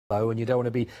and you don't want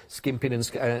to be skimping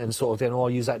and sort of then, oh, I'll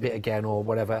use that bit again or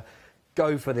whatever,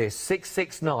 go for this.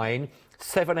 669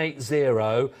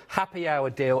 780 happy hour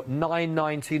deal,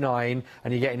 £9.99,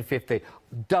 and you're getting 50.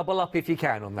 Double up if you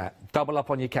can on that. Double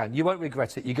up on you can. You won't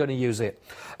regret it. You're going to use it.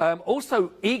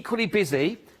 Also, equally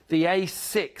busy, the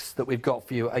A6 that we've got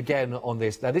for you again on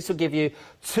this. Now, this will give you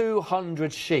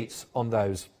 200 sheets on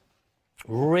those.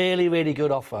 Really, really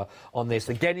good offer on this.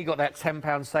 Again, you got that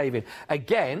 £10 saving.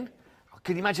 Again,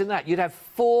 can you imagine that? You'd have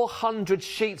 400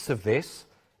 sheets of this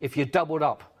if you doubled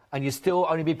up, and you'd still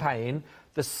only be paying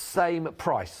the same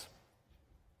price.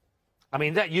 I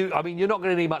mean, you're not going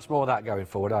to need much more of that going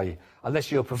forward, are you?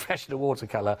 Unless you're a professional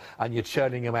watercolour and you're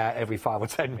churning them out every 5 or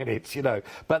 10 minutes, you know.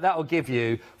 But that will give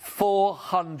you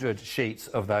 400 sheets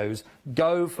of those.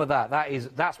 Go for that.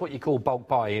 That's what you call bulk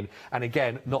buying. And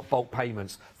again, not bulk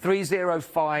payments.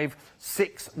 305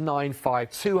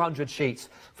 695, 200 sheets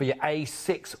for your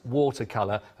A6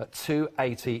 watercolour at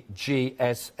 280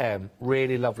 GSM.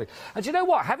 Really lovely. And do you know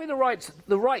what? Having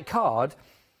the right card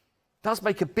does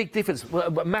make a big difference.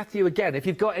 Matthew, again, if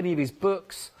you've got any of his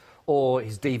books or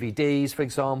his DVDs, for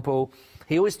example,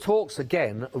 he always talks,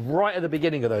 again, right at the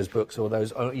beginning of those books or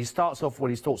those, he starts off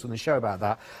when he talks on the show about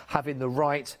that, having the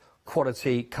right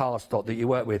quality cardstock that you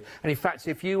work with. And in fact,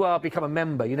 if you become a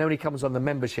member, you know, when he comes on, the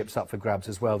memberships up for grabs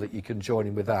as well, that you can join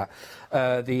him with that.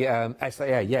 The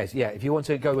SAA, yes, yeah, if you want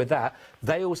to go with that,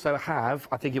 they also have,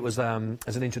 I think it was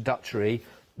as an introductory,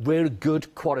 really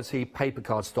good quality paper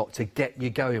card stock to get you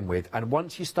going with. And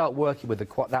once you start working with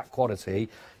that quality,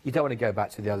 you don't want to go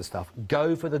back to the other stuff.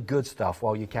 Go for the good stuff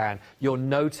while you can. You'll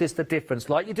notice the difference,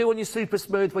 like you do on your Super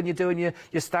Smooth when you're doing your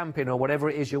stamping or whatever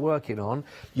it is you're working on.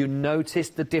 You notice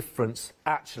the difference,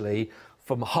 actually,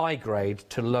 from high grade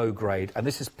to low grade. And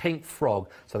this is Pink Frog,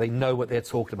 so they know what they're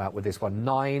talking about with this one.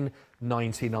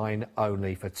 £9.99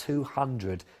 only for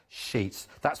 200 sheets.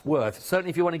 That's worth, certainly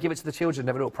if you want to give it to the children,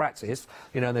 never little practice,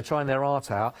 you know, and they're trying their art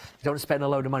out, you don't want to spend a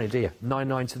load of money, do you?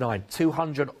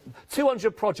 £9.99.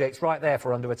 200 projects right there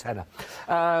for under a tenner.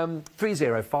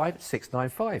 305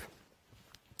 695.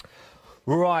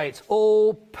 Right,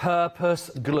 all-purpose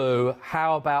glue.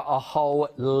 How about a whole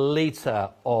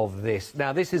litre of this?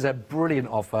 Now, this is a brilliant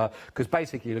offer because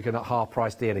basically you're looking at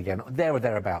half-price deal again. There or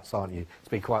thereabouts, aren't you? To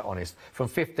be quite honest. From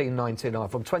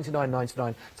 £15.99, from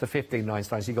 £29.99 to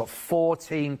 £15.99, so you got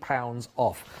 £14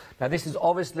 off. Now, this is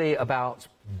obviously about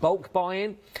bulk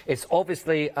buying. It's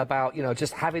obviously about, you know,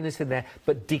 just having this in there,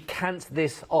 but decant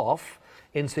this off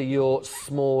into your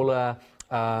smaller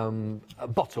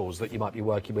bottles that you might be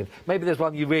working with. Maybe there's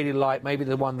one you really like, maybe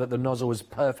the one that the nozzle is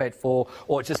perfect for,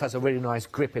 or it just has a really nice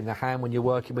grip in the hand when you're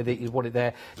working with it, you want it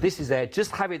there. This is there,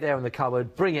 just have it there in the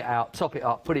cupboard, bring it out, top it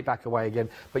up, put it back away again,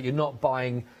 but you're not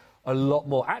buying a lot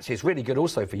more. Actually, it's really good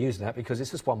also for using that because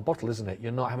it's just one bottle, isn't it?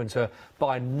 You're not having to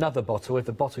buy another bottle if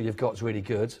the bottle you've got is really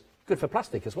good. Good for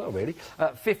plastic as well, really.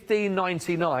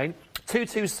 £15.99,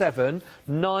 227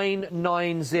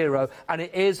 990, and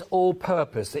it is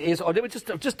all-purpose. It is. Oh, let me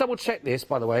just double-check this,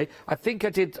 by the way. I think I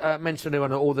did mention it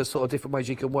on all the sort of different ways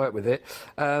you can work with it.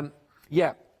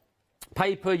 Yeah.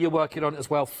 Paper you're working on as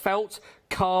well, felt,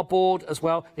 cardboard as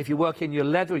well. If you're working your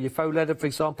leather or your faux leather, for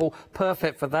example,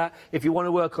 perfect for that. If you want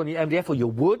to work on your MDF or your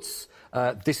woods,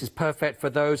 this is perfect for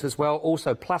those as well.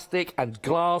 Also plastic and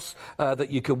glass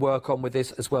that you can work on with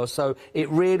this as well. So it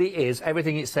really is,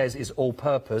 everything it says is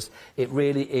all-purpose. It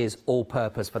really is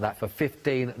all-purpose for that, for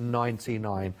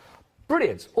 £15.99.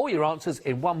 Brilliant. All your answers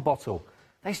in one bottle.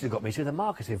 They should have got me to do the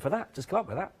marketing for that. Just come up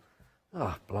with that.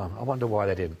 Oh, blimey. I wonder why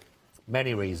they didn't.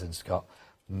 Many reasons, Scott.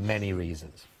 Many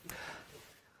reasons.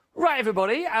 Right,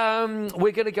 everybody,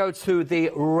 we're going to go to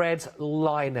the red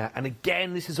liner. And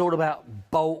again, this is all about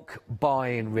bulk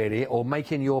buying, really, or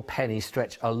making your penny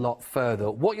stretch a lot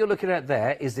further. What you're looking at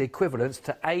there is the equivalent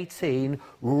to 18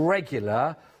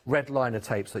 regular red liner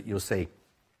tapes that you'll see.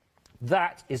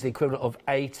 That is the equivalent of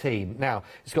 18. Now,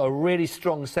 it's got a really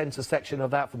strong centre section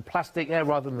of that from plastic there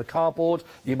rather than the cardboard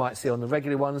you might see on the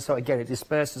regular ones. So, again, it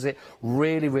disperses it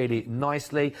really, really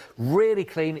nicely, really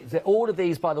clean. All of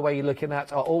these, by the way, you're looking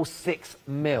at are all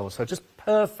 6mm. So just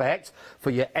perfect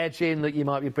for your edging that you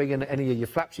might be bringing, any of your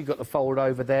flaps you've got to fold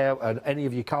over there, and any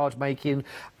of your card making.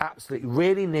 Absolutely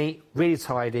really neat, really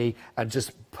tidy, and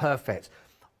just perfect.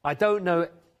 I don't know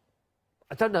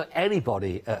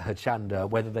anybody at Hochanda,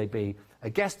 whether they be a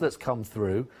guest that's come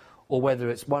through or whether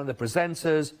it's one of the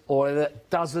presenters or that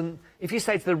doesn't. If you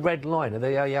say to the red liner,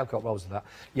 they, oh, yeah, I've got rolls of that.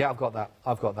 Yeah, I've got that.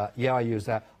 I've got that. Yeah, I use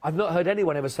that. I've not heard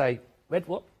anyone ever say, red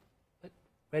what?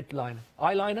 Red liner.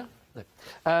 Eyeliner?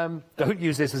 No. Don't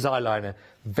use this as eyeliner.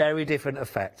 Very different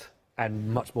effect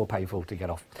and much more painful to get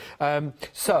off.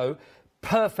 So,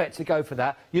 perfect to go for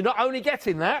that. You're not only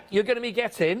getting that, you're going to be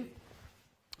getting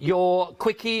your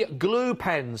quickie glue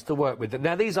pens to work with.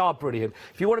 Now, these are brilliant.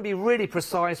 If you want to be really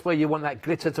precise where you want that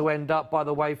glitter to end up, by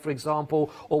the way, for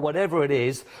example, or whatever it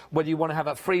is, whether you want to have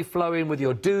it free-flowing with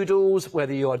your doodles,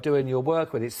 whether you are doing your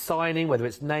work, whether it's signing, whether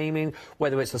it's naming,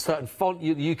 whether it's a certain font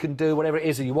you can do, whatever it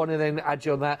is, and you want to then add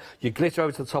on that, you glitter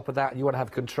over to the top of that, and you want to have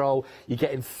control. You're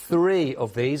getting 3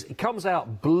 of these. It comes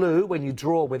out blue when you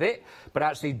draw with it, but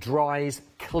actually dries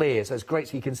clear. So it's great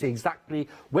so you can see exactly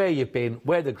where you've been,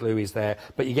 where the glue is there,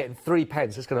 but you're getting 3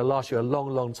 pens. It's going to last you a long,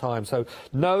 long time. So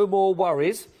no more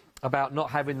worries about not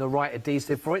having the right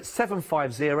adhesive for it.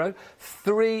 750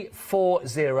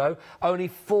 340, only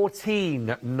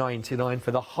 $14.99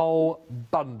 for the whole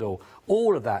bundle.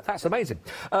 All of that. That's amazing.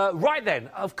 Right then,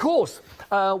 of course,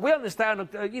 we understand,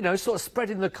 you know, sort of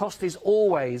spreading the cost is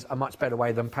always a much better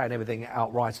way than paying everything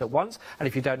outright at once. And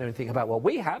if you don't know anything about what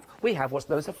we have what's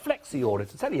known as a flexi order.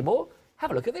 To tell you more,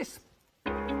 have a look at this.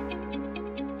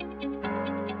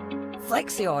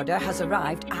 Flexi order has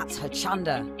arrived at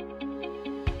Hochanda.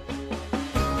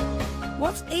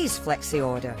 What is Flexi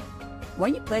order?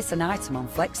 When you place an item on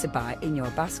FlexiBuy in your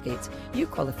basket, you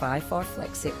qualify for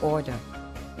Flexi order,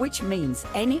 which means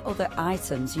any other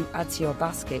items you add to your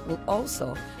basket will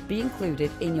also be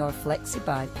included in your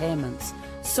FlexiBuy payments,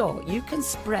 so you can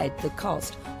spread the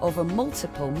cost over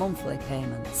multiple monthly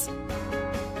payments.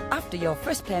 After your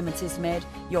first payment is made,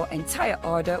 your entire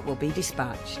order will be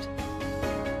dispatched.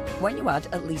 When you add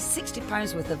at least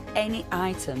 £60 worth of any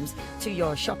items to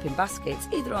your shopping baskets,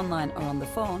 either online or on the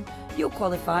phone, you'll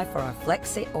qualify for our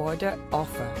Flexi Order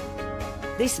offer.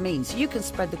 This means you can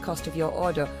spread the cost of your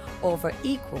order over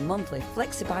equal monthly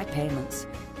FlexiBuy payments,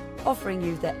 offering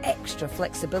you the extra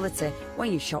flexibility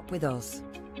when you shop with us.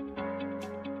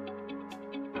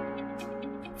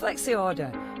 Flexi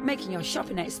Order, making your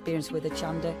shopping experience with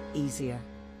Hochanda easier.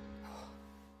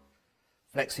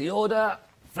 Flexi Order.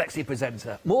 Flexi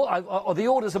Presenter. The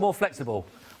orders are more flexible.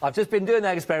 I've just been doing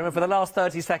that experiment for the last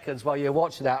 30 seconds while you're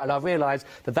watching that, and I've realised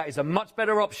that that is a much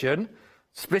better option,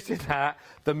 splitting that,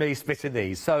 than me splitting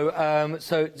these. So,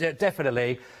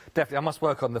 definitely, I must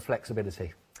work on the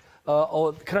flexibility.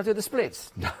 Or can I do the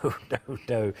splits?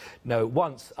 No.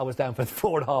 Once I was down for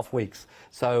 4.5 weeks,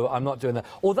 so I'm not doing that.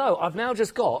 Although I've now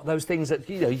just got those things that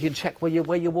you can check where you're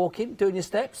walking, doing your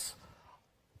steps.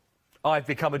 I've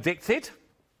become addicted.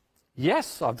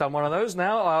 Yes, I've done one of those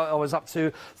now. I was up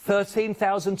to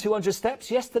 13,200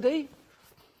 steps yesterday.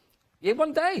 In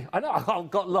one day. I know, I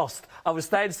got lost. I was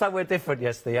staying somewhere different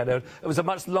yesterday. It was a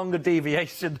much longer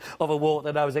deviation of a walk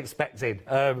than I was expecting.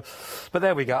 But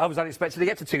there we go. I was unexpected to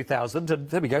get to 2,000, and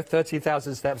there we go,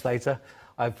 13,000 steps later,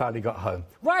 I finally got home.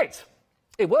 Right.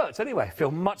 It worked anyway. I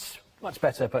feel much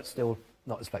better, but still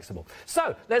not as flexible.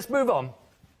 So, let's move on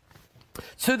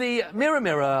to the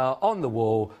mirror on the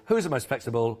wall. Who's the most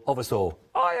flexible of us all?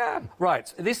 I am.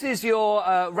 Right. This is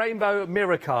your rainbow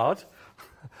mirror card.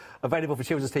 Available for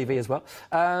children's TV as well.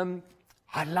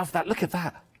 I love that. Look at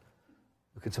that.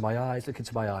 Look into my eyes. Look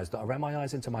into my eyes. Not around my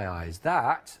eyes, into my eyes.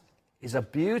 That is a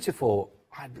beautiful...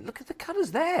 Look at the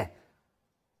colours there.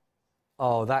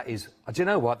 Oh, that is... Do you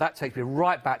know what? That takes me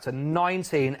right back to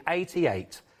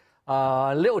 1988.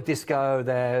 Little disco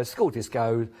there. School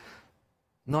disco.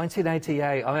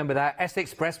 1988, I remember that. S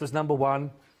Express was #1.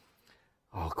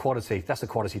 Oh, quality. That's a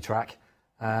quality track.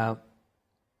 A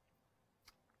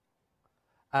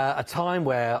time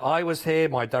where I was here,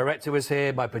 my director was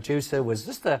here, my producer was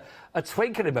just a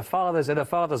twinkle in a father's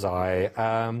eye.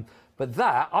 But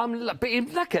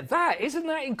look at that. Isn't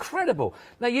that incredible?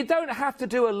 Now, you don't have to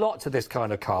do a lot to this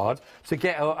kind of card to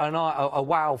get a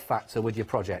wow factor with your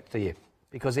project, do you?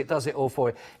 Because it does it all for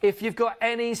you. If you've got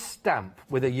any stamp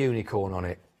with a unicorn on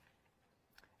it,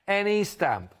 any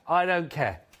stamp, I don't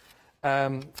care.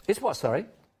 It's what, sorry?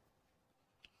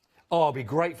 Oh, it'd be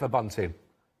great for bunting.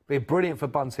 Be brilliant for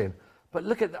bunting. But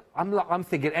look at that. I'm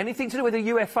thinking anything to do with a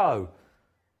UFO,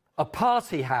 a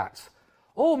party hat.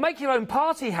 Oh, make your own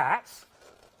party hats.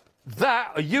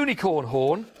 That, a unicorn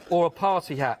horn or a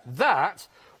party hat. That,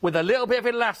 with a little bit of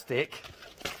elastic.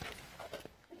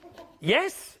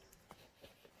 Yes?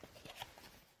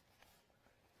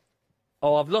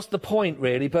 Oh, I've lost the point,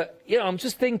 really, but, I'm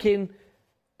just thinking,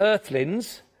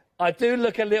 Earthlings, I do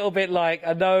look a little bit like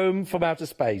a gnome from outer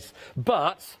space,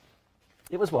 but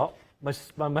it was what? My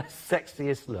most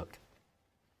sexiest look.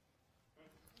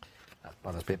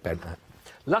 That's a bit bent there.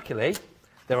 Luckily,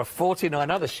 there are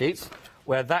 49 other sheets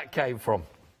where that came from.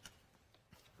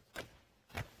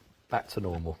 Back to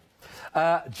normal.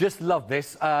 Just love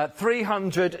this.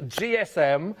 300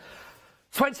 GSM,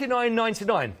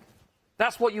 $29.99.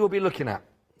 That's what you will be looking at.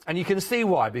 And you can see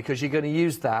why, because you're going to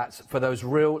use that for those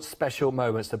real special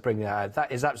moments to bring that out.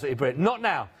 That is absolutely brilliant. Not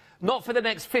now. Not for the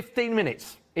next 15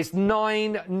 minutes. It's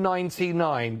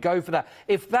 $9.99. Go for that.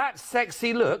 If that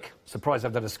sexy look, surprised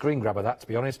I've done a screen grab of that, to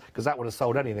be honest, because that would have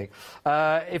sold anything.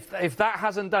 If that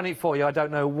hasn't done it for you, I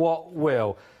don't know what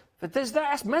will. But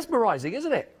that's mesmerising,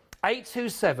 isn't it?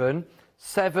 827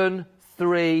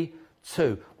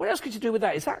 732. What else could you do with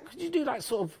that? Could you do that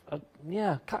sort of,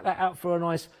 cut that out for a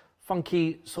nice,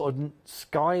 funky sort of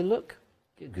sky look?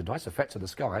 Give a nice effect to the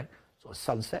sky, sort of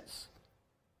sunsets.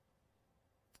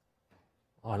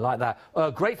 Oh, I like that.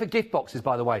 Great for gift boxes,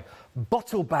 by the way.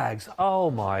 Bottle bags.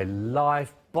 Oh, my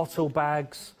life. Bottle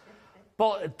bags.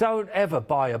 Don't ever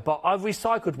buy a bottle. I've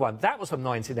recycled one. That was from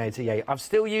 1988. I've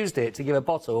still used it to give a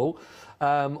bottle.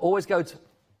 Always go to...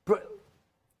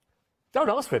 Don't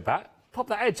ask for it back. Pop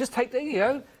that in. Just take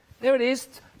the, there it is.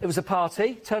 It was a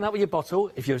party. Turn up with your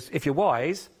bottle. If you're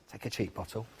wise, take a cheap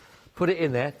bottle. Put it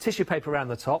in there, tissue paper around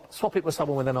the top, swap it with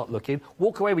someone when they're not looking,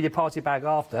 walk away with your party bag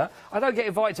after. I don't get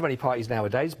invited to many parties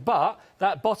nowadays, but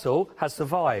that bottle has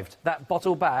survived. That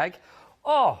bottle bag,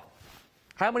 how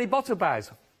many bottle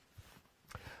bags?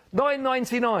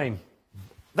 $9.99.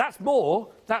 That's more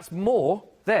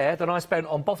there than I spent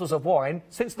on bottles of wine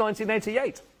since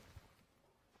 1988.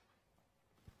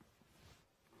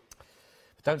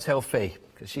 But don't tell Fee,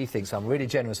 because she thinks I'm really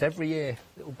generous every year.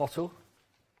 Little bottle,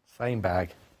 same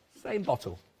bag. Same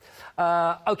bottle.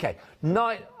 Okay.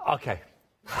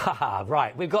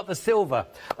 Right, we've got the silver.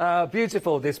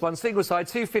 Beautiful, this one. Single side,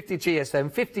 250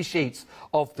 GSM, 50 sheets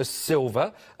of the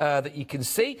silver that you can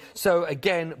see. So,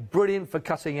 again, brilliant for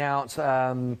cutting out.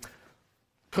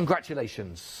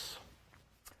 Congratulations.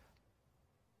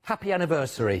 Happy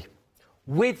anniversary.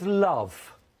 With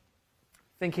love.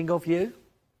 Thinking of you.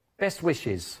 Best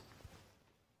wishes.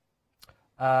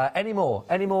 Any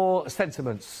more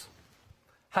sentiments?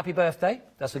 Happy birthday,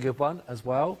 that's a good one as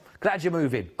well. Glad you're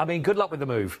moving. I mean, good luck with the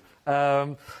move.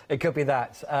 It could be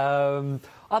that.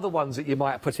 Other ones that you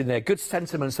might put in there, good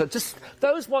sentiments. So just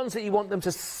those ones that you want them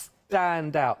to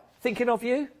stand out. Thinking of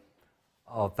you?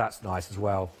 Oh, that's nice as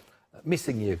well.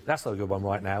 Missing you. That's not a good one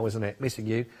right now, isn't it? Missing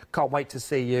you. Can't wait to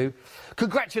see you.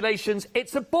 Congratulations,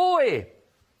 it's a boy.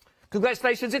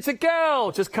 Congratulations, it's a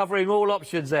girl. Just covering all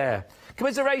options there.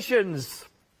 Commiserations.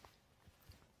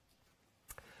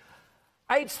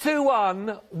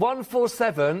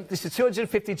 821-147, this is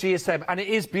 250 GSM, and it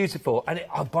is beautiful. And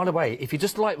by the way, if you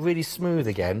just like really smooth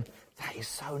again, that is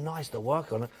so nice to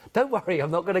work on. Don't worry,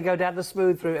 I'm not going to go down the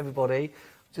smooth route, everybody.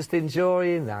 Just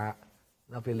enjoying that.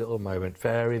 Lovely little moment.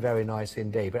 Very, very nice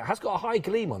indeed. But it has got a high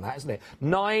gleam on that, isn't it?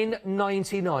 $9.99,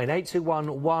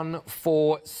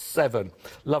 821-147.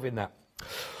 Loving that.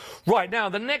 Right, now,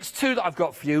 the next two that I've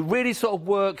got for you really sort of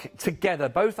work together,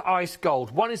 both ice gold.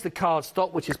 One is the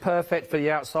cardstock, which is perfect for the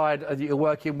outside that you're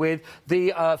working with.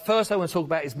 The first I want to talk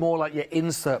about is more like your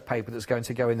insert paper that's going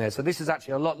to go in there. So this is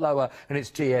actually a lot lower in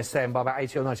its GSM by about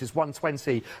 80 or 90. It's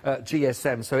 120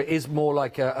 GSM, so it is more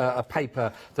like a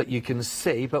paper that you can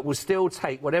see, but will still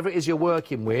take whatever it is you're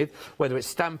working with, whether it's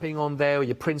stamping on there or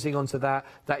you're printing onto that,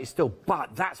 that is still,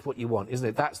 but that's what you want, isn't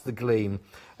it? That's the gleam.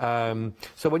 So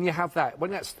when you have that,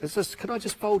 can I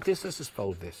just fold this? Let's just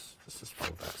fold this. Let's just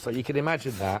fold that. So you can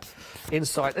imagine that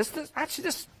inside.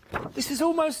 This is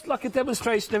almost like a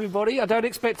demonstration, everybody. I don't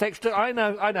expect extra. I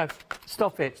know.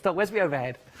 Stop it. Stop. Where's my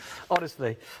overhead?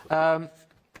 Honestly. There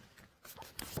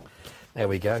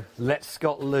we go. Let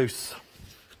Scott loose.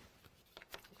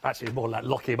 Actually, it's more like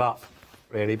lock him up,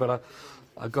 really, but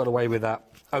I got away with that.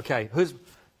 Okay,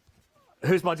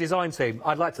 Who's my design team?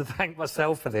 I'd like to thank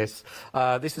myself for this.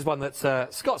 This is one that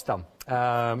Scott's done,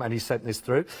 and he sent this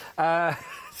through.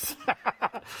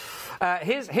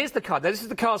 Here's the card. Now, this is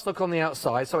the cardstock on the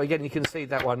outside. So again, you can see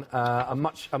that one, a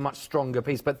much stronger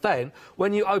piece. But then,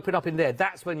 when you open up in there,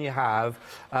 that's when you have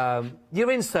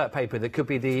your insert paper. That could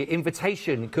be the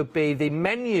invitation, could be the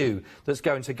menu that's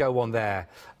going to go on there.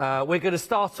 We're going to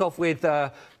start off with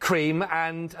cream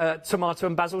and tomato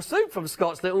and basil soup from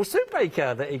Scott's little soup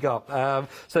maker that he got.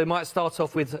 So we might start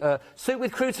off with soup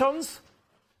with croutons.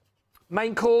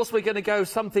 Main course, we're going to go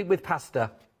something with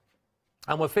pasta.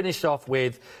 And we'll finish off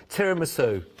with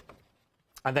tiramisu,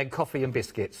 and then coffee and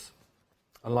biscuits.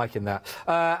 I'm liking that.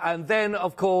 And then,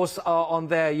 of course, on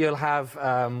there you'll have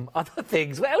other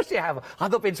things. What else do you have?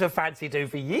 I've not been to a fancy do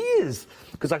for years,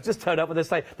 because I've just turned up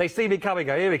and they see me coming,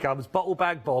 go, here he comes, bottle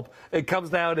bag Bob. It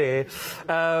comes down here.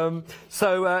 So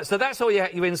that's all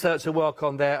you insert to work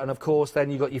on there. And, of course, then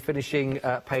you've got your finishing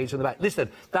page on the back. Listen,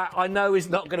 that I know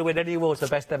is not going to win any awards for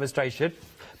best demonstration.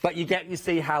 But you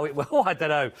see how it will. I don't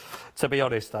know. To be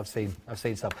honest, I've seen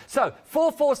some. So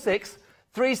 446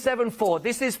 374.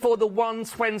 This is for the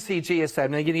 120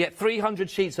 GSM. Now, you're going to get 300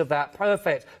 sheets of that.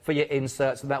 Perfect for your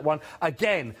inserts and that one.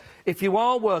 Again, if you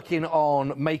are working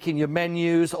on making your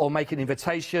menus or making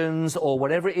invitations or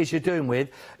whatever it is you're doing with,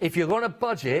 if you're on a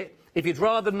budget, if you'd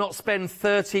rather not spend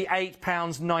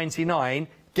 £38.99,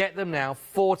 get them now,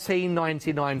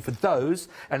 £14.99 for those.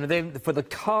 And then for the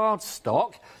card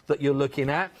stock that you're looking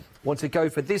at, want to go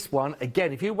for this one,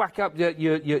 again, if you whack up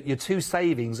your two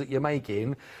savings that you're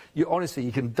making, honestly,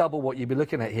 you can double what you'd be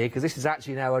looking at here, because this is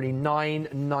actually now only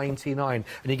 £9.99, and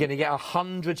you're going to get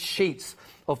 100 sheets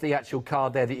of the actual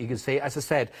card there that you can see. As I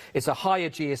said, it's a higher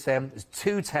GSM, it's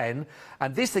 210,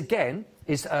 and this again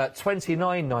is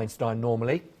 £29.99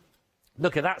 normally.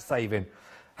 Look at that saving.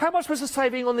 How much was the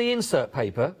saving on the insert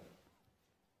paper?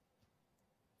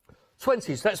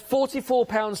 20, so that's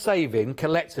 £44 saving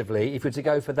collectively if you're to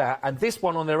go for that, and this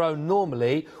one on their own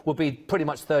normally would be pretty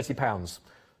much £30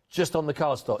 just on the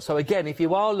cardstock. So again, if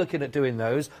you are looking at doing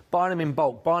those, buying them in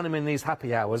bulk, buying them in these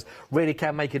happy hours, really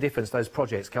can make a difference, those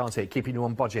projects, can't it? Keeping you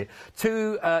on budget.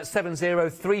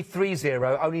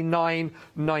 270330, only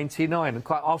 £9.99. And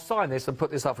I'll sign this and put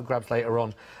this up for grabs later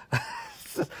on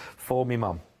for me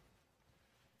mum.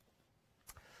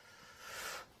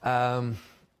 I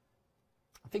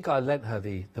think I lent her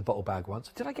the bottle bag once.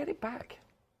 Did I get it back?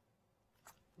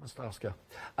 Must ask her.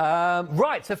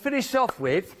 Right, to finish off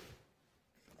with,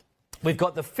 we've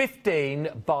got the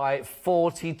 15 by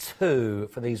 42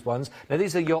 for these ones. Now,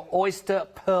 these are your oyster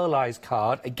pearlized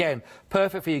card. Again,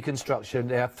 perfect for your construction.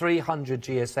 They are 300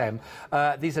 GSM.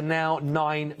 These are now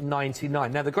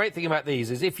 £9.99. Now, the great thing about these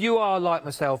is if you are like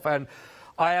myself, and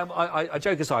I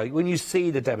joke aside, when you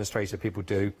see the demonstration people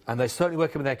do, and they're certainly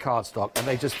working with their cardstock, and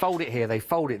they just fold it here, they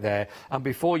fold it there, and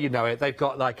before you know it, they've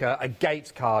got like a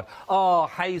Gates card. Oh,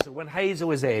 Hazel, when Hazel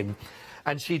was in,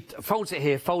 and she folds it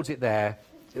here, folds it there,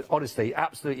 honestly,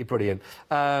 absolutely brilliant.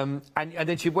 And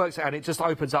then she works it out, and it just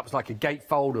opens up. It's like a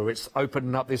gatefold, or it's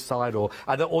opening up this side, or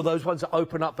those ones that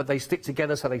open up, but they stick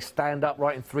together so they stand up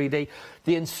right in 3D.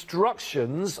 The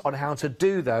instructions on how to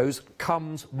do those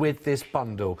comes with this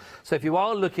bundle. So if you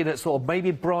are looking at sort of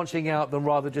maybe branching out than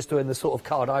rather just doing the sort of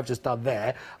card I've just done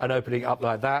there and opening it up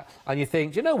like that, and you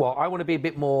think, do you know what, I want to be a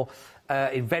bit more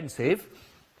inventive,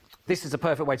 this is a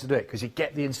perfect way to do it, because you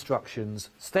get the instructions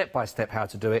step by step how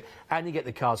to do it, and you get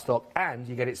the cardstock, and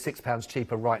you get it £6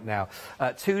 cheaper right now.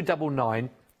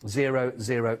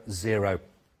 299000.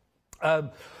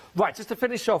 Right, just to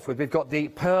finish off with, we've got the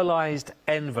pearlised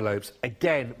envelopes.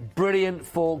 Again, brilliant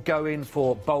for going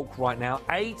for bulk right now.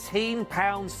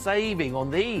 £18 saving on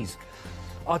these.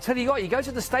 I'll tell you what, you go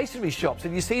to the stationery shops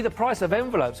and you see the price of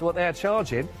envelopes, what they are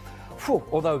charging. Whew,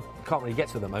 although, can't really get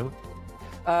to them at the moment.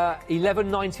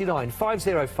 £11.99,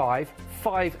 505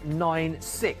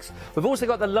 596. We've also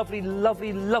got the lovely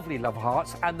love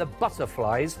hearts and the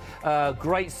butterflies.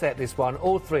 Great set, this one.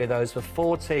 All three of those for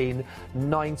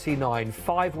 £14.99.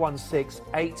 516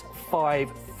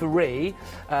 853.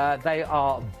 They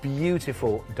are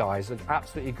beautiful dies. They're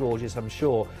absolutely gorgeous, I'm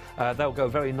sure. They'll go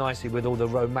very nicely with all the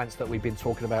romance that we've been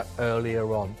talking about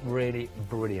earlier on. Really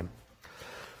brilliant.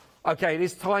 OK, it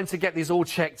is time to get these all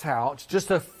checked out. Just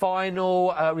a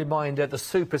final reminder, the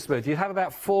Super Smooth. You have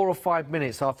about 4 or 5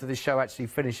 minutes after this show actually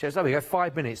finishes. So we go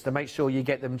 5 minutes to make sure you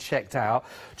get them checked out.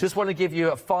 Just want to give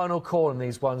you a final call on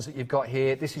these ones that you've got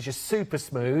here. This is your Super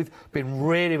Smooth. Been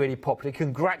really popular.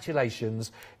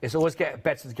 Congratulations. It's always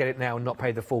better to get it now and not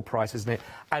pay the full price, isn't it?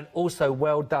 And also,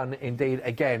 well done indeed.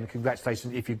 Again,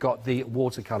 congratulations if you've got the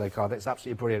watercolour card. That's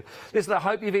absolutely brilliant. Listen, I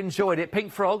hope you've enjoyed it.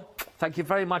 Pink Frog, thank you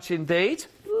very much indeed.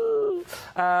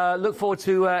 Look forward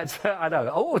to, I know,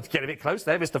 oh, get a bit close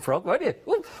there, Mr. Frog, won't you?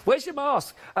 Ooh, where's your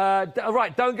mask?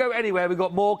 Right, don't go anywhere. We've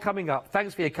got more coming up.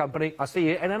 Thanks for your company. I'll see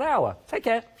you in an hour. Take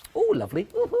care. Oh, lovely.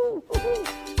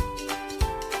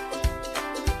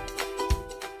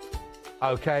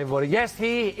 OK, everybody. Yes,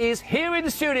 he is here in the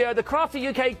studio, the Crafty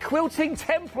UK quilting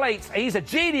templates. He's a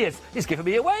genius. He's giving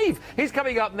me a wave. He's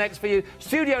coming up next for you.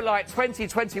 Studio Light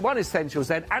 2021 Essentials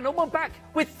then. And we're back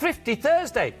with Thrifty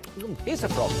Thursday. Here's a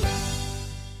problem.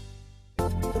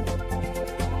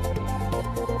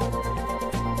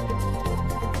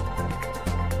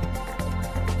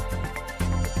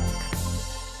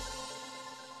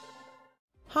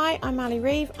 Hi, I'm Ali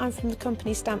Reeve. I'm from the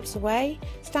company Stamps Away.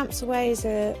 Stamps Away is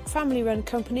a family-run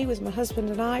company with my husband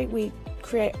and I. We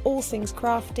create all things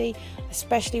crafty,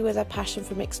 especially with a passion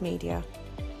for mixed media.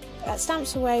 At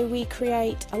Stamps Away, we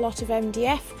create a lot of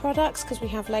MDF products because we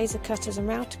have laser cutters and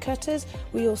router cutters.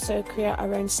 We also create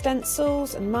our own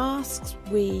stencils and masks.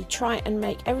 We try and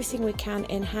make everything we can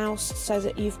in-house so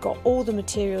that you've got all the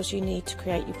materials you need to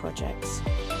create your projects.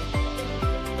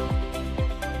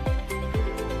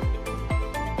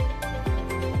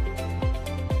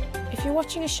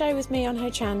 watching a show with me on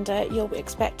Hochanda, you'll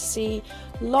expect to see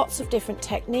lots of different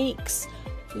techniques,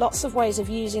 lots of ways of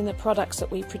using the products that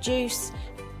we produce,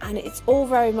 and it's all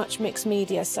very much mixed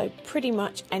media, so pretty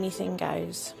much anything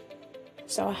goes.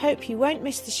 So I hope you won't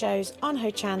miss the shows on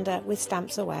Hochanda with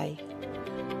Stamps Away.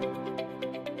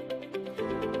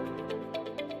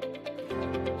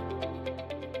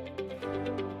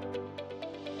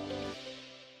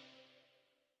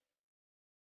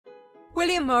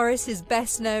 William Morris is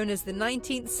best known as the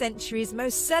 19th century's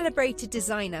most celebrated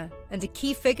designer and a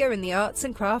key figure in the arts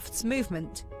and crafts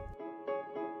movement.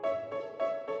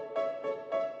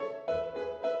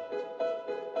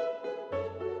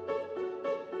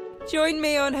 Join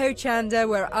me on Hochanda,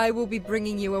 where I will be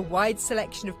bringing you a wide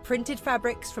selection of printed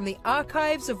fabrics from the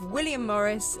archives of William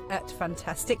Morris at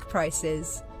fantastic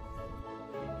prices.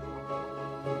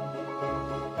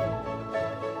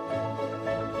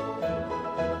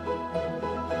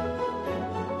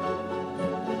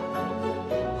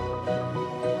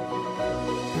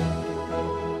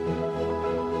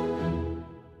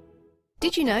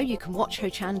 Did you know you can watch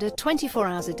Hochanda 24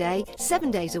 hours a day,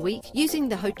 7 days a week using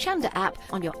the Hochanda app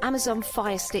on your Amazon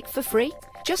Fire Stick for free?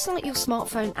 Just like your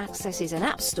smartphone accesses an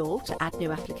app store to add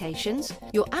new applications,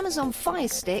 your Amazon Fire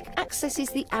Stick accesses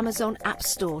the Amazon App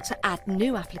Store to add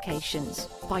new applications.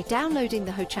 By downloading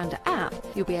the Hochanda app,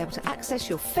 you'll be able to access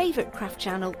your favourite craft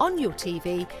channel on your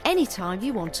TV anytime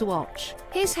you want to watch.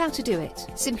 Here's how to do it.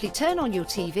 Simply turn on your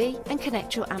TV and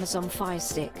connect your Amazon Fire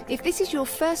Stick. If this is your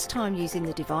first time using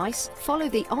the device, follow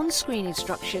the on-screen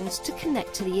instructions to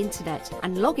connect to the internet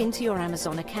and log into your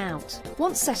Amazon account.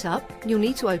 Once set up, you'll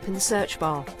need to open the search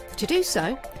bar. To do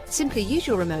so, simply use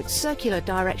your remote circular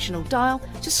directional dial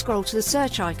to scroll to the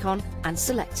search icon and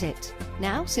select it.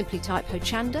 Now simply type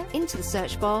Hochanda into the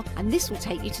search bar and this will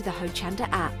take you to the Hochanda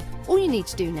app. All you need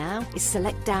to do now is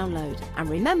select download, and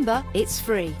remember, it's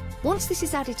free. Once this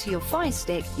is added to your Fire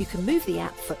Stick, you can move the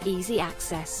app for easy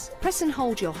access. Press and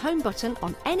hold your home button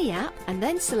on any app and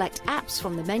then select apps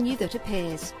from the menu that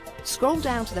appears. Scroll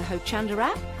down to the Hochanda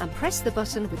app and press the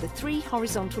button with the 3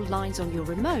 horizontal lines on your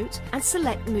remote and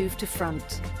select Move to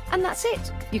Front. And that's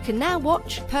it! You can now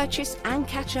watch, purchase and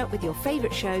catch up with your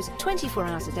favourite shows 24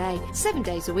 hours a day, 7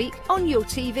 days a week on your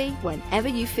TV whenever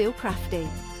you feel crafty.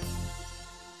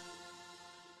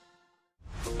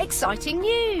 Exciting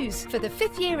news! For the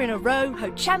 5th year in a row,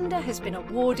 Hochanda has been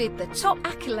awarded the top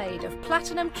accolade of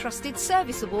Platinum Trusted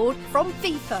Service Award from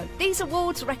Feefo. These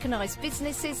awards recognise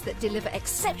businesses that deliver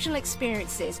exceptional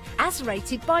experiences as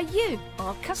rated by you,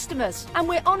 our customers, and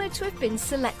we're honoured to have been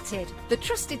selected. The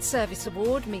Trusted Service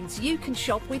Award means you can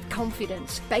shop with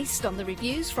confidence based on the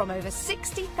reviews from over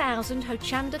 60,000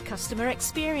 Hochanda customer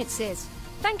experiences.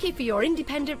 Thank you for your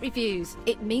independent reviews.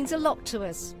 It means a lot to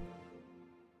us.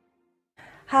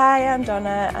 Hi, I'm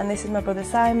Donna and this is my brother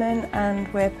Simon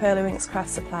and we're Pearlywinks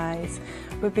Craft Supplies.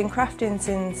 We've been crafting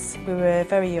since we were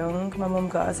very young. My mum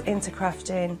got us into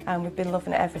crafting and we've been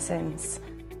loving it ever since.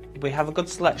 We have a good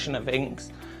selection of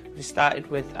inks. We started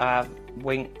with our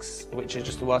Winks, which are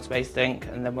just a water-based ink,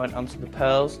 and then went on to the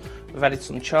pearls. We've added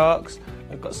some chalks,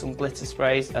 we've got some glitter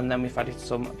sprays, and then we've added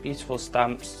some beautiful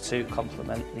stamps to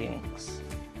complement the inks.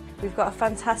 We've got a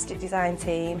fantastic design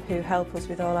team who help us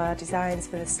with all our designs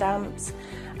for the stamps,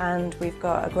 and we've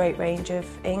got a great range of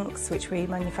inks which we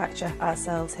manufacture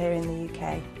ourselves here in the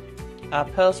UK. Our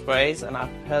pearl sprays and our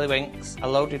Pearlywinks are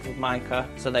loaded with mica,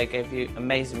 so they give you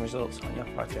amazing results on your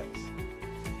projects.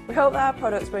 We hope that our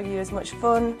products bring you as much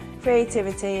fun,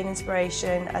 creativity and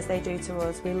inspiration as they do to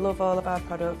us. We love all of our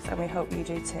products and we hope you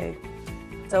do too.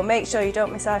 So make sure you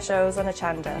don't miss our shows on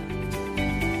Hochanda.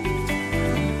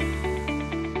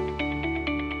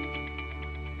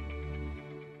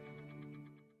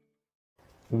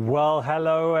 Well,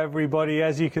 hello everybody.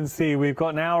 As you can see, we've got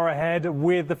an hour ahead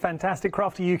with the fantastic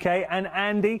Crafty UK, and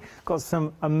Andy got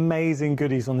some amazing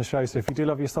goodies on the show. So if you do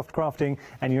love your soft crafting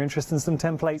and you're interested in some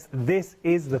templates, this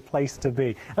is the place to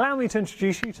be. Allow me to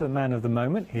introduce you to the man of the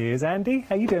moment. Here's Andy.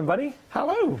 How you doing, buddy?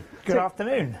 Hello. Good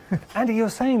afternoon. Andy, you're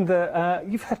saying that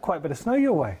you've had quite a bit of snow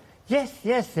your way. Yes.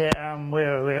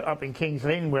 We're up in Kings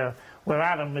Lynn, where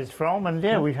Adam is from, and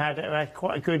yeah, we've had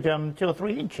quite a good 2 or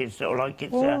 3 inches. Sort of like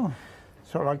it's.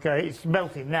 Sort of like it's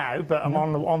melting now, but I'm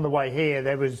on the way here.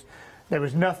 There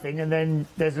was nothing, and then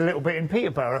there's a little bit in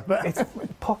Peterborough. But it's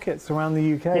pockets around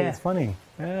the UK. Yeah. It's funny.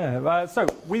 Yeah. So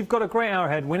we've got a great hour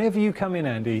ahead. Whenever you come in,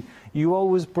 Andy, you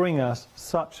always bring us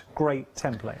such great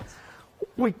templates.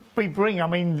 We bring. I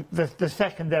mean, the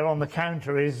second there on the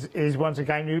counter is once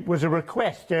again, it was a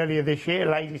request earlier this year.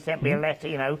 A lady sent me a letter.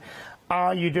 You know,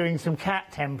 are you doing some cat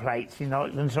templates? You know,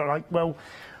 and sort of like, well,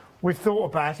 we've thought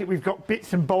about it. We've got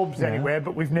bits and bobs anywhere,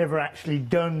 but we've never actually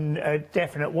done a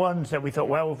definite one. So we thought,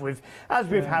 well, as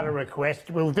we've had a request,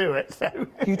 we'll do it. So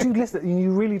you do listen.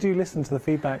 You really do listen to the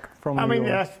feedback from.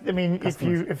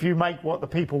 If you make what the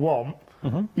people want,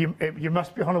 you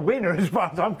must be on a winner as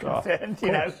far as I'm concerned.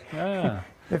 You know. Yeah.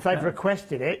 If they've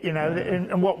requested it, you know,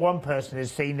 and what one person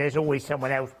has seen, there's always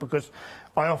someone else, because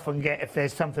I often get, if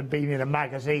there's something being in a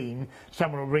magazine,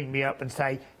 someone will ring me up and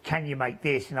say, can you make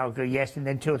this? And I'll go, yes, and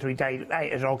then 2 or 3 days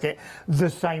later I'll get the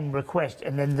same request,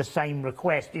 and then the same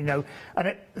request, you know,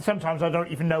 and sometimes I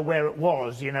don't even know where it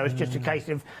was, you know, it's just a case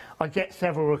of, I get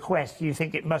several requests, you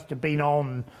think it must have been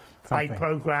on a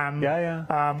programme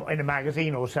in a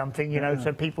magazine or something, you know,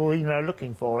 so people, you know, are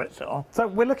looking for it. So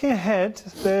we're looking ahead.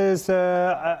 There's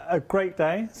a great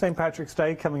day, St. Patrick's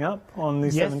Day, coming up on the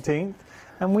 17th.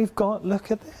 And we've got, look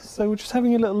at this. So we're just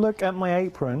having a little look at my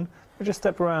apron. We'll just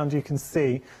step around, you can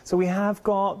see. So we have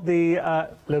got the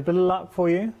little bit of luck for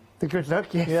you. The good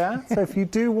luck, yes. Yeah, so if you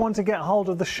do want to get hold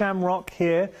of the shamrock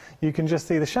here, you can just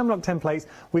see the shamrock templates.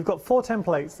 We've got 4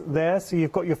 templates there, so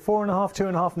you've got your 4.5,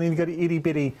 2.5, and then you've got your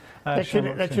itty-bitty They're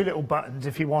 2 little buttons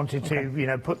if you wanted to, you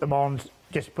know, put them on,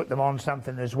 just put them on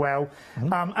something as well.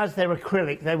 As they're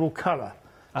acrylic, they will colour.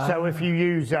 So if you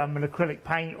use an acrylic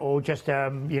paint or just,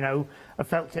 you know, a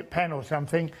felt tip pen or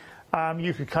something,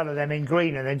 you could colour them in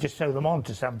green and then just sew them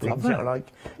onto something. Sort of like,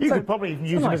 you could probably even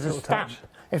use them as a stamp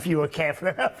if you were careful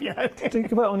enough, you know. You can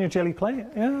put it on your jelly plate.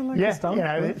 Yeah, I like the stamp. You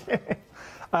know.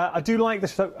 I do like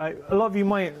this. A lot of you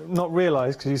might not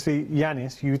realise, because you see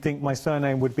Yanis, you think my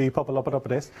surname would be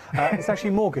Popolopodopolis. It's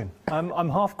actually Morgan. I'm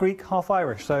half Greek, half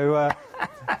Irish. So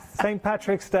St.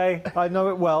 Patrick's Day, I know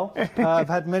it well. I've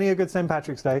had many a good St.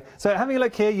 Patrick's Day. So having a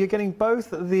look here, you're getting both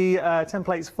the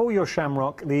templates for your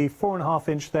shamrock, the 4.5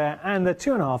 inch there and the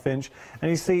 2.5 inch. And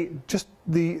you see just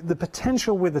the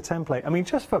potential with the template. I mean,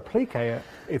 just for applique,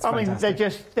 it's fantastic. I mean,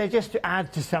 they're just to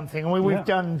add to something. I mean, we've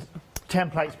done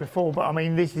templates before, but I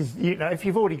mean, this is, you know, if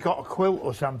you've already got a quilt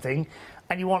or something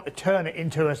and you want to turn it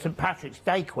into a St. Patrick's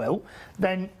Day quilt,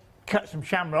 then cut some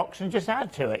shamrocks and just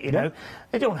add to it, you know.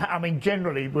 They don't I mean,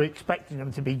 generally we're expecting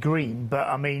them to be green, but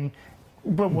I mean,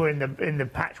 when we're in the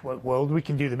patchwork world, we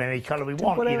can do them any colour we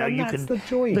want. You know, you can. The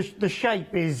joy. The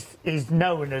shape is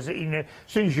known as, you know, as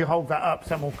soon as you hold that up,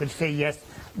 someone can see, yes,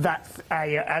 that's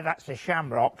a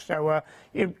shamrock. So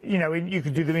you know, you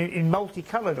could do them in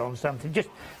multicoloured on something. Just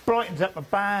brightens up a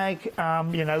bag.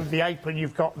 You know, the apron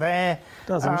you've got there.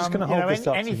 I'm just going to hold this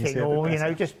up anything, so or you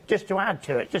know, just to add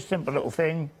to it. Just simple little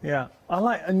thing. Yeah. I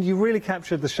like, and you really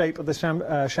captured the shape of the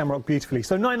shamrock beautifully.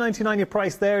 So £9.99 your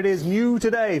price. There it is, new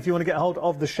today. If you want to get hold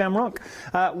of the shamrock,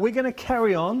 we're going to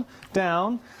carry on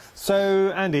down.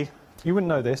 So Andy, you wouldn't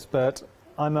know this, but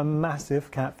I'm a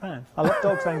massive cat fan. I love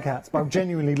dogs and cats, but I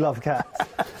genuinely love cats.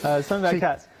 Something about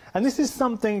cats. And this is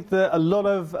something that a lot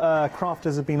of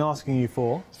crafters have been asking you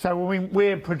for. So I mean,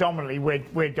 we're predominantly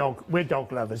we're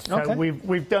dog lovers. So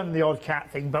we've done the odd cat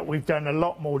thing, but we've done a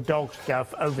lot more dog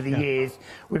stuff over the years.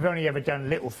 We've only ever done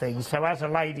little things. So as a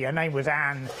lady, her name was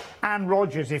Anne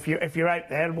Rogers. If you're out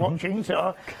there watching,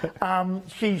 so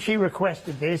she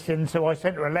requested this, and so I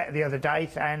sent her a letter the other day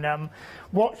saying,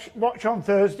 watch on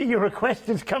Thursday. Your request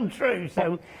has come true.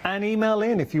 So and email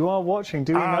in if you are watching.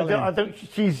 Do email in. I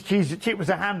think it was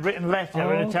a handwritten letter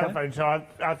and a telephone. So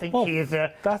I think she is.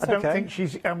 I don't think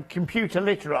she's computer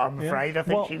literate. I'm afraid. I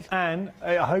think she's. Anne,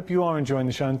 I hope you are enjoying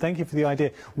the show, and thank you for the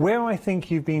idea. Where I think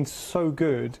you've been so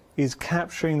good is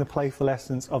capturing the playful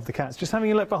essence of the cats. Just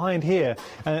having a look behind here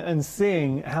and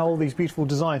seeing how all these beautiful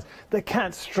designs. The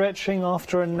cat stretching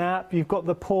after a nap. You've got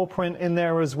the paw print in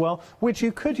there as well, which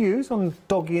you could use on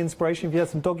doggy inspiration if you had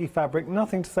some doggy fabric.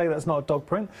 Nothing to say that's not a dog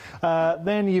print.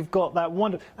 Then you've got that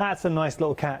one. That's a nice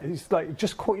little cat. It's like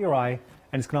just caught your eye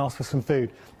and it's going to ask for some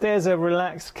food. There's a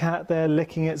relaxed cat there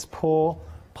licking its paw.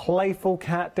 Playful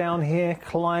cat down here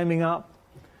climbing up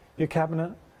your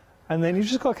cabinet. And then you've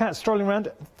just got a cat strolling around.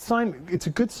 It's a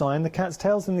good sign. The cat's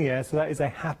tail's in the air, so that is a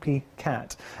happy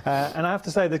cat. And I have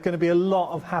to say, there's going to be a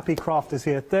lot of happy crafters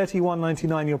here.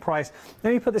 £31.99 your price.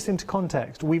 Let me put this into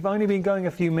context. We've only been going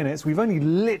a few minutes. We've only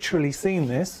literally seen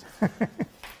this.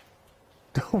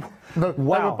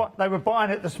 Wow. They were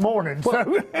buying it this morning. Well,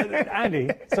 so. Andy,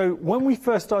 so when we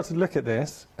first started to look at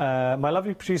this, my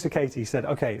lovely producer Katie said,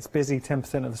 OK, it's busy,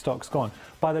 10% of the stock's gone.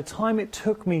 By the time it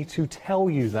took me to tell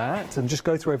you that and just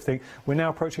go through everything, we're now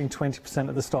approaching 20%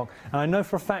 of the stock. And I know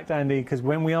for a fact, Andy, because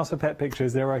when we ask for pet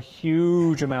pictures, there are a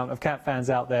huge amount of cat fans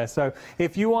out there. So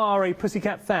if you are a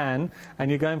pussycat fan and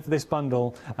you're going for this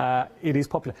bundle, it is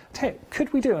popular.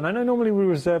 Could we do, and I know normally we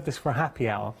reserve this for a happy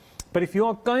hour, But if you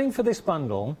are going for this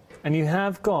bundle and you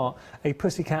have got a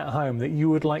pussycat at home that you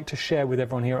would like to share with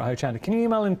everyone here at Hochanda, can you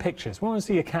email in pictures? We want to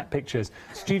see your cat pictures.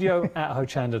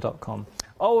 studio@hochanda.com.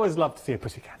 Always love to see a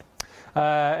pussycat.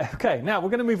 OK, now we're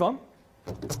going to move on.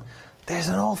 There's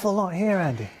an awful lot here,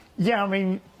 Andy. Yeah, I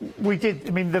mean, we did.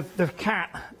 I mean, the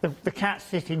cat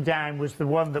sitting down was the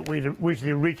one that was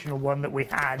the original one that we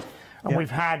had, and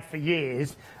we've had for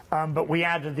years. But we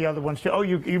added the other ones too. Oh,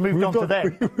 you moved on to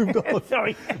them. Moved on.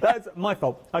 Sorry. That's my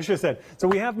fault. I should have said. So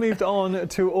we have moved on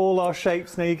to all our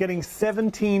shapes. Now you're getting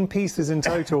 17 pieces in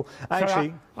total.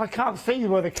 Actually, I can't see you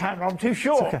with the camera. I'm too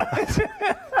short. Okay.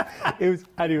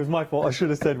 Andy, it was my fault. I should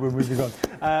have said we're moving on.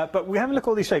 But we have a look at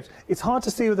all these shapes. It's hard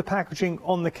to see with the packaging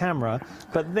on the camera.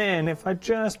 But then if I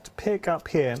just pick up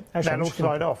here, actually, then all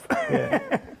slide off. Yeah.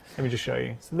 Let me just show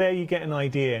you. So there you get an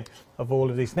idea of all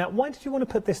of these. Now, why did you want to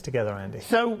put this together, Andy?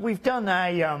 So we've done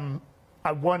a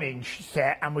 1-inch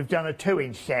set and we've done a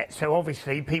 2-inch set. So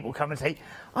obviously people come and say,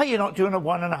 "Oh, you're not doing a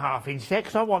 1.5-inch set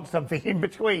because I want something in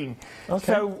between." Okay.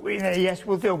 So yes,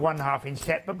 we'll do a 1.5-inch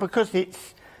set, but because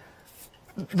it's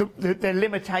the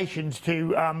limitations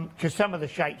to because some of the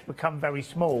shapes become very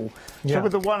small. Yeah. So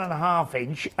with the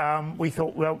 1.5-inch, we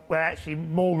thought, well, we're actually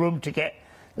more room to get.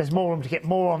 There's more room to get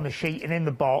more on the sheet and in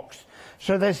the box.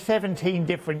 So there's 17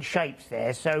 different shapes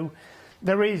there. So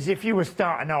there is, if you were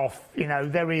starting off, you know,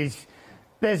 there's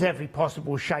every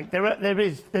possible shape.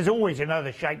 There's always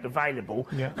another shape available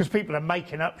because people are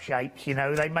making up shapes. You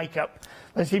know,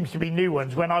 there seems to be new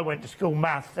ones. When I went to school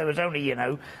maths, there was only, you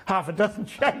know, half a dozen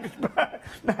shapes. But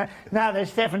now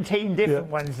there's 17 different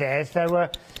ones there. So,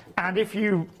 and if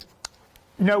you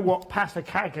know what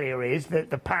passacaglia is, the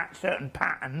certain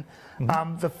pattern,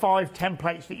 the 5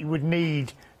 templates that you would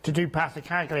need to do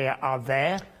passacaglia are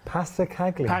there.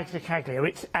 Passacaglia? Passacaglia.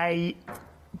 It's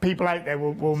people out there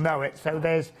will know it. So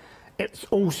it's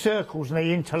all circles and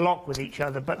they interlock with each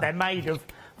other, but they're made of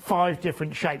 5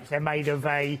 different shapes. They're made of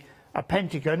a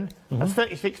pentagon, a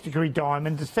 36-degree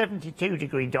diamond, a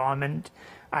 72-degree diamond,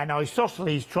 an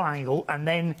isosceles triangle, and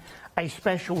then a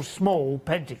special small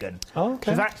pentagon. Oh,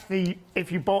 okay. So that's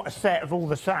if you bought a set of all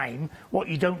the same, what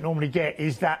you don't normally get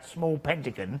is that small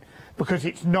pentagon because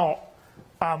it's not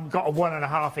got a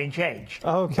 1.5-inch edge.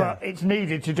 Okay. But it's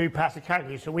needed to do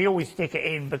passacaglia, so we always stick it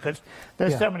in because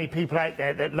there's so many people out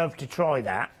there that love to try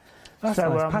that. That's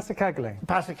nice. Passacaglia.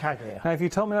 Passacaglia. Now, if you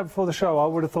told me that before the show, I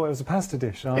would have thought it was a pasta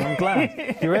dish. I'm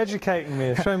glad. You're educating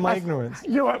me, showing my ignorance.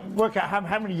 You work out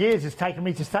how many years it's taken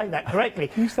me to say that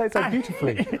correctly. You say it so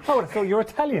beautifully. I would have thought you're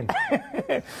Italian.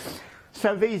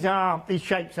 So these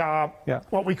shapes are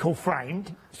what we call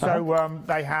framed. So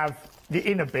they have the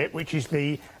inner bit, which is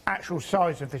the actual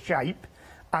size of the shape,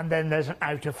 and then there's an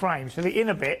outer frame. So the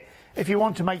inner bit, if you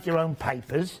want to make your own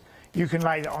papers, you can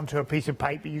lay that onto a piece of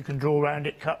paper, you can draw around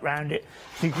it, cut around it,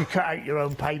 so you can cut out your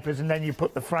own papers and then you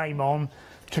put the frame on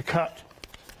to cut,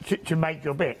 to make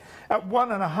your bit. At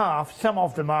 1.5, some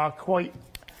of them are quite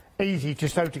easy to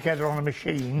sew together on a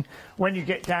machine. When you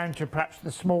get down to perhaps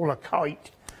the smaller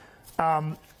kite,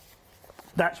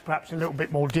 that's perhaps a little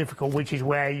bit more difficult, which is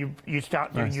where you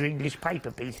start doing your English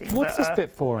paper pieces. What's this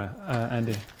bit for,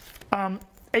 Andy?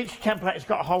 Each template has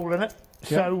got a hole in it.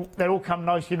 So they all come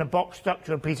nicely in a box stuck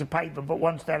to a piece of paper, but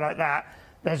once they're like that,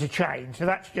 there's a chain. So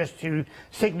that's just to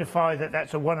signify that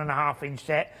that's a 1.5-inch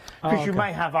set, because you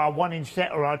may have our 1-inch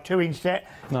set or our 2-inch set,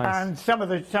 and some of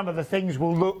the things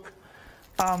will look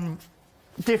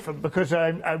different because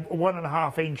a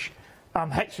 1.5-inch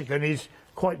hexagon is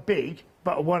quite big,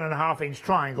 but a 1.5-inch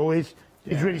triangle is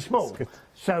really small.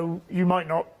 So you might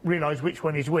not realise which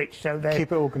one is which. So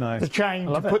keep it organised. The chain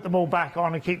to put them all back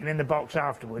on and keep them in the box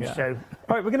afterwards. Yeah. So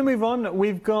all right, we're going to move on.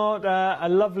 We've got a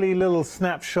lovely little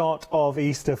snapshot of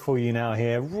Easter for you now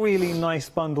here. Really nice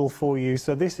bundle for you.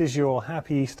 So this is your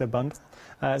Happy Easter bundle.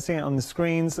 Seeing it on the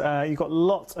screens, you've got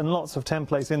lots and lots of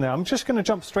templates in there. I'm just going to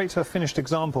jump straight to a finished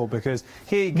example because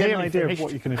here you get an idea of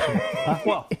what you can achieve.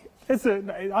 Well,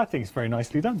 I think it's very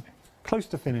nicely done. Close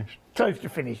to finished. Close to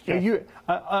finished, yes.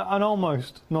 An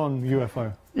almost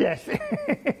non-UFO. Yes.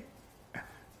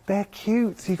 They're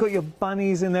cute. So you've got your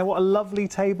bunnies in there. What a lovely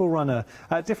table runner.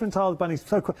 Different tiled bunnies.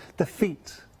 So cool. The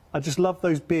feet. I just love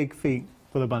those big feet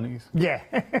for the bunnies. Yeah.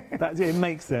 It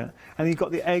makes it. And you've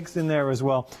got the eggs in there as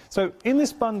well. So in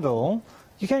this bundle,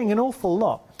 you're getting an awful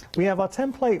lot. We have our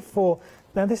template for...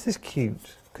 Now, this is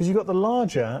cute because you've got the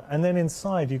larger and then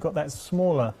inside you've got that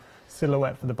smaller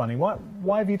silhouette for the bunny.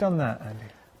 Why have you done that, Andy?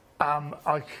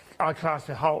 I class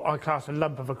a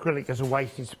lump of acrylic as a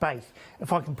wasted space.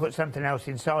 If I can put something else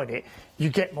inside it, you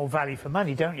get more value for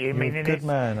money, don't you? You're a good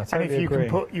man. I totally and if agree.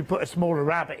 you put a smaller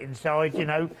rabbit inside, you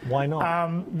know, why not?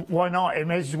 Why not? I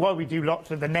mean, this is why we do lots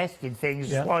of the nested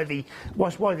things. Yeah.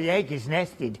 That's why the egg is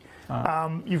nested.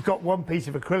 You've got one piece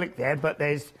of acrylic there, but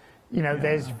there's, you know,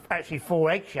 there's actually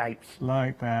 4 egg shapes.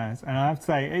 Like that. And I have to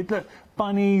say, look,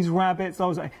 bunnies, rabbits.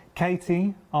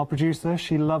 Katie, our producer,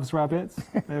 she loves rabbits.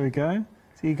 There we go.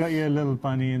 So you got your little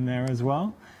bunny in there as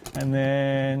well. And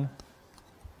then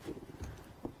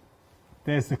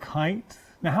there's the kite.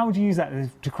 Now, how would you use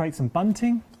that? To create some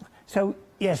bunting? So,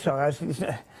 yes, sorry.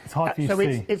 It's hard for you to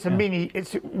see. It's a mini.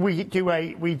 We do a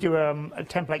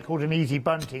template called an easy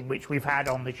bunting, which we've had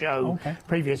on the show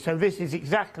previous. So this is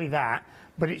exactly that,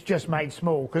 but it's just made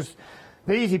small, because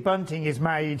the easy bunting is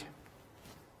made.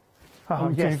 Oh,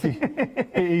 yes. A bit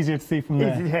easier to see from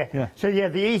there. Yeah. So yeah,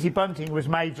 the easy bunting was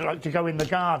made like to go in the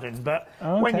garden, but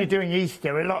when you're doing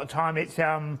Easter, a lot of time it's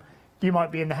you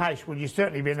might be in the house. Well, you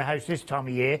certainly be in the house this time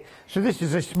of year. So this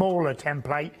is a smaller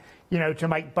template, you know, to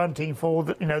make bunting for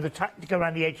the, you know, to go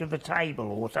around the edge of the table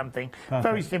or something. Perfect.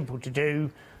 Very simple to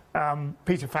do.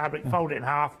 Piece of fabric, fold it in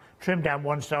half, trim down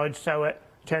one side, sew it,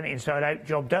 turn it inside out,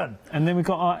 job done. And then we've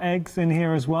got our eggs in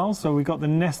here as well. So we've got the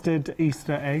nested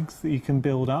Easter eggs that you can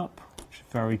build up, which is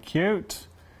very cute.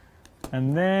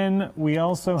 And then we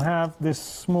also have this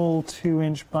small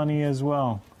 2-inch bunny as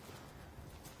well.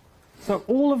 So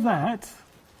all of that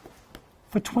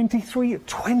for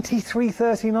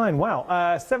 $23.39. Wow.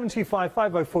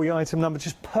 725504, your item number,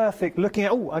 just perfect. Looking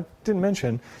at, I didn't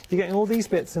mention, you're getting all these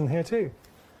bits in here too.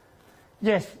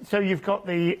 Yes, so you've got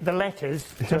the letters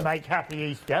to make Happy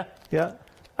Easter. Yeah.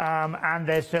 And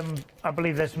there's some, I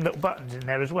believe there's some little buttons in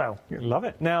there as well. Love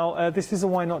it. Now, this is a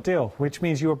why not deal, which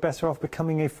means you're better off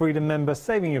becoming a Freedom member,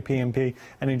 saving your PMP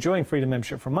and enjoying Freedom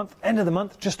membership for a month. End of the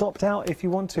month, just opt out if you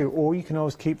want to, or you can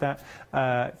always keep that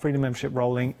Freedom membership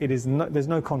rolling. There's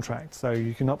no contract, so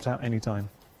you can opt out anytime.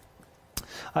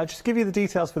 Just to give you the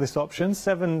details for this option,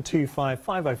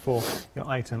 725504, your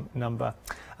item number.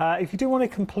 If you do want to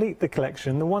complete the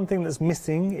collection, the one thing that's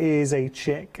missing is a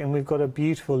chick, and we've got a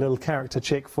beautiful little character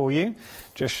chick for you.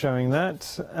 Just showing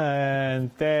that.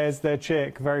 And there's their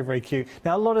chick. Very, very cute.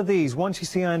 Now, a lot of these, once you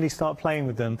see Andy start playing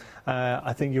with them,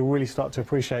 I think you'll really start to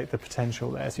appreciate the potential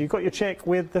there. So you've got your chick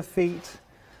with the feet,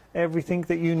 everything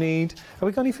that you need. Have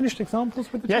we got any finished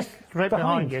examples with the chick? Yes, right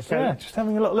behind you. So. Yeah, just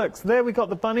having a little look. So there we got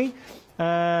the bunny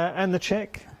and the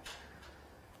chick.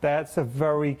 That's a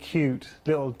very cute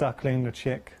little duckling, the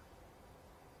chick.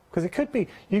 Because it could be,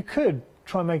 you could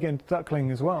try and make it into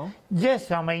duckling as well. Yes,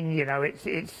 I mean, you know, it's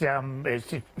no?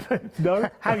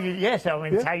 how you, yes, I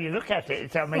mean, it's how you look at it.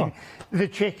 It's, I mean, the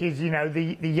chick is, you know,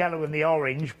 the yellow and the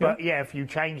orange, but yeah, if you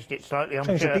changed it slightly, I'm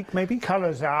Change sure the beak, maybe?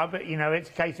 colours are, but, you know, it's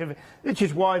a case of, which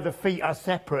is why the feet are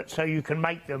separate, so you can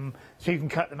make them, so you can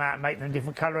cut them out and make them a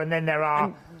different colour, and then there are...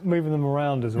 And moving them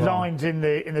around as well. Lines in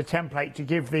the template to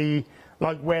give the...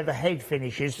 like where the head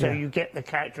finishes, so you get the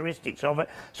characteristics of it.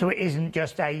 So it isn't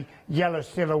just a yellow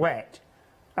silhouette,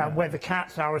 where the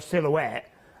cats are a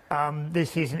silhouette.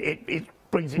 This isn't. It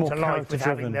brings it to life with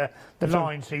having the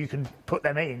lines, so you can put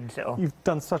them in. So. You've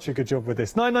done such a good job with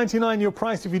this. $9.99 your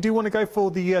price. If you do want to go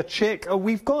for the chick,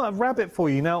 we've got a rabbit for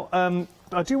you now.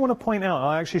 I do want to point out.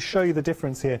 I'll actually show you the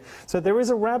difference here. So there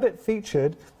is a rabbit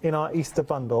featured in our Easter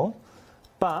bundle.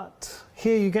 But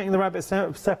here you're getting the rabbit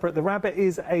separate. The rabbit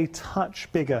is a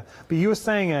touch bigger. But you were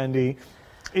saying, Andy,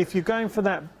 if you're going for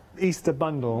that Easter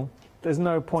bundle, there's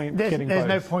no point getting both. There's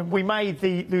no point. We made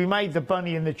the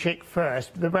bunny and the chick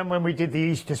first. When we did the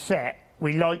Easter set,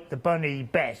 we liked the bunny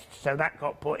best, so that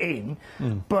got put in.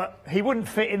 But he wouldn't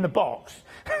fit in the box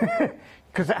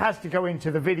because it has to go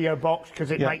into the video box because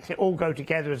it makes it all go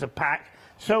together as a pack.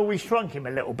 So we shrunk him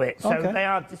a little bit. So they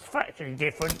are factually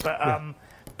different, but.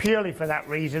 Purely for that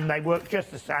reason, they work just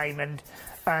the same, and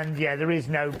yeah, there is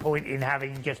no point in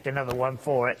having just another one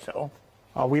for it. So.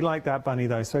 Oh, we like that bunny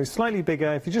though, so slightly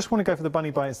bigger. If you just want to go for the bunny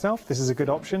by itself, this is a good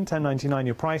option. $10.99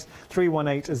 your price.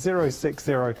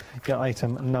 318060 your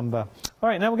item number. All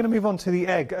right, now we're going to move on to the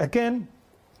egg again.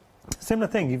 Similar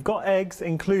thing, you've got eggs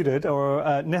included,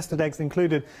 or nested eggs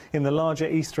included in the larger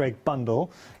Easter egg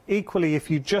bundle. Equally, if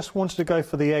you just wanted to go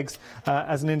for the eggs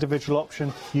as an individual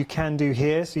option, you can do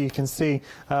here, so you can see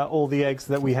all the eggs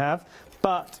that we have.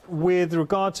 But with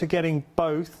regard to getting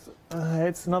both,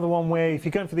 it's another one where if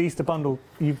you're going for the Easter bundle,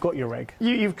 you've got your egg.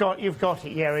 You've got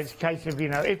it, yeah. It's a case of, you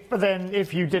know, but then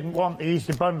if you didn't want the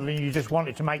Easter bundle and you just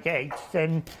wanted to make eggs,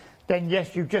 then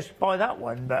yes, you just buy that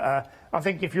one. But I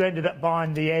think if you ended up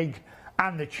buying the egg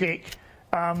and the chick,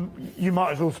 you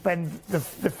might as well spend the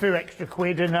few extra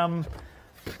quid and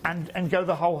and go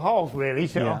the whole hog, really.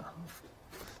 So yeah.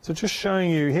 So just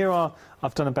showing you,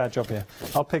 I've done a bad job here.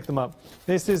 I'll pick them up.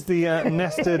 This is the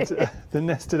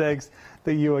nested eggs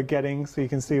that you are getting, so you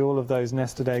can see all of those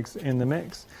nested eggs in the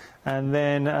mix. And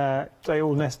then they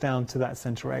all nest down to that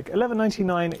centre egg.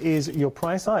 $11.99 is your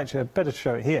price. Actually, I better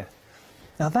show it here.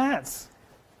 Now that's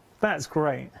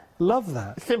great. Love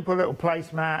that. Simple little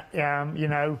placemat, you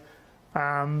know,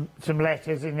 some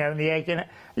letters, you know, and the egg in it.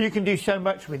 You can do so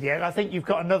much with the egg. I think you've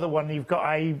got another one. You've got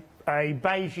a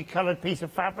beigey coloured piece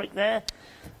of fabric there.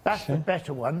 That's the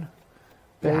better one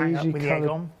to hang up with the egg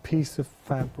on. Piece of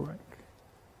fabric.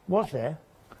 Was there?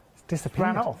 It's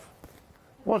disappeared. Ran off.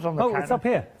 Was on the counter. It's up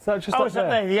here. So it's just it's up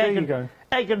there. The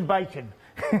egg and bacon.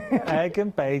 Egg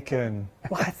and bacon.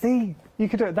 Well, see, you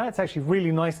could do it. That's actually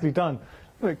really nicely done.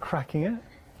 Look at cracking it.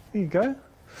 There you go.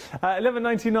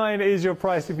 $11.99 is your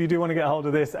price if you do want to get hold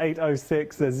of this.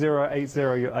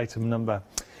 806-080, your item number.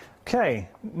 Okay,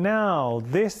 now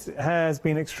this has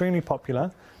been extremely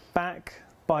popular, back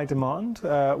by demand.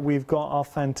 We've got our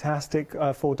fantastic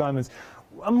 4 diamonds.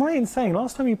 I'm right in saying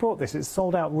last time you brought this, it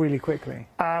sold out really quickly.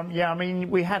 Yeah, I mean,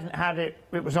 we hadn't had it,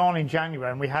 it was on in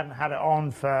January, and we hadn't had it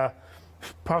on for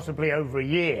possibly over a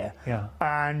year. Yeah.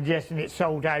 And yes, and it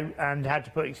sold out and had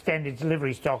to put extended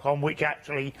delivery stock on, which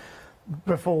actually,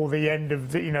 before the end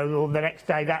of the, you know, the next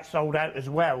day, that sold out as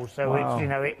well. So wow. It's, you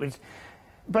know, it was,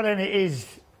 but then it is.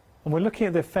 And we're looking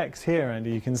at the effects here,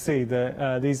 Andy. You can see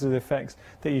that these are the effects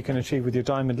that you can achieve with your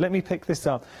diamond. Let me pick this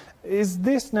up. Is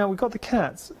this, now we've got the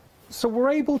cats, so we're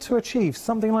able to achieve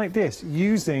something like this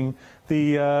using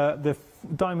the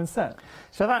diamond set?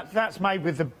 So that's made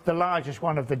with the largest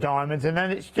one of the diamonds, and then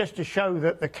it's just to show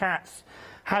that the cats,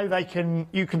 how they can,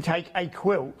 you can take a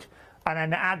quilt and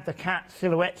then add the cat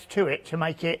silhouettes to it to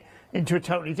make it into a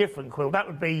totally different quilt.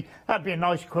 That'd be a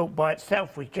nice quilt by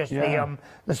itself with just the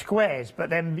squares, but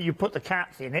then you put the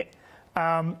cats in it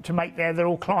to make they're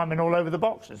all climbing all over the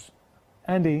boxes.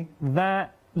 Andy,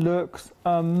 that looks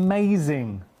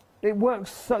amazing. It works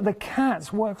so, the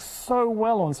cats work so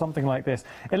well on something like this.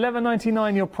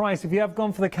 $11.99 your price. If you have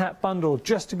gone for the cat bundle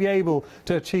just to be able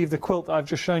to achieve the quilt that I've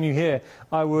just shown you here,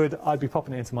 I'd be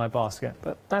popping it into my basket.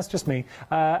 But that's just me.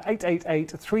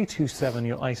 888-327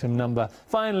 your item number.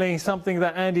 Finally, something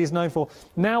that Andy is known for.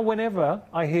 Now, whenever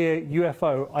I hear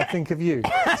UFO, I think of you.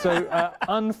 So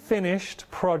unfinished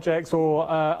projects or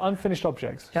unfinished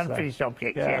objects. Unfinished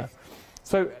objects, yeah. yes.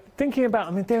 So thinking about,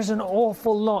 I mean, there's an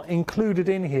awful lot included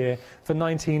in here for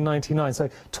 $19.99. So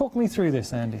talk me through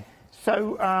this, Andy.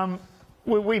 So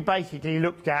we basically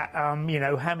looked at, you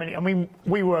know, how many. I mean,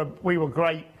 we were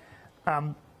great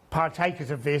partakers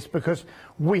of this because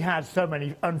we had so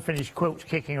many unfinished quilts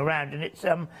kicking around, and it's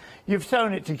you've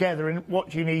sewn it together, and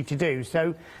what you need to do.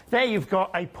 So there you've got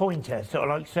a pointer, sort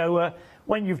of like so.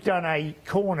 When you've done a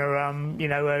corner, you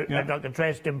know, like a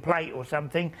Dresden plate or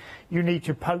something, you need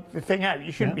to poke the thing out.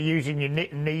 You shouldn't be using your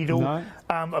knitting needle,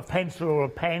 a pencil or a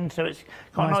pen, so it's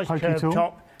got a nice curved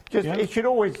top. Just, it should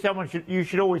always, you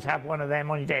should always have one of them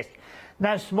on your desk.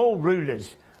 Now, small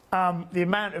rulers, the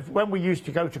amount of, when we used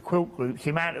to go to quilt groups,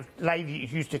 the amount of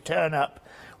ladies used to turn up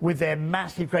with their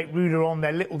massive great ruler on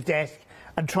their little desk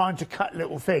and trying to cut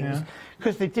little things,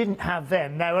 because they didn't have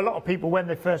them. Now, a lot of people, when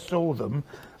they first saw them,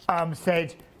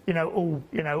 said, you know, oh,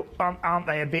 you know, aren't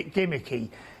they a bit gimmicky?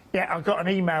 Yeah, I got an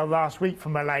email last week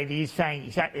from a lady saying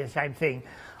exactly the same thing.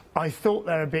 I thought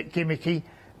they're a bit gimmicky.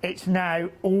 It's now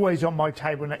always on my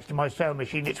table next to my sewing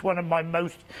machine. It's one of my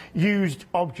most used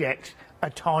objects, a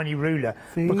tiny ruler,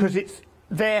 because it's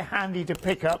there handy to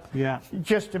pick up,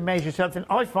 just to measure something.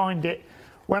 I find it,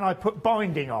 when I put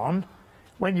binding on,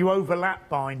 when you overlap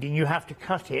binding, you have to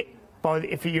cut it.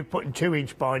 If you're putting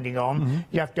 2-inch binding on,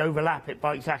 you have to overlap it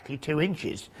by exactly 2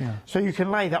 inches. So you can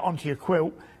lay that onto your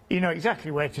quilt. You know exactly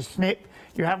where to snip.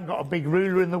 You haven't got a big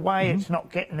ruler in the way. It's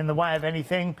not getting in the way of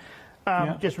anything.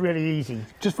 Just really easy.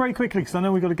 Just very quickly, because I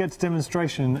know we've got to get to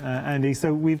demonstration, Andy.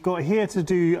 So we've got here to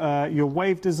do your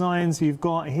wave designs. You've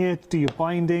got here to do your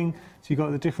binding. So you've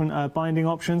got the different binding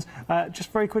options.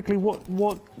 Just very quickly, what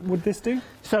would this do?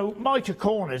 So miter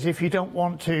corners, if you don't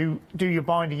want to do your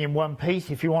binding in one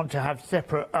piece, if you want to have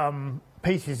separate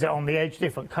pieces on the edge,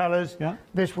 different colours,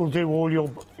 this will do all your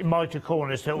miter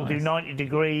corners. So it will do 90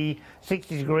 degree,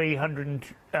 60 degree,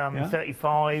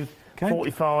 135,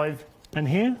 45. And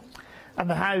here? And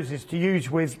the houses to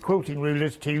use with quilting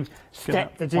rulers to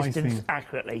step the distance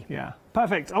accurately.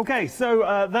 Perfect. Okay,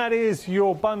 so that is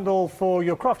your bundle for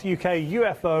your Crafty UK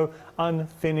UFO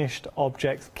Unfinished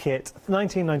Objects Kit.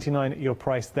 $19.99 your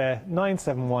price there.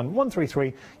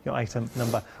 971133 your item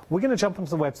number. We're going to jump onto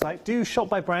the website. Do shop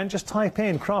by brand. Just type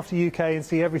in Crafty UK and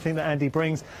see everything that Andy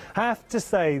brings. I have to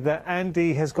say that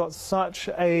Andy has got such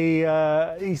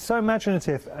a... he's so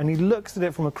imaginative and he looks at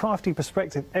it from a crafty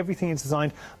perspective. Everything is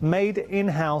designed, made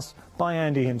in-house by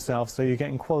Andy himself, so you're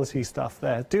getting quality stuff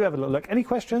there. Do have a look. Any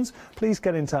questions, please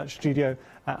get in touch,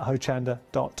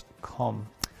 studio@hochanda.com.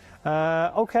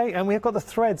 Okay, and we've got the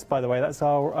threads, by the way. That's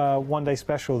our one-day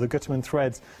special, the Gutermann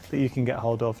threads that you can get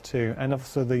hold of too, and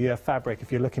also the fabric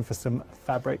if you're looking for some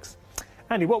fabrics.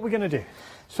 Andy, what are we going to do?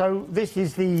 So this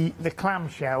is the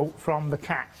clamshell from the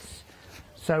cats.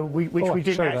 So we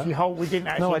didn't actually hold. We didn't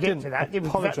actually get to that. I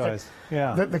apologise.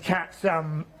 Yeah. The cats,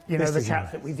 you know, the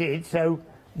cats that we did. So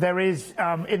there is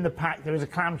in the pack there is a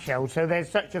clamshell. So there's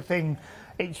such a thing.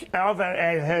 I've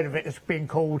heard of it as being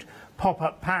called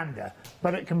pop-up panda,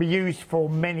 but it can be used for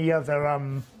many other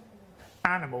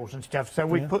animals and stuff. So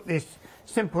we put this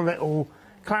simple little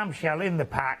clamshell in the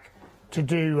pack to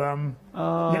do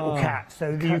little cats.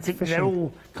 So they're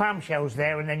all clamshells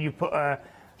there, and then you put a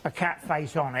cat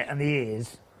face on it and the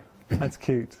ears. That's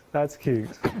cute. That's cute.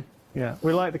 Yeah,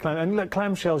 we like the clam. And look,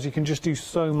 clamshells, you can just do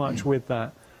so much with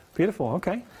that. Beautiful.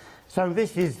 Okay. So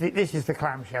this is the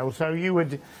clamshell. So you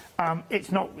would,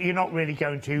 you're not really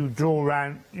going to draw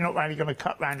around. You're not really going to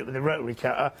cut around it with a rotary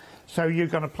cutter. So you're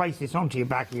going to place this onto your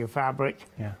back of your fabric.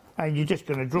 Yeah. And you're just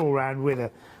going to draw around with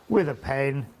a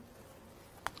pen.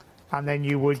 And then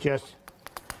you would just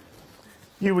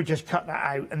cut that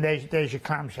out, and there's your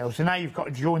clamshell. So now you've got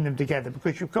to join them together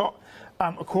because you've got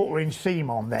a 1/4 inch seam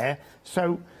on there.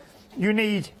 So you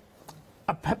need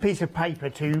a piece of paper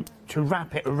to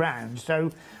wrap it around.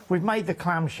 So we've made the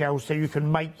clamshell so you can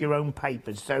make your own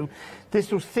papers. So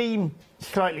this will seem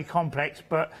slightly complex,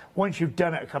 but once you've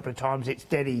done it a couple of times, it's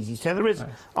dead easy. So there is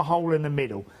a hole in the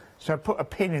middle. So put a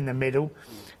pin in the middle.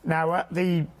 Now at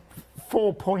the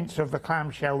 4 points of the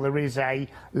clamshell, there is a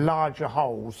larger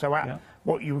hole. So at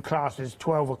what you would class as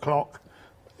 12 o'clock,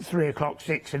 3 o'clock,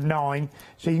 6 and 9.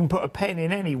 So you can put a pen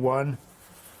in any one,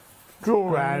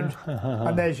 draw around,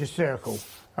 and there's your circle.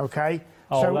 Okay.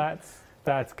 Oh, so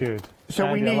that's good. So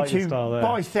Andy, we need to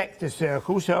bisect the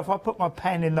circle. So if I put my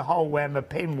pen in the hole where my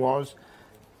pin was,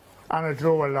 and I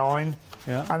draw a line,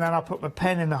 and then I put my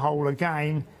pen in the hole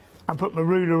again, and put my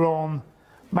ruler on,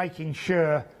 making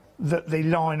sure that the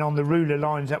line on the ruler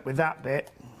lines up with that bit.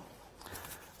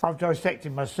 I've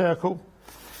dissected my circle.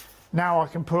 Now I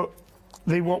can put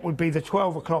what would be the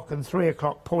 12 o'clock and 3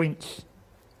 o'clock points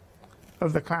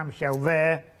of the clamshell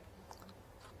there.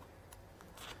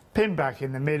 Pin back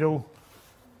in the middle.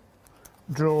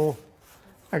 Draw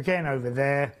again over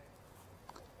there.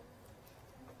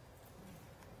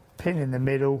 Pin in the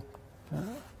middle.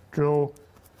 Draw.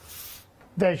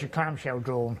 There's your clamshell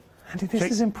drawn. Andy,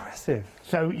 this is impressive.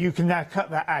 So you can now cut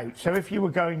that out. So if you were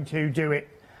going to do it,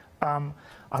 I'm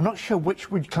not sure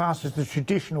which would class as the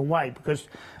traditional way, because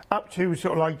up to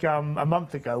sort of like a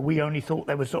month ago, we only thought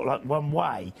there was sort of like one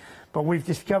way. But we've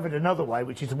discovered another way,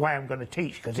 which is the way I'm going to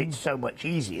teach, because it's so much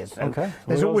easier. So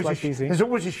there's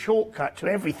always a shortcut to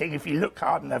everything if you look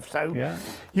hard enough. So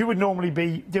you would normally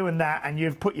be doing that, and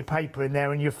you'd put your paper in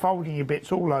there, and you're folding your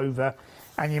bits all over,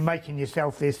 and you're making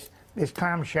yourself this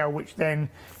clamshell, which then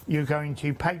you're going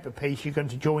to paper piece, you're going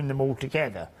to join them all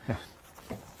together. Yeah.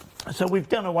 So we've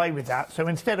done away with that. So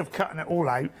instead of cutting it all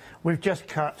out, we've just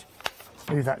cut,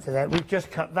 move that to there, we've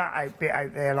just cut that bit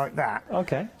out there like that.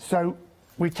 Okay. So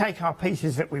we take our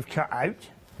pieces that we've cut out.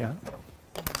 Yeah.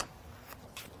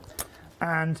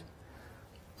 And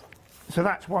so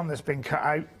that's one that's been cut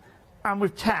out. And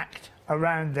we've tacked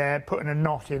around there, putting a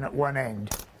knot in at one end.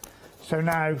 So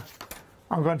now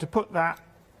I'm going to put that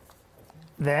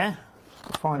there.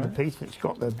 Find the piece that's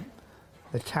got the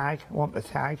tag. I want the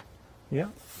tag. Yeah.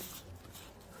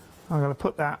 I'm going to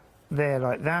put that there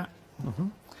like that.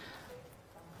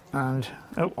 And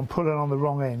I'm pulling on the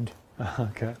wrong end.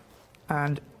 Okay.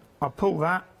 And I pull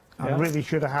that. I really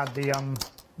should have had the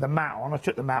mat on. I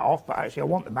took the mat off, but actually I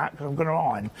want the mat because I'm going to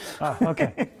iron. Ah,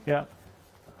 okay. Yeah.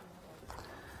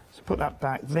 So put that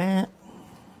back there.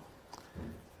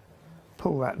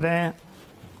 Pull that there.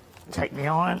 Take the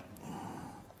iron.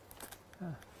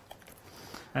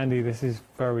 Andy, this is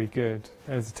very good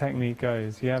as the technique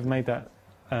goes. You have made that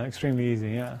extremely easy,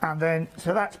 yeah. And then,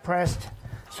 so that's pressed.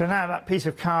 So now that piece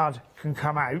of card can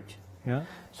come out. Yeah.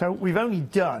 So we've only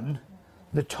done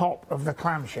the top of the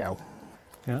clamshell.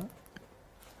 Yeah.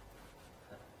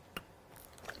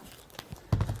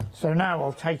 So now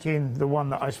I'll take in the one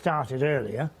that I started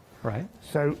earlier. Right.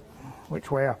 So which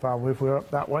way up are we? If we're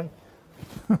up that way.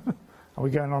 Are we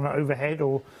going on the overhead,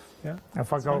 or Yeah.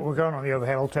 if we're going on the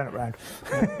overhead, I'll turn it round.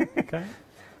 Yeah. Okay.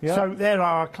 Yeah. So there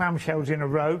are our clamshells in a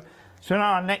row. So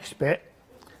now our next bit.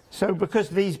 So because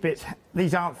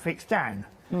these aren't fixed down,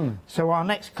 so our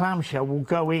next clamshell will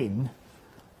go in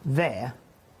there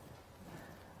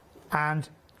and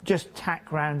just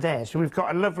tack round there. So we've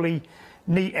got a lovely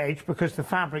neat edge because the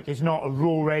fabric is not a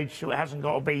raw edge, so it hasn't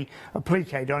got to be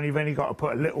appliqued on. You've only got to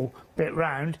put a little bit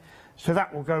round. So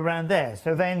that will go round there.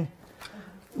 So then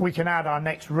we can add our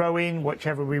next row in,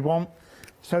 whichever we want.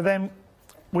 So then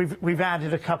we've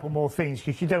added a couple more things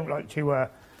because you don't like to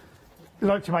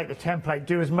make the template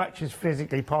do as much as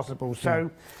physically possible. So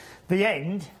the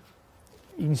end,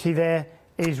 you can see there,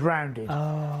 is rounded.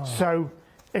 Oh. So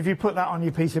if you put that on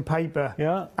your piece of paper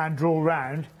and draw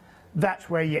round, that's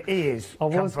where your ears I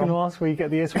was going to ask where you get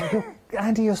the ears from.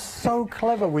 Andy, you're so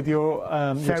clever with your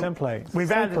templates.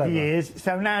 We've added the ears,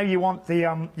 so now you want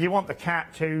the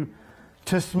cat to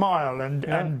smile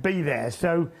and be there.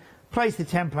 So place the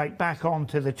template back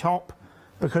onto the top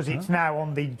because it's now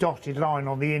on the dotted line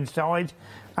on the inside,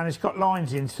 and it's got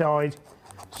lines inside.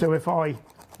 So if I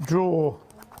draw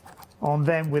on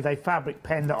them with a fabric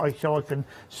pen that I can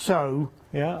sew,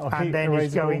 and then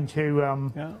it's going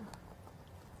to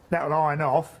that'll iron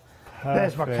off. Perfect.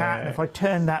 There's my cat, and if I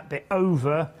turn that bit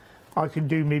over, I can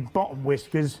do my bottom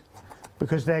whiskers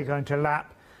because they're going to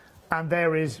lap, and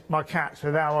there is my cat.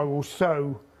 So now I will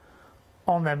sew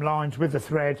on them lines with the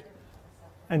thread.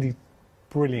 Andy,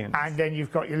 brilliant. And then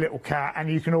you've got your little cat, and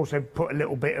you can also put a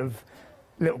little bit of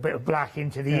black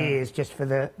into the ears just for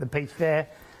the piece there.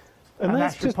 And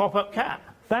that's your pop-up cat.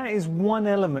 That is one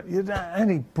element.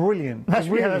 Andy, brilliant. That's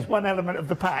one element of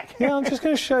the pack. Yeah, I'm just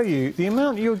going to show you the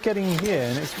amount you're getting here,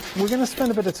 and we're going to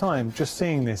spend a bit of time just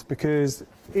seeing this because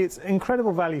it's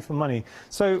incredible value for money.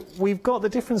 So we've got the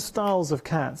different styles of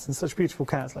cats and such beautiful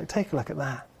cats. Like, take a look at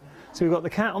that. So we've got the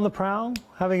cat on the prowl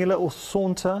having a little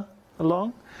saunter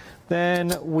along.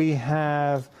 Then we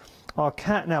have our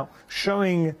cat now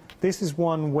showing. This is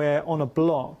one where on a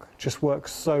block just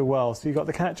works so well. So you've got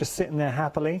the cat just sitting there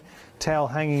happily, tail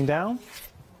hanging down.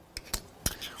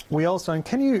 We also, and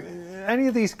any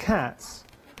of these cats,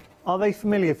 are they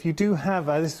familiar? If you do have,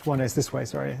 this one is this way,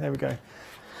 sorry, there we go.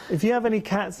 If you have any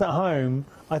cats at home,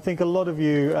 I think a lot of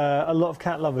you, a lot of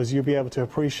cat lovers, you'll be able to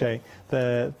appreciate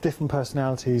the different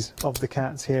personalities of the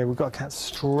cats here. We've got cats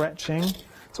stretching.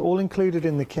 It's all included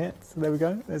in the kit. So there we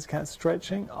go, there's a cat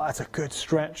stretching. Oh, that's a good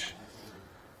stretch.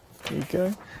 There you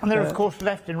go. And they're of course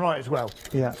left and right as well.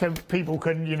 Yeah. So people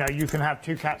can, you can have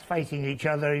two cats facing each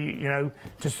other,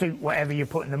 to suit whatever you're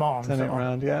putting them on. Turn it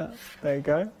around, yeah. There you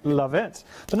go. Love it.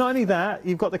 But not only that,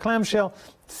 you've got the clamshell.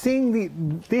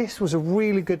 This was a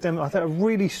really good demo. I thought a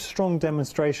really strong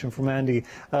demonstration from Andy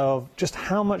of just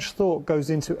how much thought goes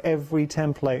into every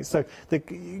template. So the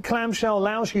clamshell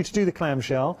allows you to do the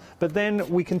clamshell, but then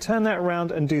we can turn that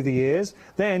around and do the ears.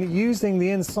 Then using the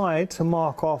inside to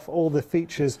mark off all the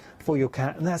features for your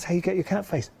cat, and that's how you get your cat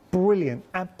face. Brilliant,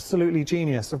 absolutely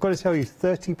genius. I've got to tell you,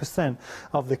 30%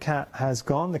 of the cat has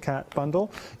gone, the cat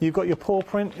bundle. You've got your paw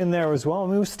print in there as well,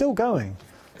 and we're still going.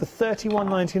 For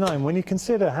 $31.99, when you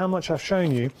consider how much I've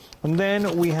shown you. And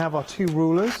then we have our two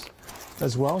rulers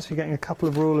as well, so you're getting a couple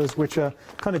of rulers which are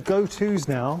kind of go-tos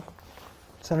now.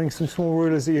 So having some small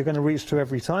rulers that you're going to reach to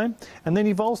every time. And then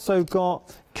you've also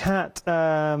got cat,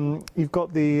 you've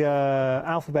got the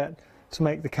alphabet to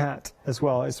make the cat as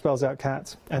well. It spells out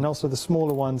cat. And also the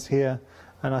smaller ones here,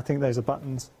 and I think those are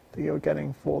buttons that you're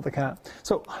getting for the cat.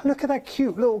 So look at that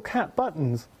cute little cat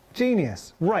buttons.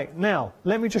 Genius. Right, now,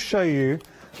 let me just show you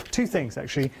two things,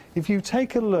 actually. If you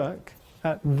take a look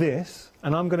at this,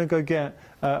 and I'm going to go get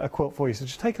a quilt for you, so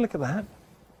just take a look at that.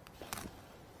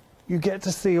 You get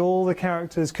to see all the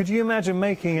characters. Could you imagine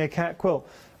making a cat quilt?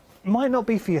 It might not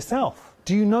be for yourself.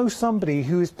 Do you know somebody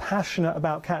who is passionate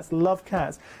about cats, love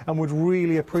cats, and would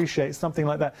really appreciate something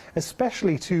like that,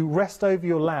 especially to rest over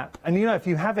your lap? And if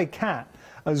you have a cat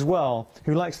as well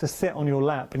who likes to sit on your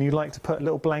lap and you like to put a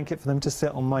little blanket for them to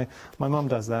sit on, my mum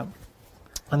does that.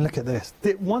 And look at this.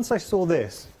 Once I saw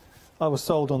this, I was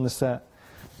sold on the set.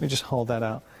 Let me just hold that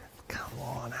out. Come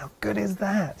on, how good is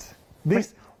that?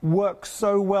 This works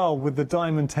so well with the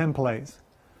diamond templates.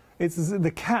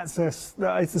 The cats it's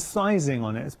the sizing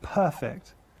on it. It's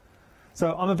perfect.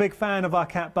 So I'm a big fan of our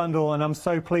cat bundle, and I'm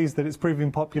so pleased that it's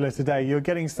proving popular today. You're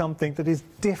getting something that is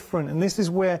different, and this is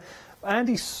where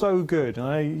Andy's so good.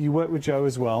 I know you work with Joe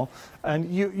as well, and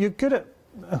you're good at.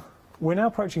 We're now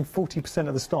approaching 40%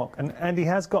 of the stock, and Andy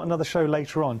has got another show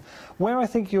later on. Where I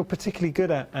think you're particularly good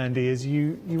at, Andy, is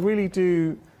you really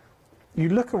do you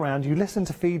look around, you listen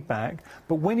to feedback,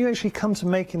 but when you actually come to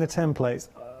making the templates,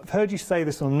 I've heard you say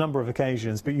this on a number of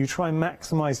occasions, but you try and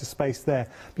maximise the space there.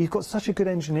 But you've got such a good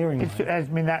engineering mind. I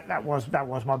mean, that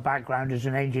was my background as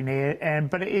an engineer,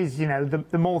 but it is, you know,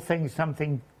 the more things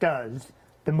something does,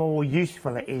 the more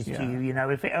useful it is to you. You know,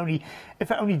 if it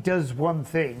only does one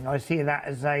thing, I see that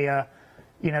as a,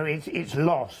 you know, it's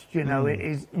lost. You know, it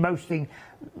is most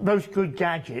good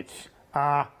gadgets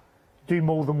do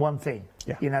more than one thing.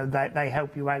 Yeah. You know, they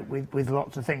help you out with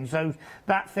lots of things. So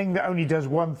that thing that only does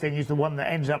one thing is the one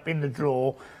that ends up in the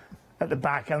drawer at the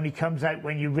back, only comes out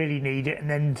when you really need it, and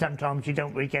then sometimes you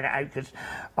don't really get it out because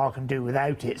I can do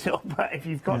without it. So, but if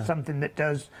you've got something that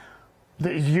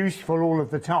is useful all of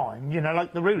the time, you know,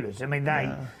 like the rulers. I mean,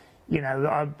 you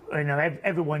know,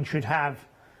 everyone should have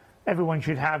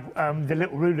the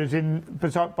little rulers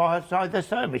beside their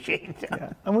sewing machine.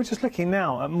 Yeah. And we're just looking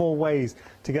now at more ways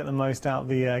to get the most out of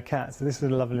the cat. So this is a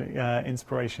lovely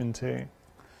inspiration too.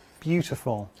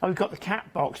 Beautiful. Oh, we've got the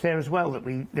cat box there as well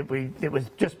that was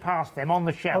just past them on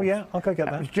the shelf. Oh yeah, I'll go get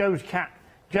that. That was Joe's cat.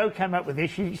 Joe came up with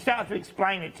this. She started to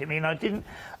explain it to me, and I didn't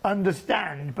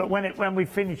understand. But when we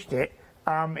finished it,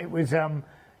 it was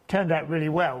turned out really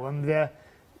well, and the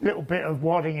little bit of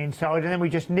wadding inside, and then we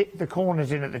just nipped the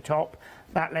corners in at the top.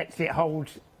 That lets it hold,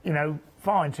 you know,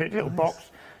 fine. So it's a little box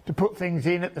to put things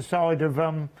in at the side of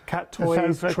cat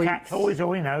toys, sofa, cat toys,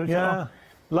 or you know. Yeah.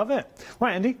 Love it.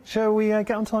 Right, Andy, shall we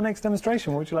get on to our next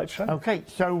demonstration? What would you like to show? Okay,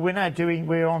 so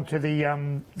we're on to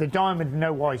the diamond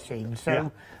no Y seam. So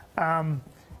I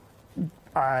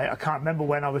can't remember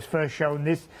when I was first shown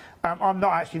this. I'm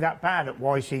not actually that bad at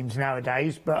Y seams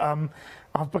nowadays, but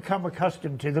I've become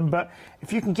accustomed to them. But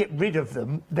if you can get rid of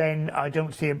them, then I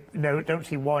don't see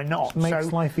why not. It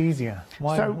makes life easier.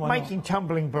 Why making not?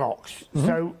 tumbling blocks.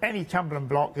 So any tumbling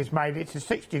block is made. It's a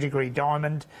 60-degree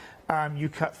diamond. You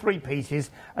cut 3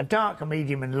 pieces, a dark, a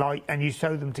medium and light, and you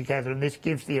sew them together, and this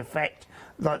gives the effect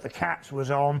like the cat's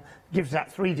was on, gives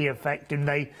that 3D effect,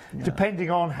 and depending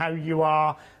on how you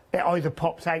are, it either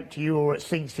pops out to you or it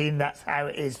sinks in. That's how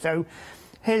it is. So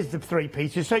here's the 3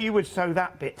 pieces. So you would sew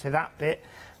that bit to that bit,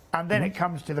 and then it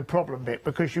comes to the problem bit,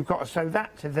 because you've got to sew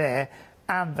that to there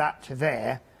and that to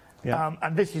there,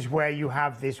 and this is where you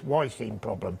have this Y-seam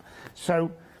problem.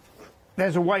 So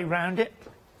there's a way around it,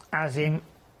 as in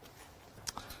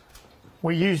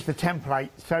we use the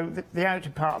template. So the outer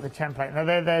part of the template. Now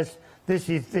this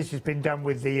has been done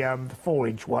with the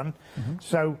 4-inch one.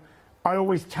 So I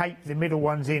always tape the middle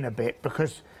ones in a bit,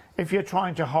 because if you're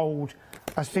trying to hold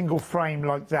a single frame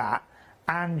like that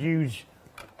and use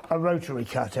a rotary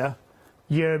cutter,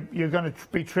 you're going to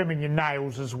be trimming your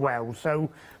nails as well. So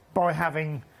by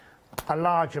having a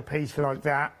larger piece like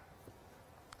that,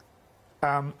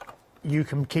 you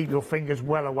can keep your fingers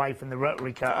well away from the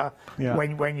rotary cutter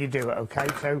when you do it, okay?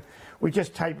 So we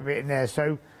just tape a bit in there.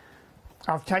 So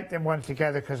I've taped them one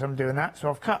together because I'm doing that. So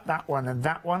I've cut that one and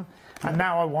that one, and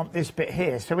now I want this bit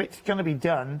here. So it's going to be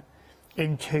done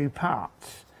in 2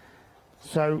 parts.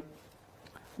 So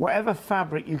whatever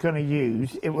fabric you're going to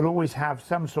use, it will always have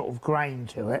some sort of grain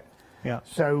to it. Yeah.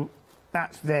 So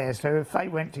that's there. So if they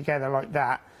went together like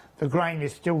that, the grain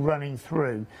is still running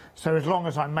through. So as long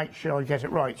as I make sure I get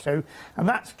it right. So, and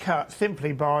that's cut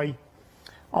simply by,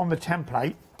 on the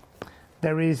template,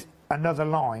 there is another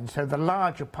line. So the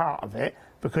larger part of it,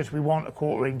 because we want a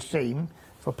 1/4-inch seam,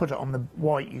 if I put it on the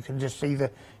white, you can just see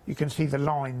the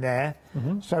line there.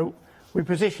 So we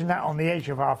position that on the edge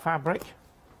of our fabric,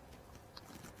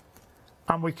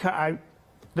 and we cut out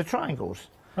the triangles.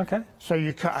 Okay. So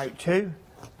you cut out 2,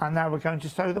 and now we're going to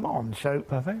sew them on. So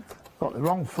perfect. Got the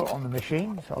wrong foot on the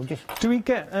machine, so I'll just. Do we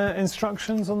get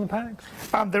instructions on the pack?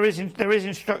 There is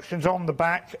instructions on the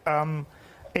back.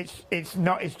 It's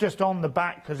not. It's just on the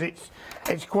back because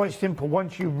it's quite simple.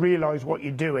 Once you realise what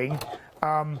you're doing,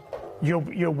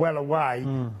 you're well away.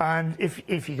 And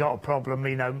if you got a problem,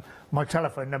 you know, my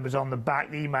telephone number's on the back.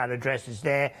 The email address is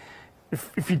there.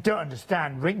 If you don't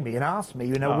understand, ring me and ask me.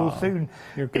 You know, we'll soon.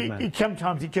 You're a good man.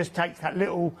 Sometimes it just takes that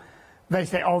little. They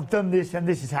say, oh, I've done this and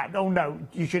this has happened. Oh, no,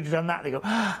 you should have done that. They go,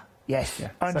 yes,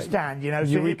 I understand. You know,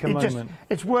 so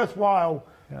it's worthwhile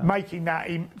making that,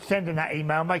 sending that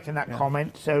email, making that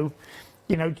comment. So,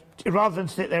 you know, rather than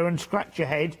sit there and scratch your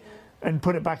head and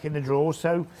put it back in the drawer.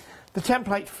 So the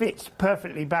template fits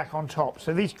perfectly back on top.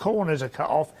 So these corners are cut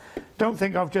off. Don't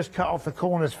think I've just cut off the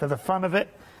corners for the fun of it.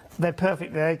 They're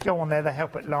perfect there. Go on there. They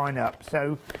help it line up.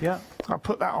 So I'll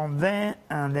put that on there,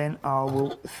 and then I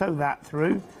will sew that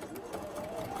through.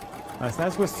 Nice.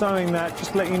 As we're sewing that,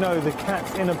 just to let you know, the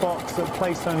cat's in a box that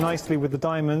plays so nicely with the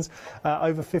diamonds,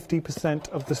 over 50%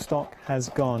 of the stock has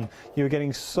gone. You're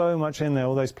getting so much in there,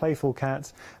 all those playful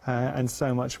cats, and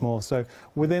so much more. So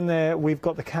within there, we've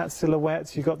got the cat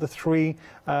silhouettes. You've got the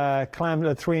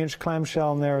 3-inch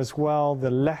clamshell in there as well,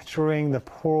 the lettering, the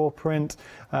paw print,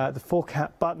 the 4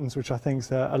 cat buttons, which I think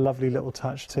is a lovely little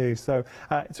touch too. So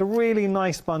it's a really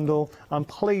nice bundle. I'm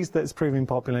pleased that it's proving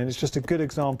popular, and it's just a good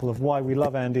example of why we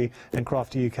love Andy and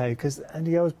Crafty UK, because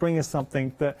Andy always brings us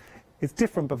something that is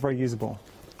different but very usable.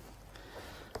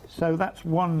 So that's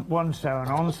one sewn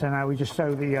on. So now we just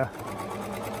sew the.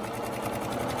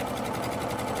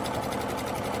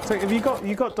 So have you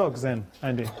got dogs then,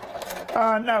 Andy?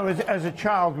 No, as a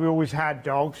child we always had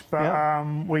dogs, but yeah.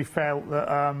 We felt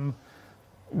that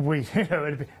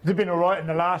it'd been all right in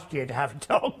the last year to have a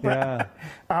dog. But,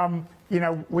 yeah. You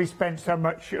know, we spent so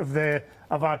much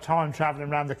of our time travelling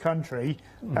around the country,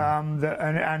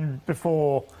 and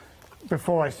before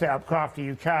I set up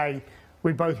Crafty UK,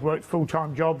 we both worked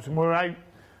full-time jobs and were out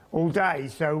all day.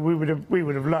 So we would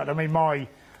have loved. I mean,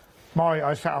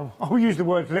 I'll use the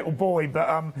word little boy,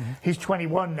 but he's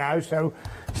 21 now, so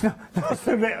it's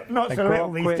not so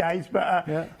little these days. But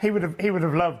yeah. he would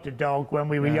have loved a dog when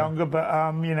we were younger.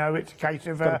 But you know, it's a case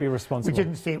of be responsible. We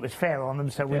didn't see it was fair on them,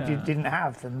 so we didn't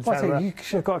have them. Well, so you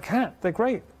should have got a cat. They're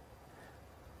great.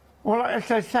 Well, like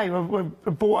I say, we're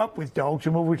brought up with dogs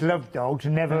and we always loved dogs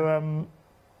and never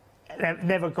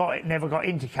never got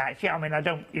into cats. Yeah, I mean, I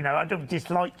don't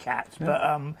dislike cats,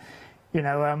 but you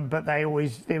know, but they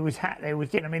always did.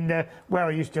 I mean, where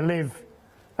I used to live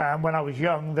when I was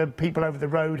young, the people over the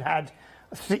road had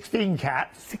 16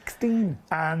 cats. 16.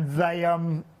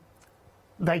 And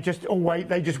they just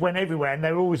went everywhere, and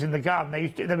they were always in the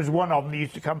garden. There was one of them that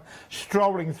used to come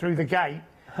strolling through the gate,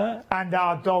 and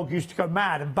our dog used to go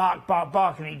mad and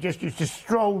bark, and he just used to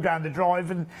stroll down the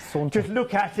drive and just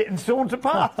look at it and saunter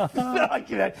past. Like,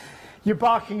 you know, you're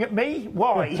barking at me?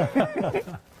 Why?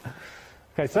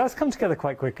 Okay, so that's come together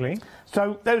quite quickly.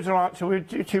 So those are our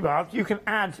two halves. You can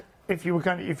add, if you're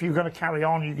going to carry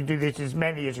on, you can do this as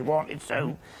many as you wanted.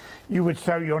 So you would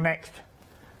sew your next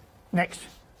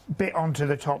bit onto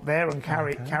the top there and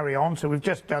carry on. So we've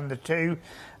just done the two.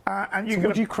 And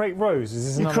would you create rows?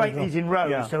 Is this you create these in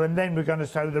rows. Yeah. So and then we're going to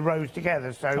sew the rows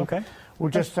together. So we'll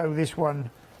just sew this one.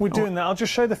 We're doing that. I'll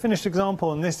just show the finished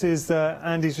example, and this is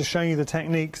Andy's just showing you the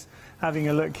techniques. Having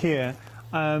a look here.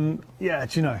 Yeah,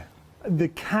 do you know? The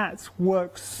cats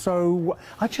work so well.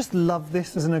 I just love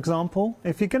this as an example.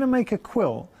 If you're going to make a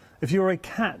quilt, if you're a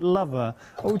cat lover,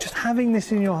 or just having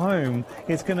this in your home,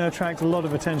 it's going to attract a lot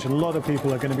of attention. A lot of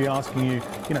people are going to be asking you,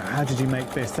 you know, how did you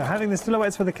make this? So having the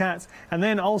silhouettes for the cats, and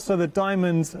then also the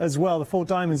diamonds as well, the 4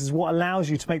 diamonds, is what allows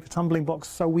you to make the tumbling box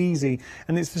so easy.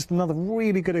 And it's just another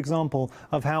really good example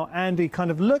of how Andy kind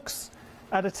of looks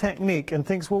at a technique and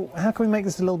thinks, well, how can we make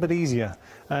this a little bit easier?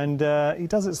 And he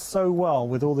does it so well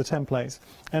with all the templates.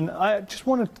 And I just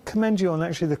want to commend you on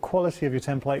actually the quality of your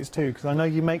templates too, because I know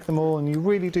you make them all and you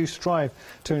really do strive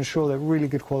to ensure they're really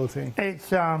good quality.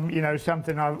 It's you know,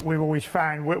 something we've always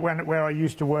found where I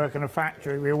used to work in a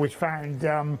factory. We always found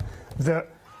that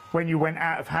when you went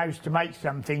out of house to make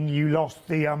something, you lost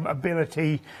the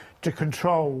ability to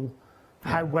control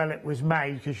how well it was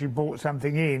made because you bought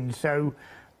something in. So.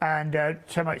 And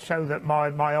so much so that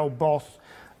my old boss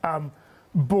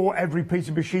bought every piece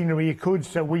of machinery he could,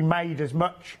 so we made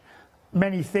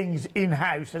many things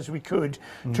in-house as we could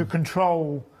to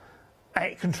control.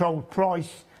 It controlled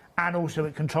price and also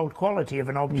it controlled quality of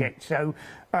an object. So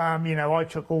you know, I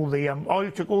took all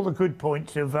the good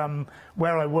points of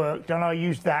where I worked and I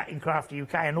used that in Crafty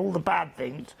UK, and all the bad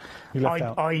things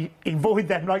I avoid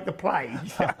them like the plague.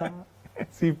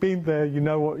 So you've been there, you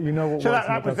know what. So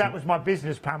that was my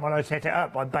business plan when I set it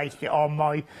up. I based it on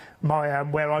my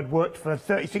where I'd worked for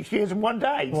 36 years in one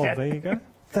day. Well, there you go.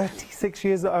 36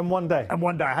 years in one day. And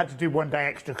one day I had to do one day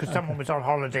extra because someone was on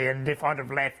holiday, and if I'd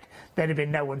have left, there'd have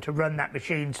been no one to run that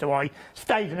machine. So I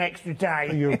stayed an extra day.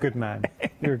 Oh, you're a good man.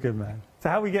 You're a good man. So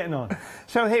how are we getting on?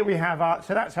 So here we have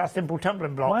so that's our simple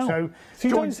tumbling block. Wow. So you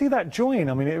don't see that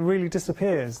join. I mean, it really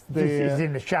disappears. This is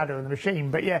in the shadow of the machine.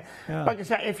 But yeah, like I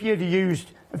said, if you'd have used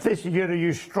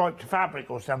striped fabric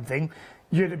or something,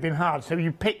 you'd have been hard. So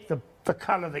you pick the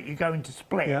colour that you're going to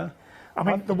split. Yeah. I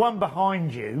mean, the one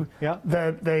behind you,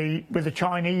 the with the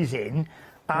Chinese in,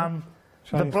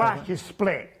 the black is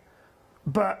split,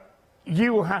 but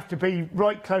you will have to be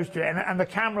right close to it, and the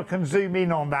camera can zoom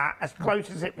in on that as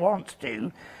close as it wants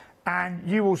to, and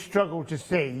you will struggle to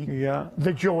see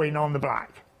the join on the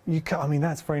black. I mean,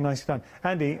 that's very nicely done.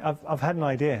 Andy, I've had an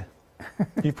idea.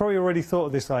 You've probably already thought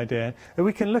of this idea.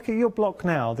 We can look at your block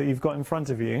now that you've got in front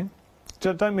of you,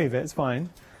 Don't move it, it's fine.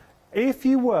 If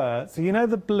you were, so you know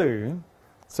the blue,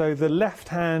 so the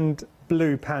left-hand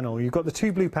blue panel, you've got the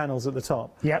two blue panels at the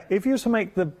top. Yep. If you were to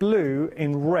make the blue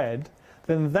in red,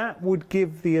 then that would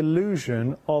give the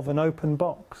illusion of an open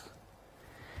box.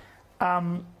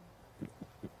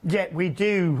 Yeah, we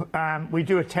do a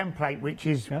template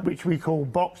which we call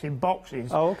box in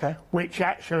boxes. Oh, okay. Which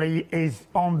actually is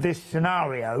on this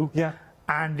scenario. Yeah.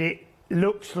 And it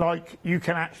looks like you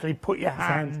can actually put your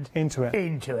hand into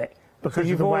it. Because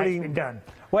of the way it's been done.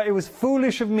 Well, it was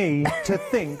foolish of me to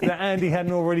think that Andy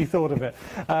hadn't already thought of it.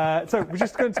 So we're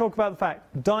just going to talk about the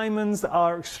fact diamonds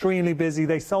are extremely busy.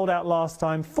 They sold out last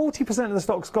time. 40% of the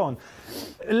stock's gone.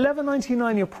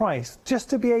 $11.99 your price, just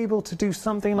to be able to do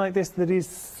something like this that is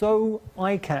so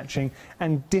eye-catching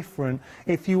and different.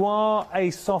 If you are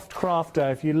a soft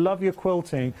crafter, if you love your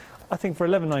quilting, I think for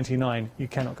 $11.99 you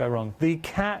cannot go wrong. The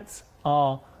cats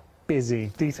are busy.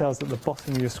 Details at the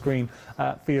bottom of your screen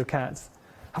for your cats.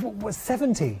 What,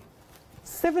 70?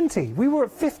 70. We were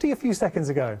at 50 a few seconds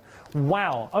ago.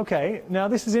 Wow. Okay, now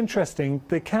this is interesting.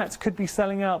 The cats could be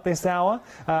selling out this hour.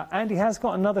 Andy has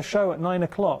got another show at 9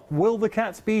 o'clock. Will the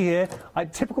cats be here?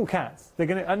 Typical cats. They're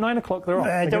going to, at 9 o'clock they're off.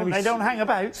 They don't hang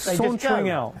about. They sauntering just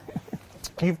go. out.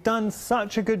 You've done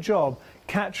such a good job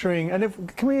capturing, and if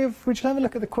we just have a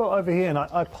look at the quilt over here, and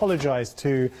I apologise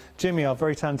to Jimmy, our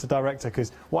very talented director,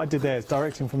 because what I did there is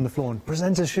directing from the floor, and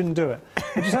presenters shouldn't do it.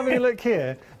 But just having a look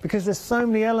here, because there's so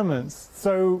many elements.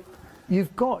 So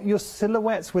you've got your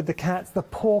silhouettes with the cats, the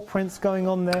paw prints going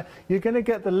on there. You're going to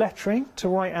get the lettering to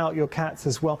write out your cats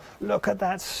as well. Look at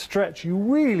that stretch. You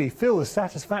really feel the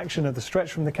satisfaction of the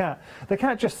stretch from the cat. The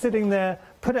cat just sitting there,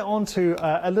 put it onto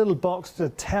a little box, the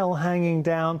tail hanging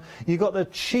down. You've got the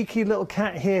cheeky little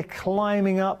cat here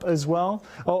climbing up as well,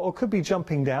 or could be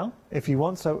jumping down if you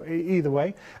want, so either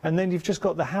way. And then you've just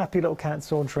got the happy little cat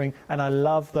sauntering, and I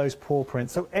love those paw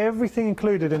prints. So everything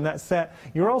included in that set.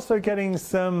 You're also getting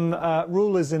some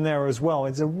rulers in there as well.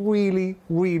 It's a really,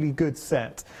 really good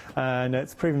set, and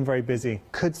it's proven very busy.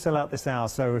 Could sell out this hour,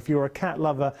 so if you're a cat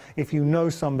lover, if you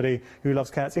know somebody who loves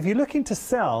cats, if you're looking to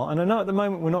sell, and I know at the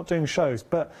moment we're not doing shows,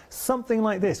 but something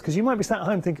like this, because you might be sat at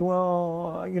home thinking,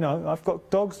 well, you know, I've got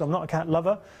dogs, I'm not a cat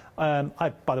lover.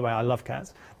 By the way, I love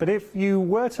cats. But if you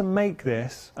were to make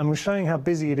this, and we're showing how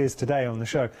busy it is today on the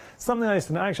show, something like this,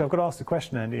 and actually I've got to ask the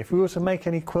question, Andy, if we were to make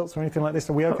any quilts or anything like this,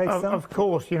 are we okay to sell? Of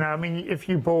course, you know, I mean, if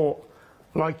you bought,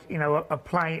 like, you know,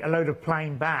 a load of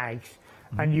plain bags,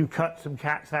 and you cut some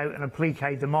cats out and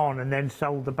appliqued them on and then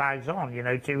sold the bags on, you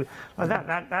know, to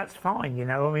that's fine, you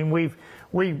know. I mean,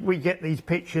 we get these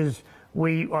pictures.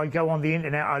 I go on the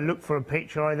internet, I look for a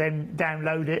picture, I then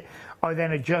download it, I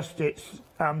then adjust it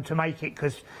to make it,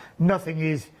 because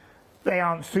they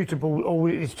aren't suitable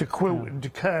always to quilt and to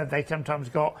curve. They sometimes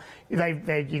got, you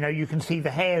know, you can see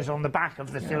the hairs on the back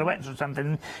of the silhouettes or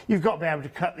something. You've got to be able to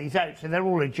cut these out, so they're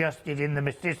all adjusted in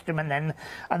the system, and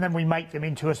then we make them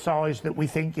into a size that we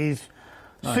think is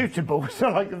suitable, so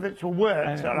like this will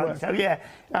work. So yeah,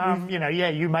 you know, yeah,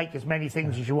 you make as many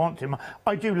things as you want to.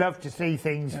 I do love to see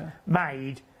things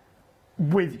made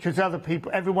with, because other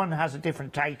people, everyone has a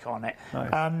different take on it.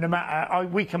 Nice. No matter,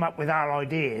 we come up with our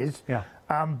ideas,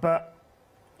 but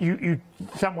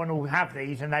someone will have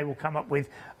these and they will come up with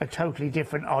a totally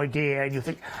different idea, and you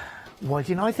think, why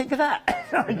didn't I think of that?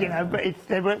 You know, but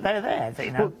they're there.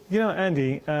 You know. Well, you know,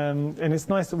 Andy, and it's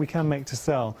nice that we can make to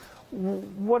sell.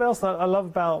 What else I love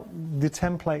about the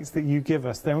templates that you give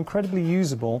us, they're incredibly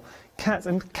usable. Cats,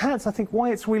 I think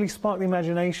why it's really sparked the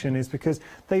imagination is because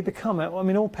they become, I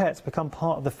mean, all pets become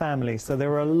part of the family, so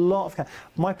there are a lot of cats.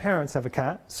 My parents have a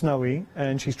cat, Snowy,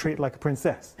 and she's treated like a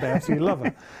princess. They absolutely love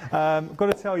her. Got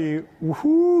to tell you,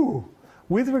 woohoo!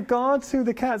 With regard to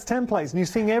the cat's templates, and you're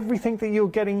seeing everything that you're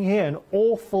getting here, an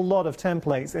awful lot of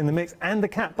templates in the mix, and the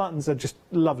cat buttons are just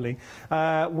lovely.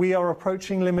 We are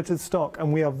approaching limited stock,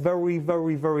 and we are very,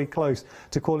 very, very close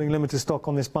to calling limited stock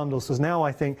on this bundle. So now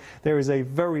I think there is a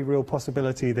very real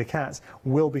possibility the cats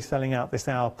will be selling out this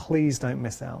hour. Please don't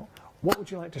miss out. What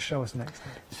would you like to show us next?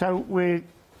 So we're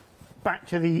back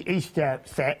to the Easter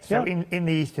set. So in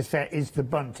the Easter set is the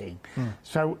bunting.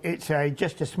 So it's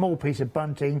just a small piece of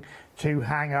bunting to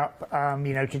hang up,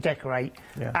 you know, to decorate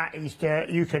at Easter.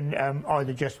 You can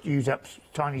either just use up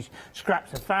tiny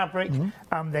scraps of fabric.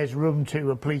 There's room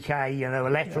to applique, you know, a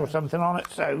letter or something on it.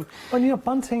 So, and you know,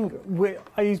 bunting,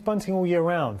 I use bunting all year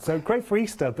round. So great for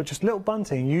Easter, but just little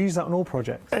bunting. You use that on all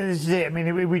projects. This is it. I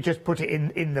mean, we just put it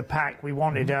in the pack. We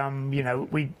wanted, you know,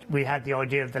 we had the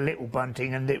idea of the little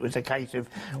bunting, and it was a case of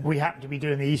we happened to be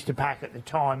doing the Easter pack at the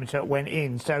time, and so it went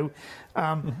in. So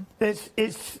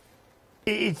it's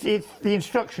the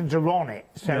instructions are on it,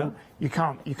 so you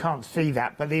can't see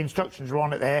that, but the instructions are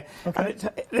on it there. Okay. And it's,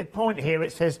 the point here,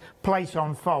 it says place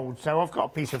on fold. So I've got a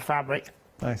piece of fabric.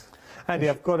 Nice. Andy,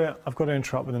 I've got to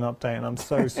interrupt with an update, and I'm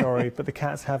so sorry, but the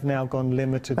cats have now gone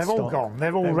limited They've stock. all gone.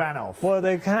 They've all ran off. Well,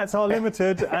 the cats are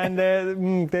limited, and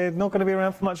they're not going to be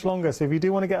around for much longer. So if you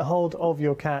do want to get hold of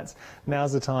your cats,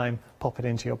 now's the time. Pop it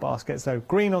into your basket. So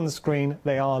green on the screen,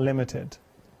 they are limited.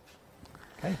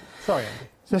 Okay. Sorry, Andy.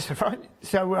 That's right.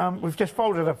 So we've just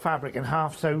folded the fabric in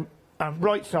half, so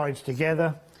right sides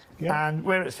together, and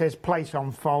where it says place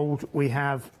on fold,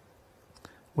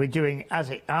 we're doing as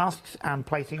it asks and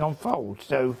placing on fold.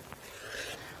 So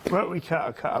rotary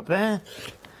cutter, cut up there,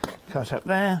 cut up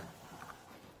there.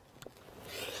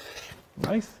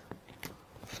 Nice.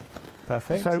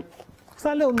 Perfect. So what's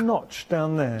that little notch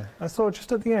down there? I saw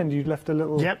just at the end you'd left a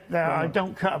little... Yep, there, I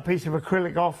don't cut a piece of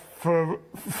acrylic off for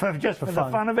the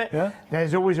fun of it. Yeah?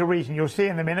 There's always a reason. You'll see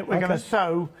in a minute. We're going to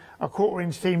sew a 1/4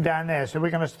 inch seam down there. So we're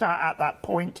going to start at that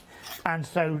point and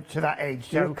sew to that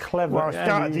edge. So you're clever. Well,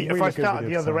 Andy, if I start at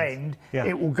the other end,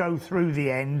 it will go through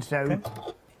the end. So. Okay.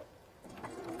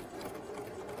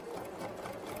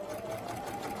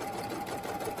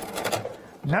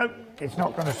 No, it's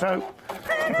not going to sew.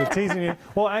 They're teasing you.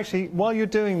 Well, actually, while you're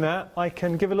doing that, I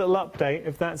can give a little update,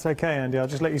 if that's okay, Andy. I'll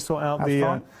just let you sort out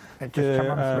the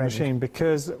machine,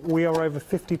 because we are over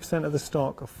 50% of the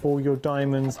stock for your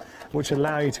diamonds, which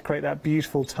allow you to create that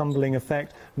beautiful tumbling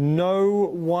effect. No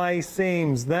Y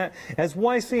seams. That, as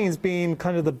Y seams being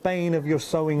kind of the bane of your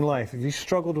sewing life, if you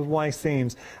struggled with Y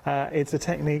seams, it's a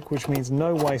technique which means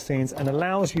no Y seams and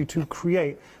allows you to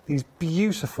create these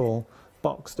beautiful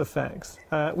boxed effects.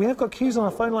 We have got queues on our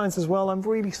phone lines as well. I'm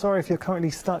really sorry if you're currently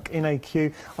stuck in a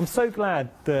queue. I'm so glad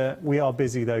that we are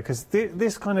busy though, because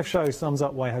this kind of show sums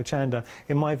up why Hochanda,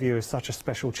 in my view, is such a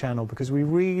special channel, because we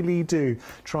really do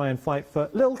try and fight for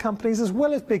little companies as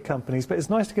well as big companies, but it's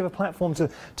nice to give a platform to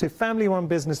family-run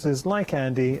businesses like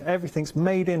Andy. Everything's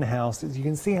made in-house. You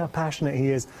can see how passionate he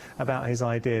is about his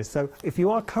ideas. So if you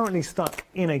are currently stuck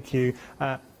in a queue,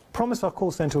 promise our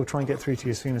call centre will try and get through to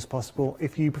you as soon as possible.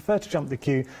 If you prefer to jump the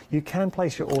queue, you can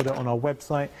place your order on our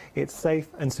website. It's safe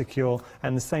and secure,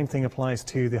 and the same thing applies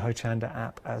to the Hochanda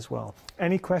app as well.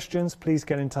 Any questions, please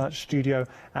get in touch,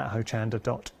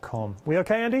 studio@hochanda.com. We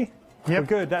okay, Andy? Yep. We're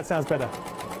good, that sounds better.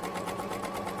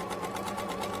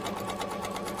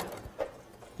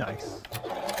 Nice.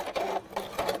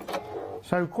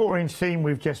 So 1/4 inch seam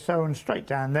we've just sewn straight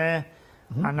down there,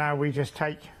 and now we just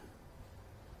take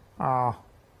our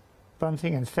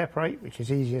bunting and separate, which is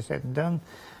easier said than done.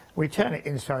 We turn it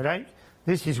inside out.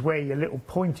 This is where your little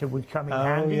pointer would come in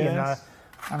handy. Yes.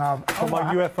 And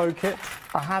my UFO kit.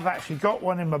 I have actually got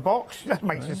one in my box. That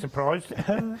makes a surprise.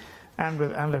 and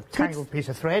a tangled piece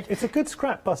of thread. It's a good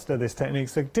scrap buster, this technique.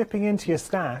 So dipping into your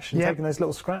stash and taking those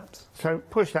little scraps. So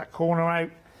push that corner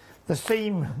out. The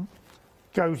seam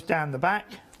goes down the back.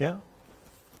 Yeah.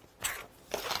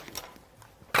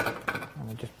 And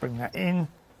I just bring that in.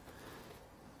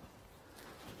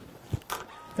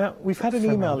 Now, we've had an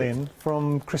email in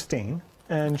from Christine,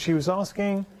 and she was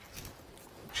asking,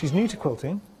 she's new to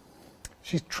quilting,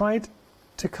 she's tried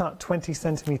to cut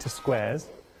 20cm squares,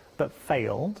 but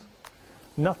failed.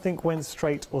 Nothing went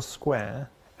straight or square.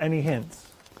 Any hints?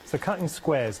 So cutting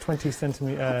squares,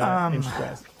 20cm inch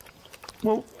squares.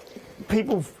 Well,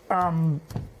 people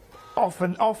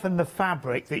often the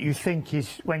fabric that you think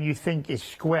is, when you think is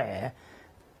square,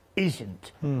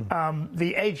 isn't.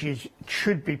 The edges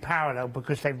should be parallel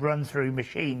because they've run through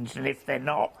machines, and if they're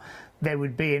not, there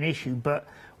would be an issue. But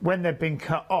when they've been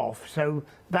cut off, so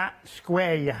that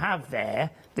square you have there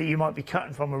that you might be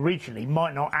cutting from originally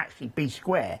might not actually be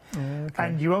square.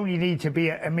 And you only need to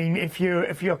be, I mean, if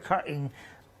you're cutting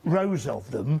rows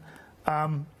of them,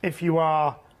 if you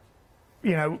are,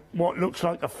 you know, what looks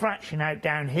like a fraction out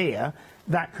down here,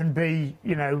 that can be,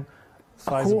 you know,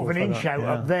 sizable, 1/4 inch out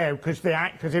up there,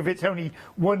 because if it's only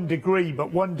 1 degree,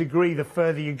 but 1 degree the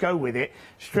further you go with it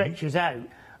stretches out,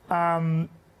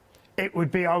 it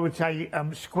would be, I would say,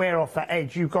 square off that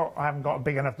edge. I haven't got a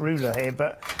big enough ruler here,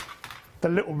 but the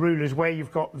little rulers where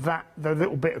you've got that, the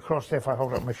little bit across there, if I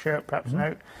hold up my shirt perhaps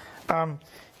now,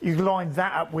 you line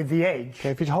that up with the edge. Okay,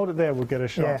 if you hold it there, we'll get a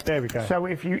shot. Yeah. There we go. So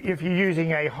if you're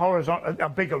using a horizontal, a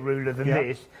bigger ruler than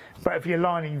this, but if you're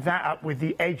lining that up with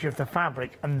the edge of the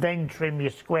fabric and then trim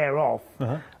your square off,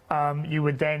 you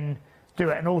would then do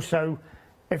it. And also,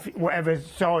 if whatever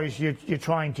size you're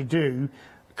trying to do,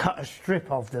 cut a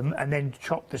strip of them and then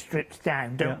chop the strips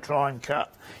down. Don't try and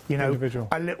cut, you know,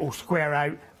 a little square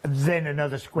out and then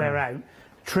another square out.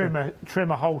 Trim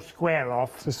a whole square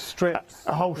off. So strips.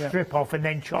 A whole strip off, and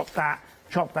then chop that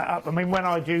chop that up. I mean, when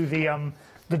I do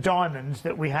the diamonds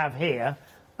that we have here,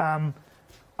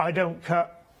 I don't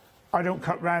cut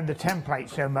round the template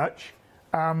so much.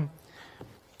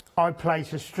 I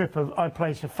place a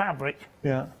fabric.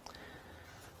 Yeah.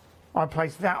 I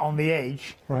place that on the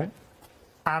edge. Right.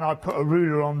 And I put a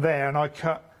ruler on there, and I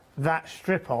cut that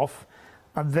strip off,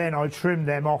 and then I trim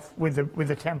them off with a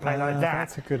template like that.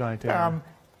 That's a good idea.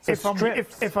 So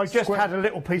if I just had a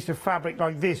little piece of fabric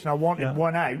like this and I wanted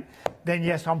one out, then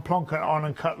yes, I'm plonking it on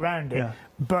and cut round it. Yeah.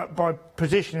 But by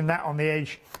positioning that on the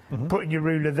edge, putting your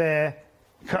ruler there,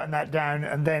 cutting that down,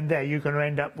 and then there, you're going to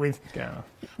end up with...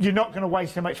 You're not going to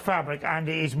waste so much fabric, and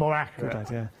it is more accurate. Good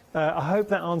idea. I hope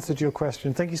that answered your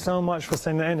question. Thank you so much for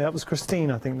sending that in. That was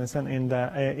Christine, I think, that sent in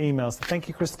emails. So thank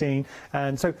you, Christine.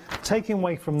 And so taking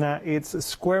away from that, it's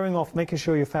squaring off, making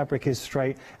sure your fabric is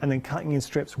straight, and then cutting in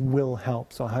strips will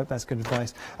help. So I hope that's good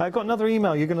advice. I got another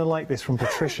email. You're going to like this, from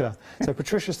Patricia. So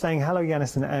Patricia's saying, hello,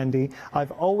 Yanis and Andy.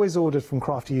 I've always ordered from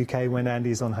Crafty UK when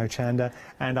Andy's on Hochanda,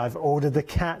 and I've ordered the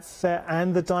cat set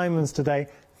and the diamonds today.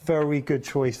 Very good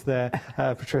choice there,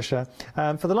 Patricia.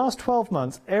 For the last 12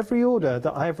 months, every order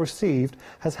that I have received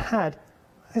has had,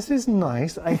 this is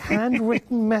nice, a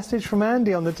handwritten message from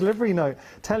Andy on the delivery note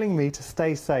telling me to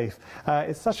stay safe.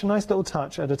 It's such a nice little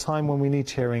touch at a time when we need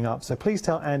cheering up. So please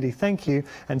tell Andy thank you,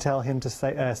 and tell him to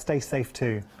stay safe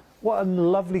too. What a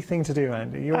lovely thing to do,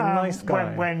 Andy. You're a nice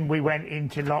guy. When we went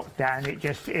into lockdown, it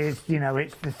just is, you know,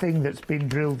 it's the thing that's been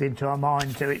drilled into our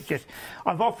mind. So it's just,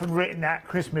 I've often written at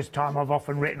Christmas time, I've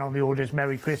often written on the orders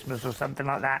Merry Christmas or something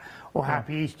like that, or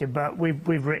Happy Easter, but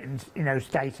we've written, you know,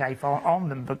 stay safe on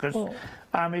them, because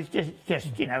it's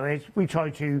just you know, we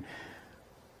try to,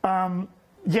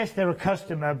 yes, they're a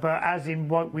customer, but as in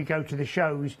what we go to the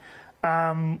shows,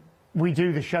 we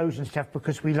do the shows and stuff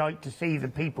because we like to see the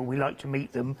people, we like to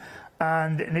meet them,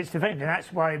 and it's the event, and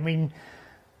that's why, I mean,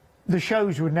 the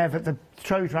shows around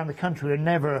the country are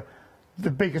never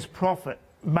the biggest profit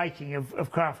making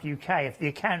of Craft UK. If the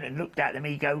accountant looked at them,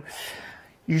 he'd go,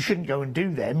 you shouldn't go and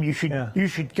do them, you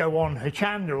should go on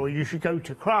Hochanda, or you should go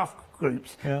to craft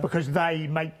groups, because they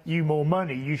make you more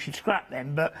money, you should scrap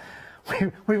them. But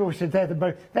we've always said they're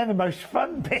the most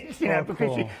fun bits, you know,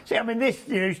 because you see, I mean, this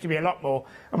used to be a lot more.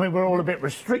 I mean, we're all a bit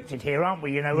restricted here, aren't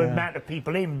we? You know, the amount of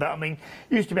people in. But I mean,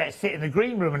 you used to be able to sit in the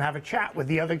green room and have a chat with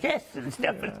the other guests and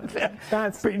stuff.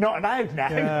 But you're not allowed now.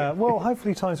 Yeah. Well,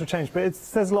 hopefully times will change. But it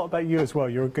says a lot about you as well.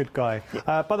 You're a good guy.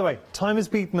 By the way, time has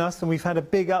beaten us, and we've had a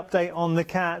big update on the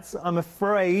cats. I'm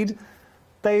afraid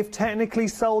they've technically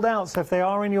sold out, so if they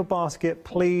are in your basket,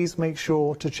 please make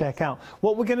sure to check out.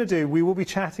 What we're going to do, we will be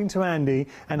chatting to Andy,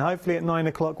 and hopefully at 9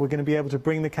 o'clock we're going to be able to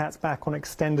bring the cats back on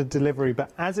extended delivery.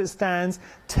 But as it stands,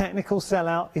 technical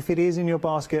sellout. If it is in your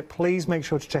basket, please make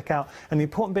sure to check out. And the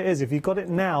important bit is, if you've got it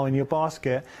now in your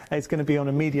basket, it's going to be on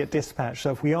immediate dispatch.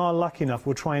 So if we are lucky enough,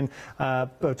 we'll try and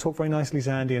talk very nicely to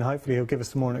Andy, and hopefully he'll give us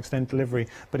some more on extended delivery.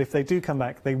 But if they do come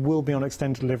back, they will be on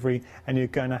extended delivery, and you're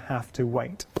going to have to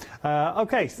wait.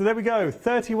 Okay, so there we go.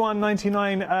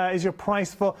 $31.99 is your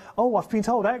price for... Oh, I've been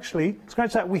told, actually,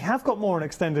 scratch that, we have got more on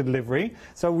extended delivery.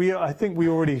 So I think we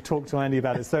already talked to Andy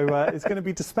about it. So it's going to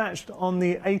be dispatched on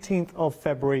the 18th of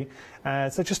February.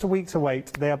 So just a week to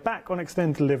wait. They are back on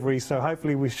extended delivery, so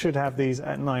hopefully we should have these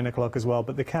at 9 o'clock as well.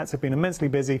 But the cats have been immensely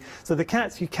busy. So the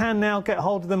cats, you can now get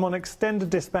hold of them on extended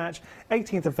dispatch.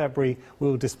 18th of February,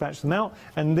 we'll dispatch them out.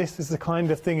 And this is the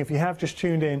kind of thing, if you have just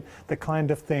tuned in, the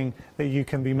kind of thing that you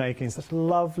can be making. Such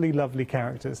lovely, lovely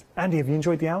characters. Andy, have you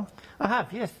enjoyed the hour? I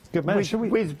have, yes. Good man. Should we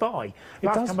whiz by?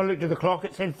 Last time I looked at the clock,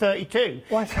 it said 32.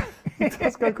 What? It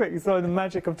does go quick. So the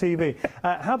magic of TV.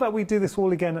 How about we do this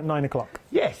all again at 9 o'clock?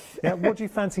 Yes. Yeah. What do you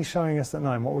fancy showing us at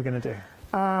 9? What we're going to do?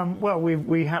 Well,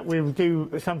 we'll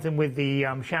do something with the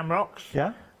shamrocks.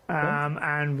 Yeah.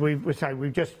 And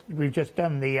we've just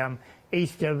done the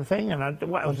Easter thing, and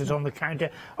what else is on the counter?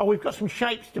 Oh, we've got some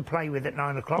shapes to play with at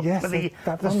 9 o'clock for the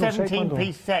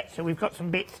 17-piece set. So we've got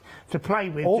some bits to play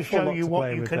with to show you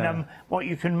what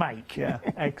you can make. Yeah,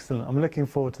 excellent. I'm looking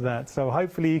forward to that. So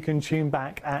hopefully you can tune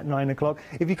back at 9 o'clock.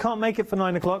 If you can't make it for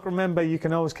 9 o'clock, remember you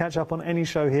can always catch up on any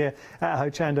show here at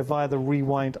Hochanda via the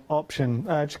rewind option.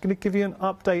 Just going to give you an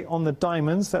update on the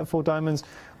diamonds, set of 4 diamonds,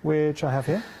 which I have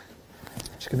here.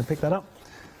 Just going to pick that up.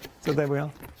 So there we are.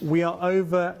 We are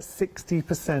over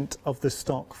 60% of the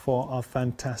stock for our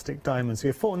fantastic diamonds. We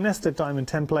have 4 nested diamond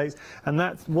templates, and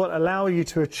that's what allow you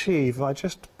to achieve. If I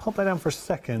just pop that down for a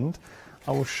second,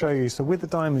 I will show you. So with the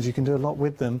diamonds, you can do a lot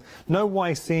with them. No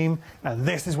Y seam, and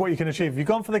this is what you can achieve. If you've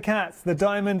gone for the cats, the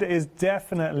diamond is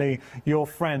definitely your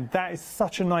friend. That is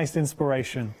such a nice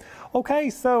inspiration.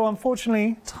 Okay, so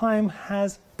unfortunately, time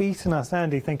has beaten us.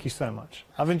 Andy, thank you so much.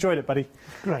 I've enjoyed it, buddy.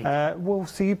 Great. We'll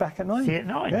see you back at 9. See you at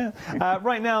 9. Yeah.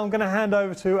 Right now, I'm going to hand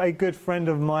over to a good friend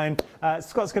of mine.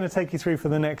 Scott's going to take you through for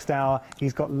the next hour.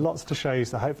 He's got lots to show you,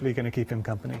 so hopefully you're going to keep him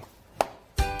company.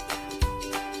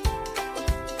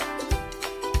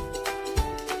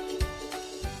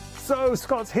 So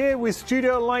Scott's here with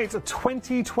Studio Light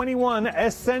 2021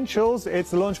 Essentials.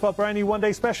 It's the launch of our brand new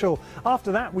one-day special.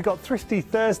 After that, we got Thrifty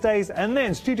Thursdays, and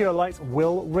then Studio Light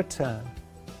will return.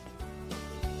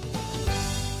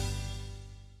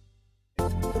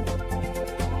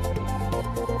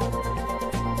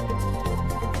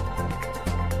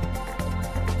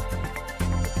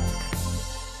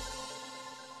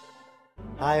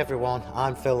 Hi everyone,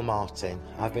 I'm Phil Martin.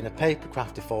 I've been a paper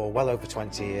crafter for well over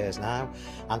 20 years now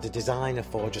and a designer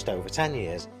for just over 10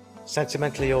 years.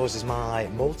 Sentimentally Yours is my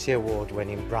multi-award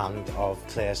winning brand of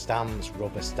clear stamps,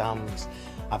 rubber stamps.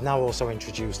 I've now also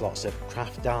introduced lots of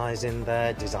craft dyes in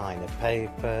there, designer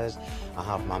papers. I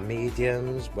have my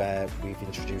mediums where we've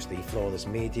introduced the Flawless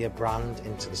Media brand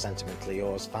into the Sentimentally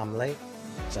Yours family.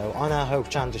 So on our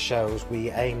Hochanda shows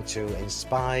we aim to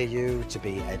inspire you, to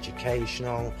be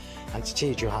educational and to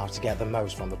teach you how to get the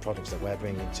most from the products that we're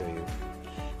bringing to you.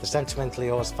 The Sentimentally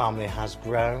Yours family has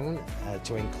grown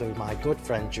to include my good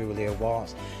friend Julia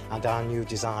Watts and our new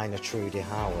designer Trudy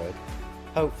Howard.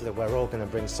 Hopefully we're all going to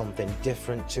bring something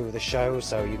different to the show,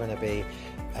 so you're going to be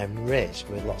enriched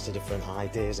with lots of different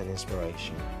ideas and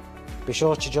inspiration. Be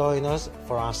sure to join us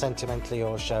for our Sentimentally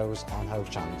Yours shows on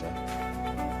Hochanda.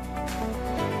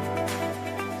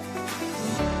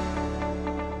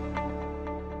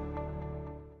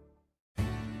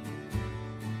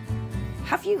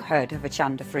 Have you heard of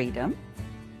Hochanda Freedom?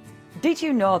 Did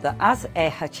you know that as a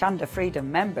Hochanda Freedom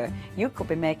member, you could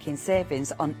be making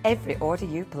savings on every order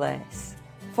you place?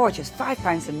 For just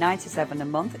 £5.97 a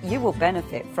month, you will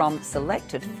benefit from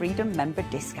selected Freedom member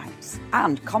discounts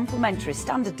and complimentary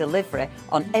standard delivery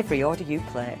on every order you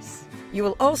place. You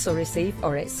will also receive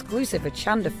our exclusive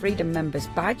Hochanda Freedom members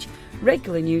badge,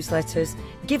 regular newsletters,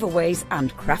 giveaways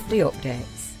and crafty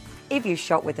updates. If you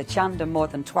shop with Hochanda more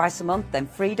than twice a month, then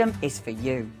Freedom is for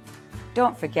you.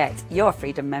 Don't forget, your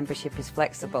Freedom membership is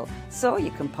flexible, so you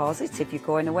can pause it if you're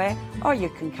going away, or you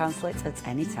can cancel it at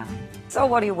any time. So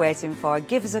what are you waiting for?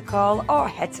 Give us a call or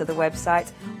head to the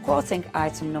website, quoting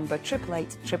item number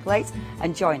 88888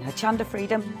 and join Hochanda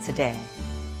Freedom today.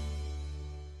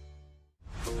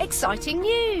 Exciting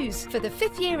news! For the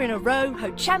 5th year in a row,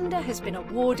 Hochanda has been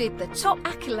awarded the top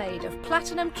accolade of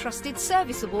Platinum Trusted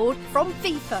Service Award from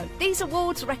Feefo. These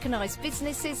awards recognise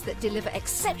businesses that deliver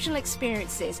exceptional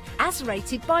experiences as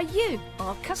rated by you,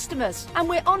 our customers, and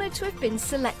we're honoured to have been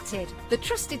selected. The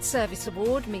Trusted Service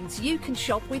Award means you can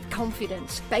shop with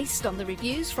confidence, based on the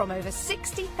reviews from over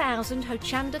 60,000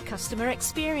 Hochanda customer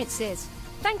experiences.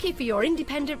 Thank you for your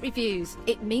independent reviews.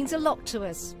 It means a lot to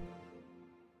us.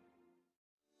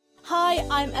 Hi,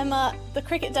 I'm Emma, the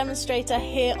Cricut demonstrator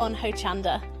here on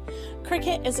Hochanda.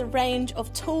 Cricut is a range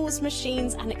of tools,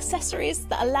 machines and accessories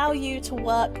that allow you to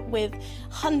work with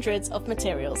hundreds of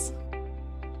materials.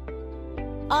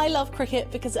 I love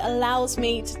Cricut because it allows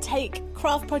me to take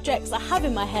craft projects I have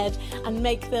in my head and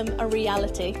make them a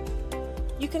reality.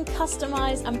 You can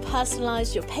customise and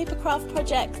personalise your papercraft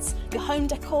projects, your home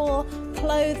decor,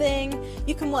 clothing.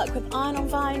 You can work with iron-on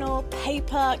vinyl,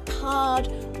 paper, card,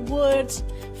 wood,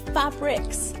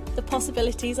 fabrics. The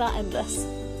possibilities are endless.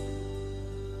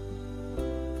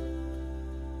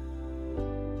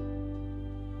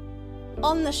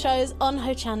 On the shows on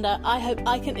Hochanda, I hope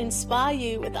I can inspire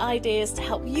you with ideas to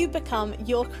help you become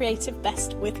your creative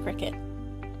best with Cricut.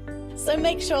 So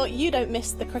make sure you don't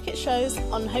miss the Cricut shows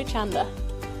on Hochanda.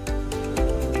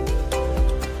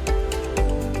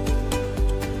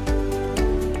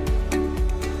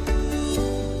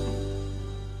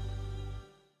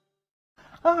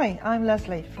 Hi, I'm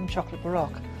Leslie from Chocolate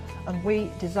Baroque, and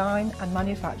we design and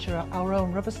manufacture our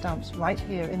own rubber stamps right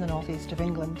here in the northeast of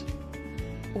England.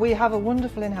 We have a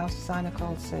wonderful in-house designer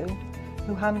called Sue,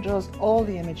 who hand draws all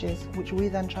the images, which we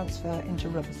then transfer into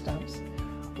rubber stamps.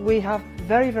 We have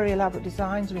very, very elaborate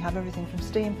designs. We have everything from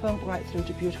steampunk right through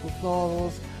to beautiful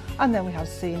florals, and then we have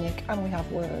scenic and we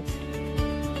have words.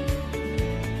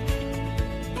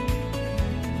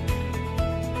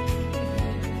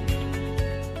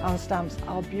 Our stamps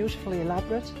are beautifully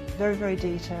elaborate, very, very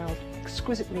detailed,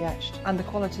 exquisitely etched, and the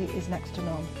quality is next to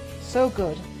none. So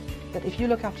good that if you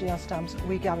look after your stamps,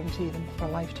 we guarantee them for a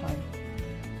lifetime.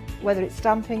 whether it's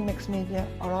stamping, mixed media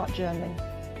or art journaling.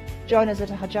 Join us at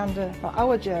Hochanda for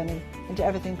our journey into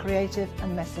everything creative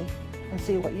and messy, and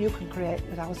see what you can create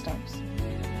with our stamps.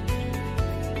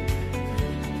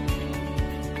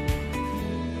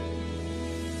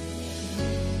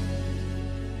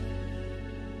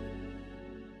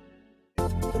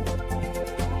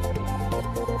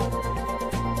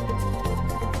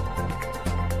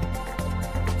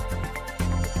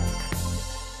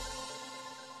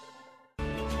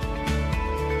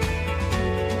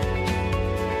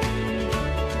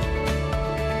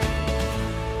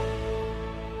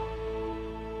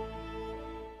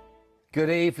 Good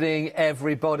evening,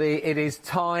 everybody. It is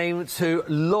time to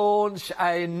launch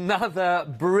another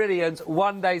brilliant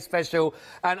one-day special.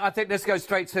 And I think let's go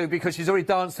straight to, because she's already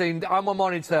dancing. I'm on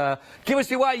monitor. Give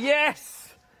us your way.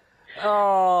 Yes!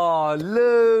 Oh,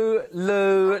 Lou,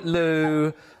 Lou,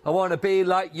 Lou. I want to be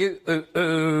like you. Ooh,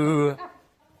 ooh.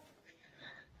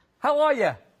 How are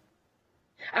you?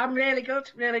 I'm really good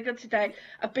today.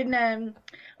 I've been,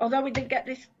 although we didn't get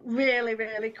this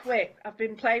really quick, I've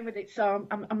been playing with it, so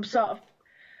I'm sort of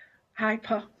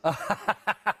hyper.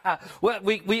 Well,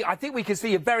 I think we can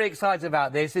see you're very excited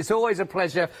about this. It's always a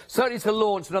pleasure, certainly to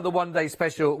launch another one-day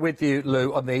special with you,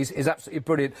 Lou, on these. Is absolutely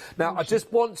brilliant. Now, I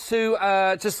just want to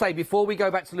just say, before we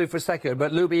go back to Lou for a second,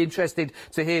 but Lou will be interested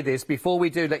to hear this, before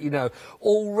we do let you know,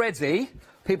 already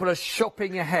people are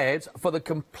shopping ahead for the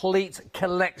complete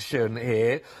collection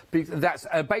here. That's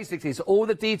basically, so all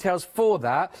the details for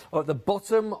that are at the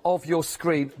bottom of your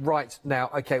screen right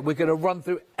now. OK, we're going to run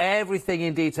through everything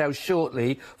in detail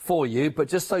shortly for you, but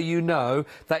just so you know,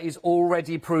 that is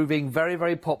already proving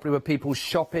very popular with people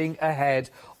shopping ahead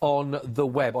on the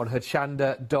web, on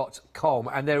hochanda.com,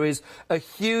 and there is a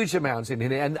huge amount in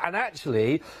here, and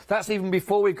actually that's even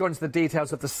before we've gone into the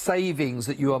details of the savings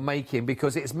that you are making,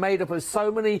 because it's made up of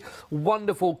so many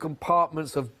wonderful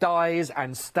compartments of dies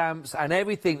and stamps and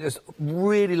everything. There's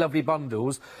really lovely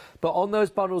bundles, but on those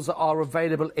bundles that are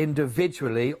available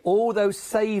individually, all those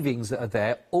savings that are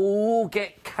there all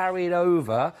get carried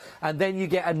over, and then you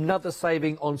get another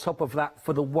saving on top of that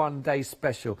for the one-day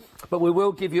special. But we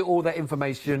will give you all that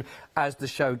information as the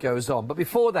show goes on. But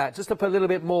before that, just to put a little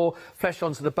bit more flesh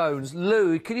onto the bones,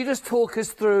 Lou, can you just talk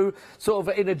us through, sort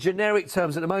of in a generic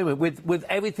terms at the moment, with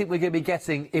everything we're going to be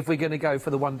getting if we're going to go for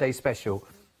the one-day special?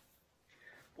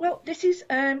 Well, this is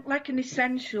like an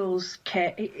essentials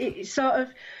kit. It's sort of,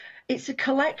 it's a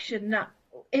collection that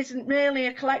isn't really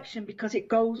a collection because it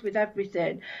goes with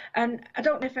everything. And I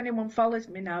don't know if anyone follows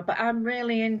me now, but I'm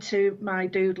really into my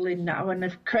doodling now, and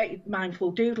I've created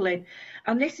mindful doodling.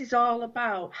 And this is all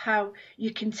about how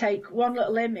you can take one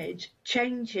little image,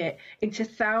 change it into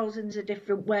thousands of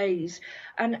different ways.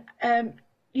 And,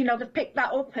 you know, they've picked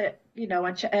that up at, you know,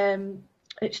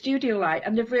 at Studio Light,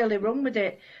 and they've really run with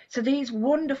it. So these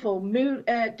wonderful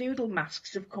doodle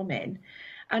masks have come in,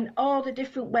 and all the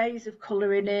different ways of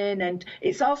colouring in, and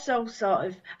it's also sort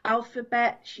of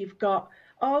alphabets. You've got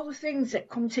all the things that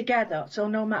come together. So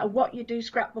no matter what you do,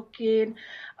 scrapbooking,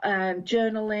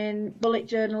 journaling, bullet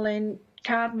journaling,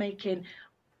 card making,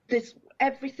 there's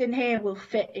everything here will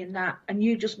fit in that, and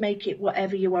you just make it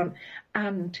whatever you want,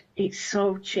 and it's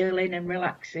so chilling and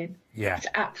relaxing. Yeah, it's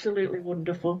absolutely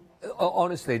wonderful.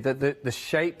 Honestly, the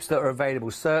shapes that are available,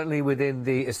 certainly within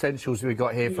the essentials we've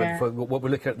got here for what we're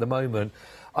looking at the moment,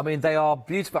 I mean, they are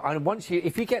beautiful. And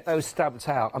if you get those stamped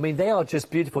out, I mean, they are just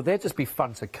beautiful. They'll just be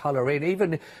fun to colour in,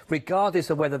 even regardless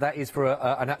of whether that is for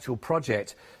an actual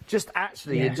project. Just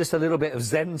actually in just a little bit of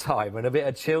zen time and a bit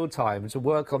of chill time to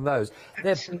work on those.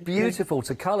 They're beautiful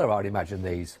to colour, I'd imagine,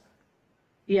 these.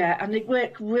 Yeah, and they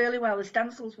work really well. The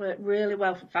stencils work really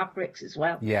well for fabrics as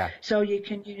well. Yeah. So you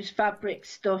can use fabric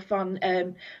stuff on,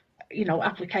 you know,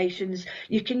 applications.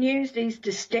 You can use these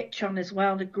to stitch on as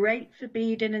well. They're great for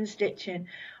beading and stitching.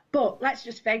 But let's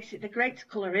just face it, they're great to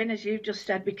colour in, as you've just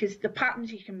said, because the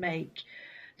patterns you can make,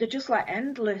 they're just like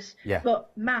endless. Yeah.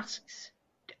 But masks,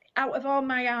 out of all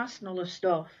my arsenal of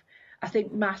stuff, I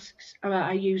think masks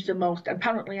I use the most.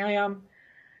 Apparently I am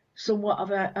somewhat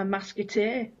of a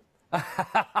masketeer.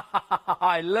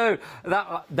 Hi, Lou.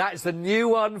 That's a new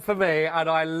one for me, and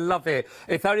I love it.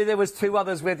 If only there was two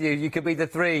others with you, you could be the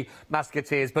three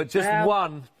masketeers, but just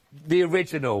one, the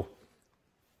original.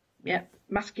 Yeah,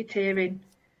 masketeering.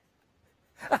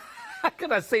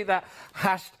 Can I see that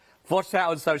hashed Watch that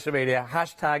on social media.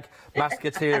 Hashtag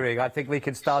Masketeering. I think we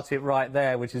can start it right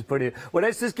there, which is brilliant. Well,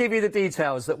 let's just give you the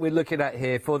details that we're looking at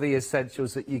here for the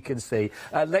essentials that you can see.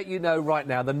 Let you know right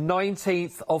now, the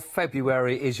 19th of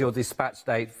February is your dispatch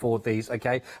date for these,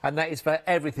 OK? And that is for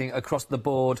everything across the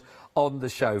board on the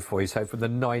show for you, so from the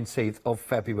 19th of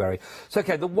February. So,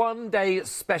 OK, the one-day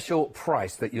special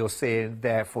price that you're seeing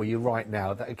there for you right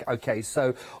now. OK,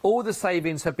 so all the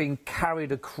savings have been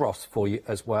carried across for you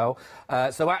as well.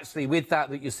 So actually, with that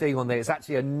you're seeing on there, it's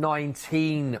actually a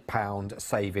 £19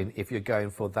 saving if you're going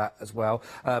for that as well.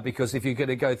 Because if you're going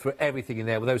to go through everything in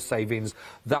there with those savings,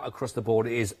 that across the board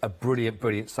is a brilliant,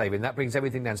 brilliant saving. That brings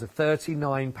everything down to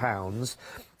 £39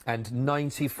 and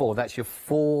 94. That's your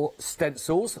 4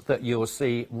 stencils that you'll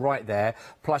see right there.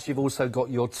 Plus, you've also got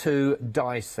your 2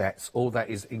 die sets. All that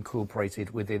is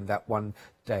incorporated within that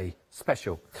one-day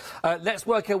special. Let's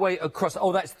work our way across.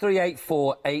 Oh, that's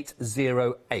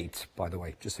 384808, by the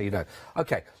way, just so you know.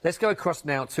 OK, let's go across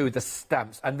now to the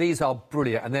stamps. And these are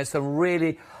brilliant. And there's some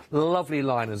really lovely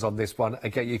liners on this one.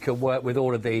 Again, you can work with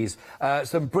all of these.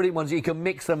 Some brilliant ones. You can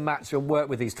mix and match and work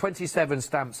with these. 27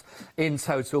 stamps in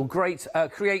total. Great.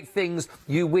 Create things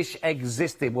you wish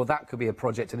existed. Well, that could be a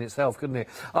project in itself, couldn't it?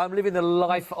 I'm living the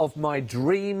life of my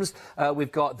dreams.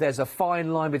 There's a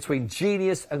fine line between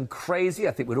genius and crazy.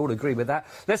 I think we'd all agree with that.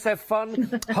 Let's have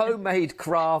fun. Homemade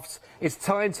crafts. It's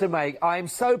time to make. I'm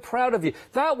so proud of you.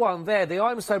 That one there, the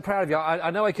I'm so proud of you. I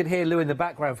know I can hear Lou in the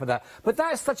background for that. But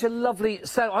that's such a lovely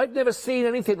sound. I've never seen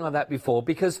anything like that before,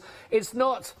 because it's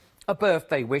not a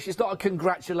birthday wish, it's not a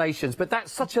congratulations, but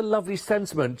that's such a lovely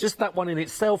sentiment. Just that one in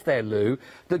itself there, Lou,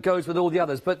 that goes with all the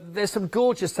others. But there's some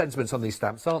gorgeous sentiments on these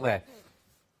stamps, aren't there?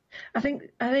 I think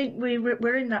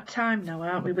we're in that time now,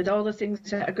 aren't we, with all the things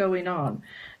that are going on,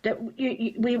 that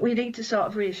we need to sort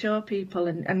of reassure people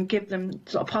and give them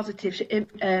sort of positive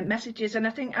messages. And I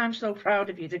think I'm so proud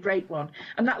of you, the great one.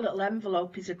 And that little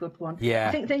envelope is a good one. Yeah.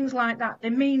 I think things like that, they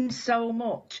mean so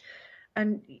much.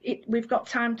 And we've got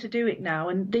time to do it now.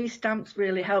 And these stamps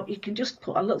really help. You can just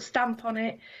put a little stamp on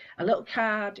it, a little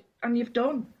card, and you've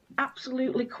done.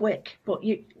 Absolutely quick, but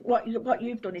what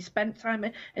you've done is spent time,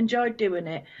 enjoyed doing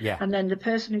it, yeah. And then the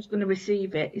person who's going to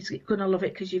receive it is going to love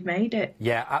it because you've made it.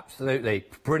 Yeah, absolutely,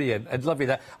 brilliant and lovely.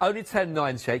 That only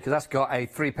 £10.98, because that's got a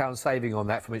 £3 saving on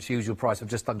that from its usual price of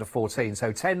just under 14.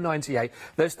 So £10.98.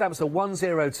 Those stamps are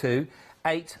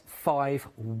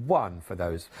 102851 for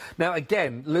those. Now,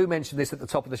 again, Lou mentioned this at the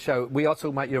top of the show. We are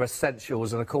talking about your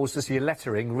essentials, and of course, just your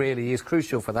lettering really is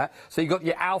crucial for that. So you've got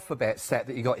your alphabet set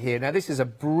that you got here. Now, this is a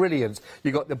brilliant.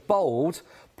 You've got the bold,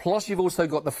 plus you've also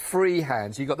got the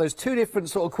freehand. You've got those 2 different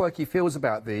sort of quirky feels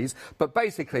about these. But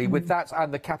basically, with that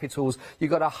and the capitals,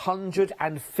 you've got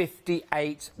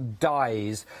 158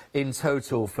 dies in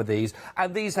total for these.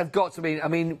 And these have got to be, I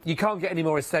mean, you can't get any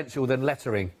more essential than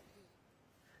lettering.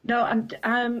 No, and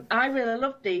I really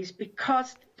love these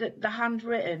because they're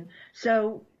handwritten.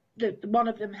 So one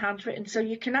of them handwritten, so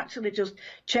you can actually just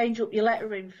change up your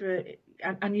lettering for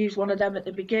and use one of them at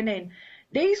the beginning.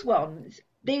 These are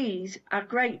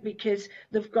great because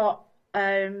they've got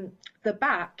the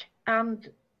back and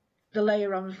the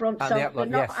layer on the front, and so they're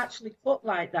not actually cut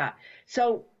like that.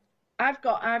 So I've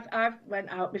went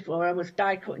out before, I was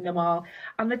die cutting them all,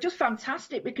 and they're just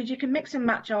fantastic because you can mix and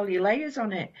match all your layers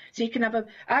on it. So you can have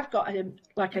I've got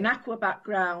like an aqua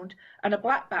background and a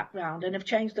black background, and I've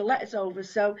changed the letters over,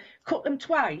 so cut them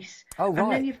twice. Oh,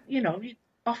 right. And then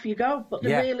off you go. But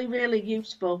they're really, really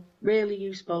useful, really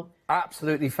useful.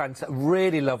 Absolutely fantastic.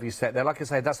 Really lovely set there. Like I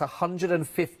say, that's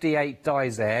 158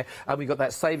 dies there. And we've got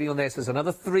that saving on there. So there's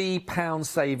another £3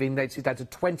 saving. Takes it down to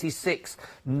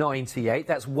 £26.98.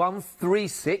 That's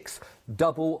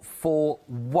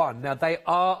 136,441. Now, they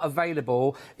are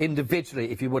available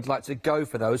individually if you would like to go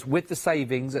for those. With the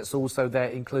savings, that's also there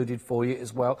included for you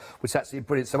as well, which is actually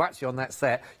brilliant. So actually on that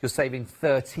set, you're saving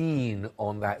 13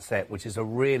 on that set, which is a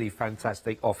really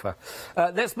fantastic offer.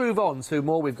 Let's move on to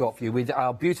more we've got for you with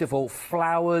our beautiful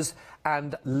flowers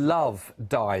and love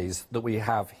dies that we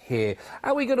have here.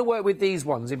 How are we going to work with these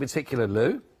ones in particular,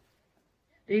 Lou?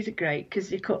 These are great because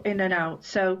they cut in and out.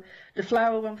 So the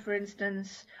flower one, for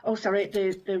instance,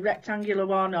 the rectangular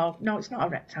one, no, it's not a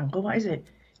rectangle, what is it?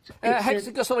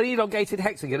 Hexagon, sort of elongated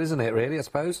hexagon, isn't it, really, I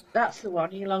suppose? That's the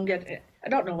one, elongated. I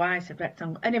don't know why I said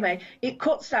rectangle. Anyway, it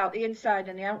cuts out the inside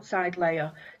and the outside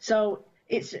layer. So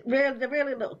they're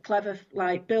really little clever,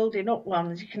 like building up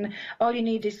ones. All you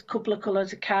need is a couple of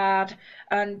colours of card,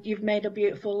 and you've made a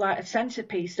beautiful like a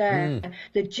centrepiece there.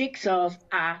 The jigsaws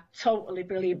are totally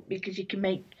brilliant because you can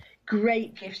make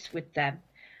great gifts with them.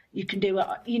 You can do it,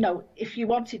 if you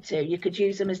wanted to, you could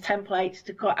use them as templates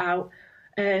to cut out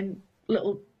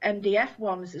little MDF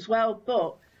ones as well.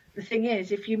 But the thing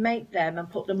is, if you make them and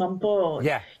put them on board,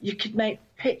 you could make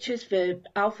pictures for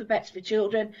alphabets for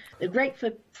children. They're great for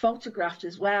photographs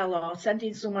as well, or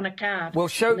sending someone a card.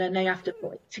 And then they have to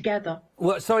put it together.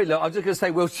 Well, sorry, look, I'm just going to say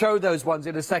we'll show those ones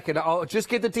in a second. I'll just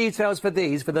give the details for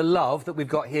these, for the love that we've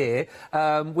got here,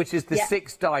 which is the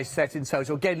 6 die set in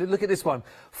total. Again, look at this one.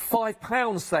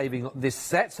 £5 saving on this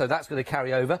set, so that's going to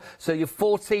carry over. So you're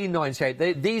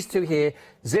 £14.98. These two here,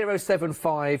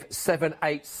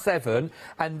 075787.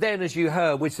 And then, as you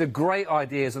heard, which are great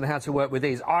ideas on how to work with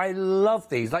these. I love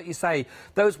these. Like you say,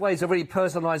 those ways of really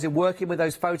personalising, working with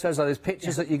those photos or those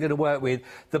pictures that you're going to work with.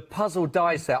 The puzzle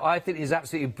die set, I think, is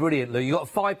absolutely brilliant, Lou. You've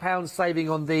got £5 saving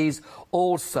on these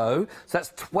also. So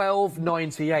that's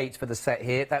 £12.98 for the set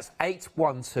here. That's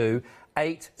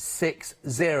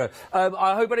 812860.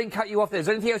 I hope I didn't cut you off there. Is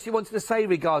there anything else you wanted to say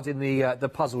regarding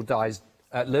the puzzle dies,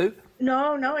 Lou?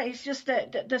 No, it's just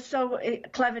that they're so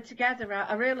clever together.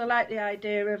 I really like the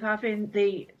idea of having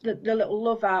the little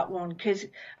love art one, because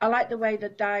I like the way the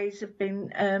dies have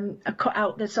been cut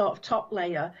out the sort of top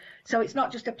layer. So it's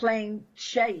not just a plain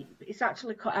shape, it's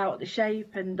actually cut out the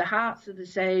shape, and the hearts are the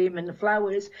same, and the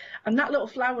flowers. And that little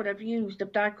flower I've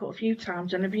die cut a few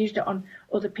times, and I've used it on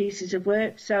other pieces of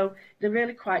work. So they're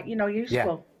really quite,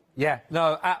 useful. Yeah,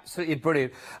 no, absolutely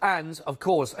brilliant. And, of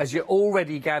course, as you're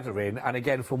already gathering, and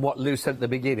again, from what Lou said at the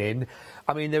beginning,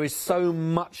 I mean, there is so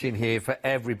much in here for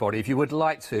everybody. If you would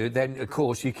like to, then, of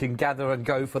course, you can gather and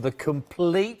go for the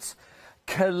complete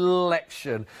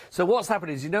collection. So what's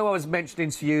happening is, I was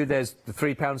mentioning to you, there's the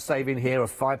 £3 saving here, a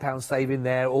 £5 saving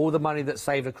there, all the money that's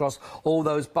saved across all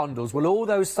those bundles. Well, all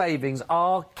those savings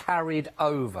are carried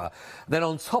over. Then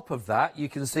on top of that, you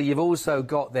can see you've also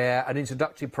got there an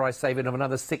introductory price saving of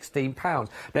another £16.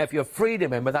 Now, if you're a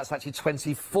Freedom member, that's actually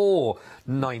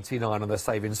 £24.99 on the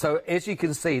savings. So as you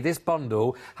can see, this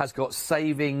bundle has got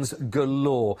savings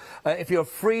galore. If you're a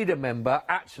Freedom member,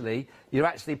 you're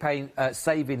actually paying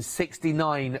savings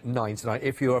 £69.99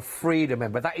 if you're a Freedom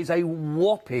member. That is a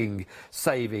whopping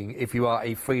saving if you are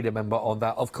a Freedom member on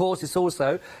that. Of course, it's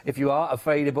also, if you are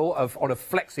available on a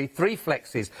flexi, 3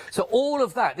 flexis. So all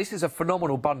of that, this is a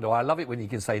phenomenal bundle. I love it when you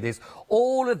can say this.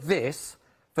 All of this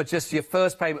for just your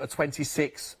first payment of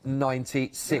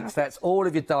 £26.96. Yeah. That's all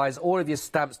of your dies, all of your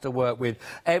stamps to work with,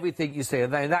 everything you see.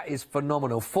 And that is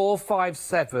phenomenal.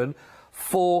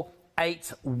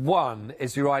 457481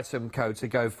 is your item code to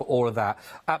go for all of that.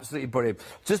 Absolutely brilliant.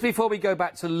 Just before we go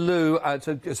back to Lou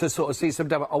to sort of see some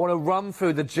demo, I want to run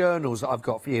through the journals that I've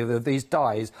got for you. These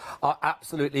dies are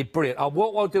absolutely brilliant.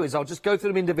 What I'll do is I'll just go through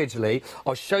them individually.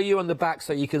 I'll show you on the back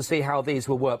so you can see how these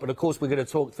will work. But, of course, we're going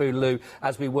to talk through, Lou,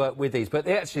 as we work with these. But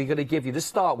they're actually going to give you, to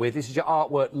start with, this is your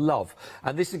artwork love.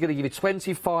 And this is going to give you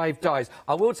 25 dies.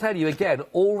 I will tell you, again,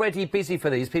 already busy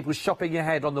for these. People shopping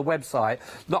ahead on the website.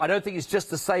 No, I don't think it's just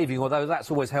the saving, although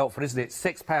that's always helpful, isn't it?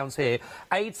 £6 here,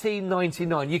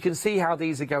 £18.99. You can see how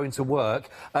these are going to work.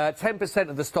 10%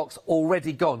 of the stock's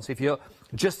already gone. So if you're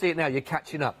just see it now, you're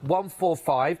catching up.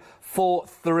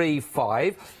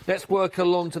 145435. Let's work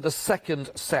along to the second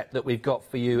set that we've got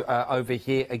for you over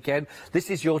here again. This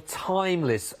is your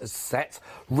timeless set.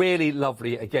 Really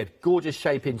lovely. Again, gorgeous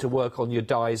shaping to work on your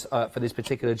dies for this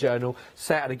particular journal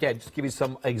set. And again, just give you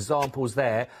some examples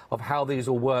there of how these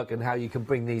will work and how you can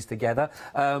bring these together.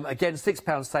 Again,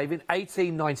 £6 saving,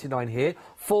 £18.99 here,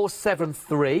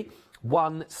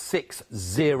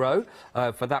 473160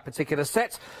 for that particular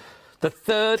set. The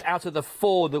third out of the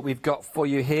 4 that we've got for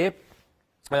you here.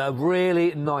 A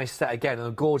really nice set again, and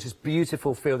a gorgeous,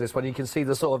 beautiful feel. This one, you can see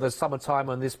the sort of the summertime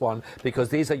on this one, because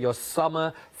these are your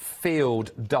summer field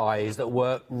dies that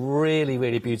work really,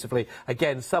 really beautifully.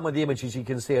 Again, some of the images you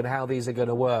can see and how these are going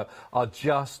to work are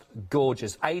just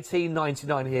gorgeous.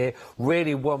 £18.99 here,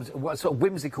 really sort of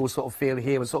whimsical sort of feel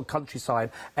here, and sort of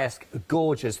countryside-esque,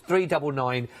 gorgeous.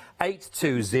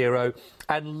 399820,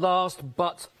 and last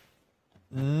but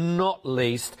not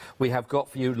least, we have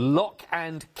got for you lock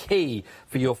and key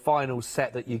for your final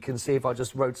set that you can see. If I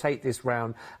just rotate this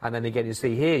round, and then again you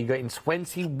see here you're getting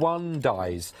 21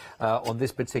 dies on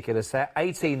this particular set.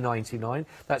 £18.99.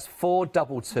 That's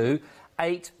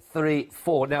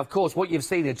 422834. Now, of course, what you've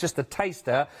seen is just a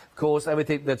taster. Of course,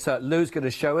 everything that Lou's going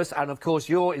to show us, and of course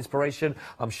your inspiration.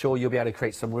 I'm sure you'll be able to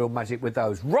create some real magic with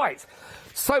those. Right,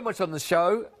 so much on the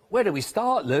show. Where do we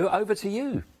start, Lou? Over to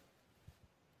you.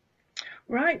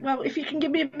 Right, well, if you can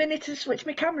give me a minute to switch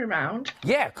my camera around.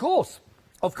 Yeah, of course.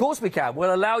 Of course we can.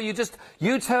 We'll allow you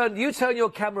you turn your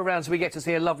camera around so we get to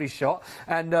see a lovely shot,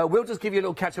 and we'll just give you a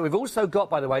little catch up. We've also got,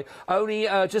 by the way, only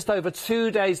just over 2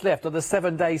 days left of the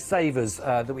 7-day savers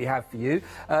that we have for you.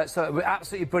 So we're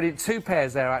absolutely brilliant. 2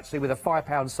 pairs there actually with a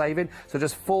 £5 saving, so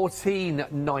just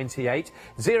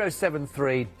 $14.98.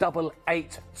 073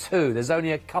 882. There's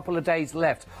only a couple of days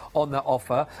left on that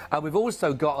offer, and we've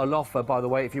also got an offer, by the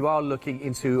way, if you are looking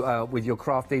into with your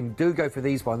crafting, do go for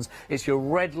these ones. It's your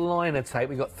red liner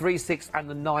tape. We've got 3, 6 and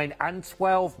the 9 and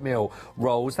 12 mil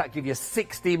rolls. That give you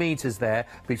 60 metres there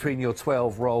between your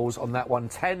 12 rolls on that one.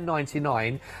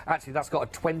 $10.99. Actually, that's got a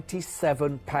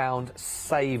 £27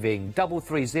 saving.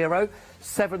 330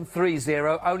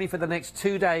 730, only for the next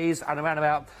 2 days and around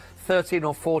about 13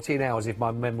 or 14 hours, if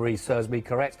my memory serves me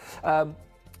correct.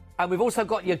 And we've also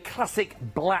got your classic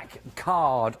black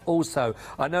card also.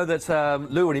 I know that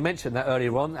Lou already mentioned that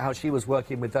earlier on, how she was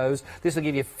working with those. This will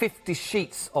give you 50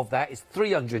 sheets of that. It's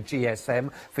 300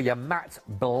 GSM for your matte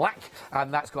black.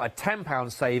 And that's got a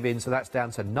 £10 saving, so that's down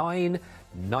to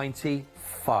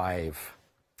 $9.95.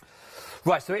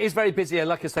 Right, so it is very busy, and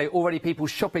like I say, already people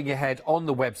shopping ahead on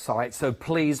the website. So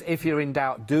please, if you're in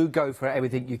doubt, do go for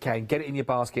everything you can. Get it in your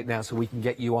basket now so we can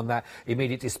get you on that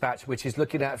immediate dispatch, which is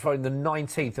looking at for the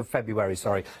 19th of February,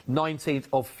 sorry. 19th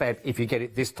of Feb, if you get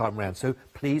it this time round. So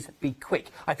please be quick.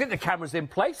 I think the camera's in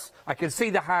place. I can see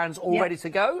the hands all ready to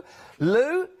go.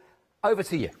 Lou, over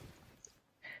to you.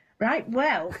 Right,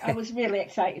 well, I was really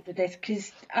excited for this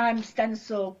because I'm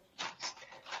stencil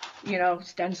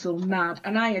mad,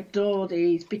 and I adore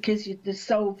these because they're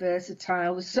so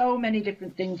versatile. There's so many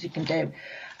different things you can do,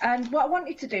 and what I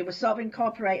wanted to do was sort of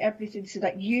incorporate everything so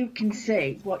that you can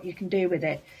see what you can do with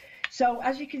it. So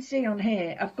as you can see on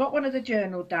here, I've got one of the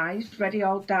journal dies ready,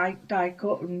 all die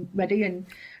cut and ready, and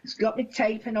it's got my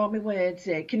tape and all my words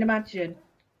here. Can you imagine?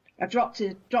 I dropped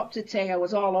a tea. I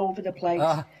was all over the place,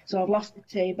 so I've lost the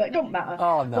tea, but it don't matter.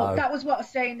 Oh, no. But that was what I was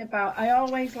saying about, I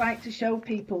always like to show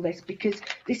people this because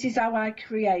this is how I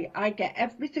create. I get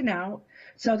everything out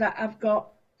so that I've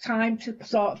got time to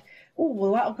sort of, oh,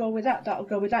 well, that'll go with that, that'll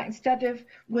go with that, instead of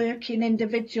working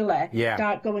individually,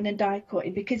 going and die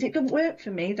cutting, because it doesn't work for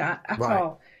me, that at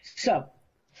all. So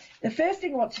the first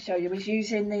thing I want to show you is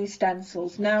using these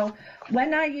stencils. Now,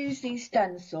 when I use these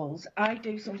stencils, I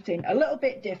do something a little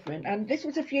bit different. And this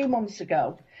was a few months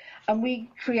ago. And we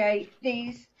create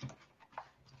these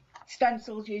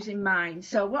stencils using mine.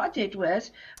 So what I did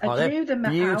was, I drew them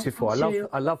out. Beautiful.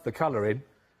 I love the colouring.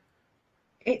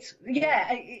 It's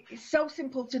so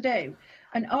simple to do.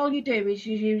 And all you do is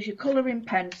you use your colouring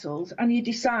pencils and you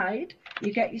decide,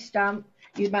 you get your stamp,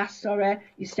 your mask, your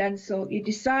stencil, you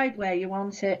decide where you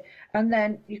want it, and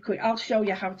then I'll show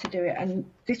you how to do it, and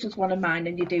this was one of mine,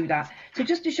 and you do that. So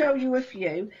just to show you a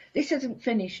few, this isn't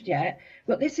finished yet,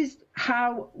 but this is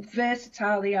how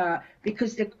versatile they are,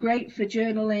 because they're great for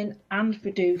journaling and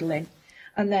for doodling.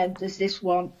 And then there's this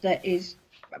one that is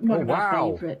one of my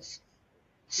favourites.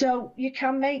 So you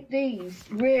can make these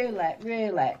really,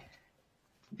 really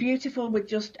beautiful with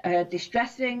just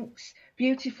distress inks,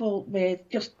 beautiful with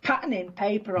just patterning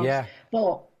paper on.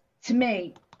 But to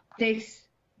me, this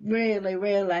really,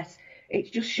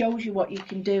 it just shows you what you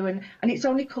can do, and it's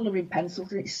only colouring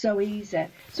pencils, and it's so easy.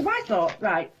 So I thought,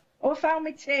 right, I found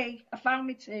my tea.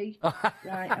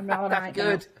 Right, I'm all right.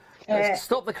 Good. Let's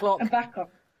stop the clock. I'm back on.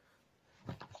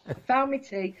 Found my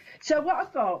tea. So what I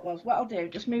thought was, what I'll do,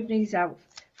 just move these out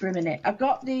for a minute. I've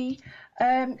got the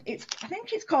I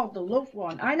think it's called the Love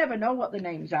one. I never know what the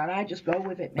names are. I just go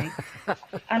with it, me.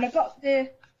 And I've got the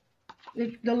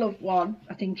Love one,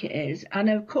 I think it is,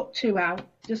 and I've cut 2 out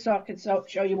just so I can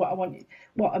show you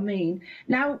what I mean.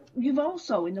 Now, you've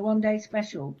also in the 1-day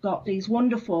special got these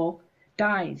wonderful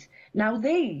dies. Now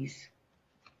these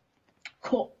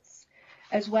cuts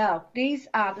as well. These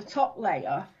are the top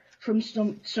layer from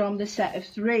the set of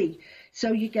 3.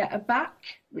 So you get a back,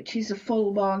 which is a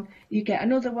full one, you get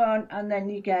another one, and then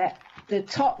you get the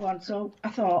top one. So I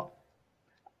thought,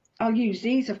 I'll use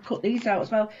these. I've cut these out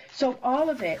as well. So all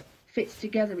of it fits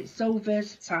together. It's so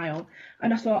versatile.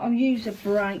 And I thought, I'll use a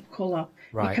bright colour.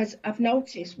 Because I've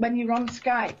noticed when you're on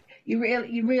Skype, you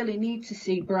really need to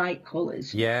see bright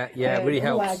colours. Yeah, it really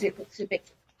helps. Otherwise it looks a bit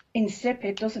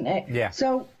insipid, doesn't it? Yeah.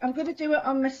 So I'm going to do it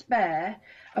on my spare.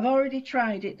 I've already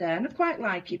tried it there, and I quite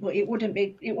like it, but it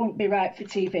won't be right for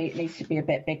TV. It needs to be a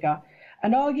bit bigger.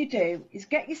 And all you do is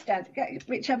get your stencil,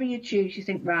 whichever you choose. You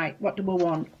think, right, what do we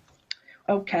want?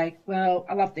 Okay, well,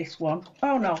 I'll have this one.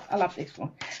 Oh no, I'll have this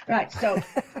one. Right, so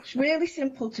it's really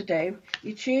simple to do.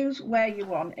 You choose where you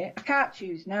want it. I can't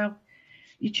choose now.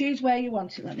 You choose where you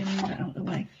want it. Let me move that out of the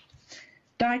way.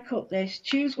 Die cut this.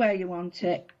 Choose where you want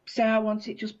it. Say I want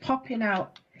it just popping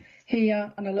out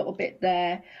here and a little bit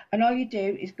there, and all you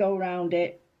do is go around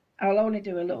it. I'll only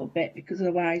do a little bit because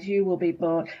otherwise you will be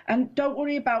bored. And don't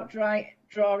worry about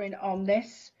drawing on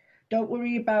this. Don't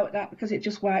worry about that because it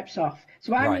just wipes off.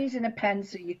 So I'm using a pen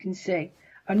so you can see.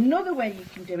 Another way you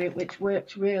can do it, which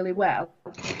works really well,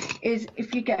 is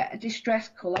if you get a distress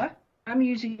colour. I'm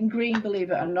using green, believe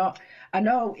it or not. I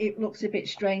know it looks a bit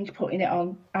strange putting it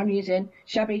on. I'm using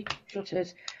shabby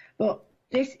shutters, but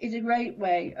this is a great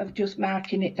way of just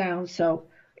marking it down. So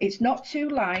it's not too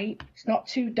light, it's not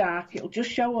too dark. It'll just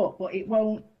show up, but it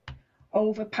won't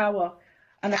overpower,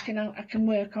 and I can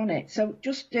work on it. So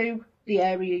just do the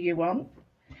area you want,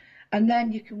 and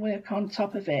then you can work on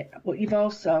top of it. But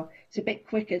it's a bit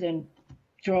quicker than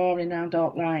drawing out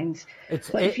dark lines.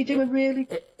 But if you do a really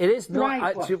it is not bright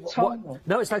actually one,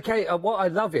 no, it's okay. What I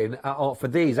love in for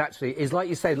these actually is, like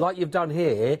you say, like you've done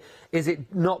here, is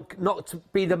it not to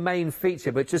be the main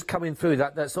feature, but just coming through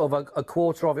that sort of a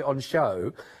quarter of it on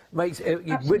show makes it.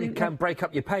 You really can break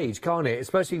up your page, can't it?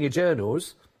 Especially in your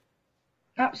journals.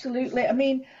 Absolutely. I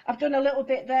mean, I've done a little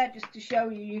bit there just to show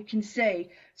you, you can see.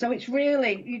 So it's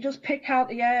really, you just pick out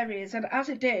the areas, and as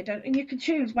I did, and you can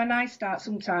choose. When I start,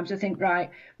 sometimes I think,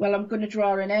 right, well, I'm going to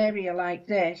draw an area like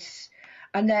this,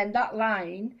 and then that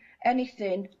line,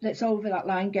 anything that's over that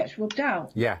line gets rubbed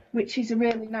out. Yeah. Which is a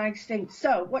really nice thing.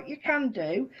 So what you can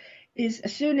do is,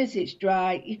 as soon as it's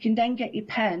dry, you can then get your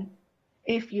pen,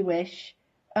 if you wish,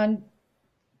 and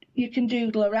you can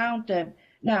doodle around them.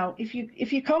 Now, if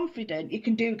you're confident, you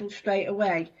can doodle straight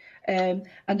away, and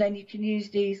then you can use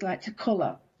these like to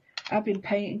colour. I've been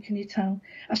painting, can you tell?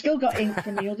 I've still got ink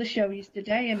from the other show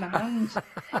yesterday in my hands.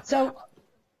 So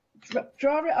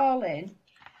draw it all in,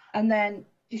 and then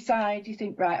decide, you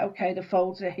think, right, okay, the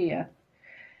folds are here.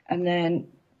 And then,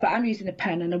 but I'm using a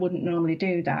pen and I wouldn't normally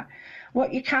do that.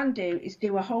 What you can do is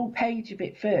do a whole page of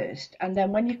it first, and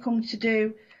then when you come to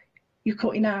do you're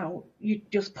cutting out, you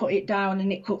just put it down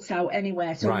and it cuts out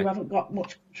anywhere, so you haven't got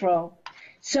much control.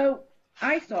 So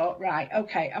I thought, right,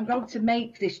 okay, I'm going to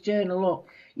make this journal up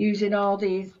using all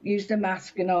these, use the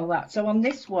mask and all that. So on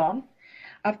this one,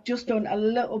 I've just done a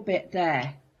little bit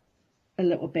there,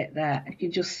 You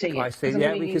can just see it. I see,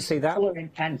 yeah, we can see that. Colouring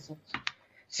pencils.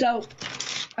 So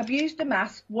I've used the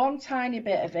mask, one tiny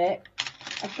bit of it.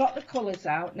 I've got the colours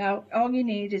out. Now, all you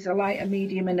need is a light, a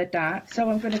medium and a dark. So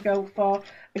I'm going to go for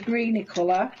a greeny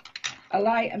colour, a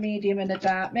light, a medium and a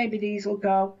dark. Maybe these will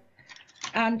go.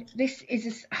 And this is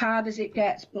as hard as it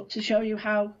gets, but to show you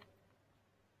how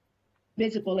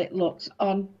visible it looks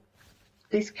on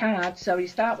this card. So you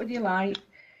start with your light,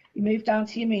 you move down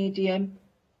to your medium.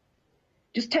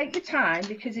 Just take your time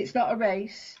because it's not a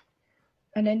race,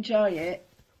 and enjoy it.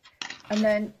 And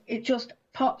then it just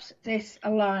pops this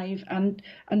alive, and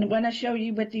when I show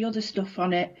you with the other stuff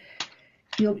on it,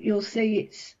 you'll see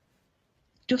it's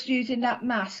just using that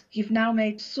mask. You've now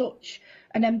made such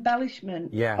an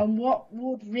embellishment on what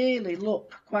would really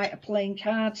look quite a plain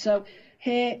card. So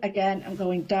here again, I'm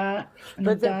going dark and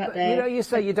dark there. You know, you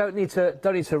say you don't need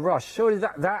to rush. Surely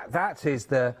that is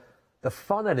the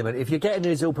fun element. If you're getting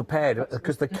these all prepared,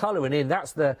 because the colouring in,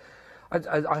 that's the.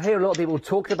 I hear a lot of people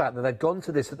talking about that they've gone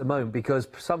to this at the moment because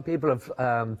some people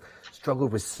have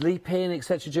struggled with sleeping,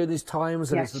 etc. during these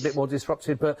times, and it's a bit more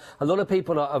disruptive. But a lot of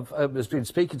people I've been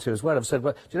speaking to as well have said,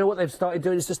 well, do you know what they've started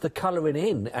doing is just the colouring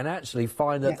in, and actually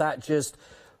find that just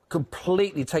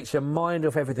completely takes your mind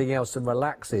off everything else and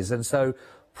relaxes. And so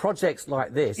projects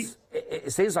like this,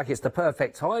 it seems like it's the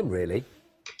perfect time, really.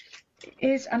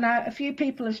 Is, and a few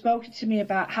people have spoken to me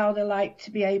about how they like to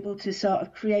be able to sort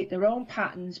of create their own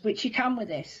patterns, which you can with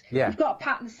this. You've got a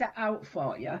pattern set out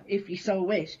for you if you so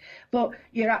wish, but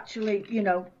you're actually, you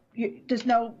know, there's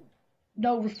no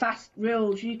fast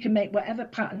rules. You can make whatever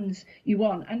patterns you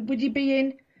want, and with you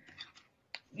being,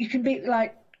 you can be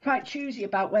like quite choosy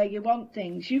about where you want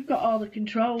things. You've got all the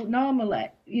control. Normally,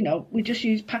 you know, we just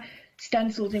use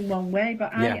stencils in one way,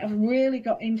 but I have really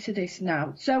got into this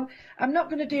now. So I'm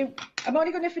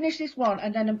only going to finish this one,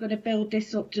 and then I'm going to build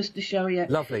this up just to show you.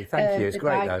 Lovely, thank you. It's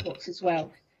great though. Cuts as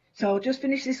well. So I'll just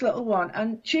finish this little one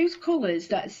and choose colours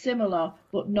that are similar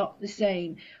but not the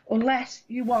same, unless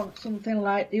you want something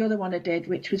like the other one I did,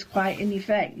 which was quite in your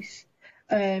face.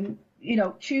 You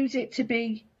know, choose it to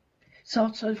be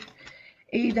sort of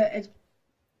either as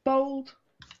bold,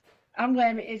 and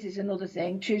where it is another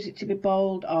thing. Choose it to be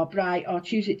bold or bright, or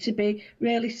choose it to be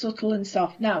really subtle and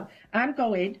soft. Now, I've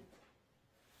gone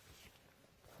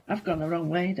the wrong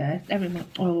way there. Never mind.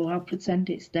 Oh, I'll pretend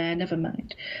it's there. Never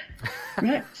mind.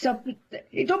 Right. So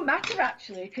it doesn't matter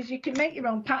actually, because you can make your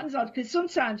own patterns on. Because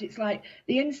sometimes it's like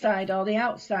the inside or the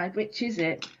outside. Which is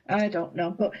it? I don't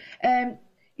know. But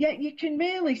yeah, you can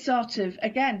really sort of,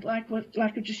 again, like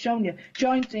I've just shown you,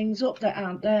 join things up that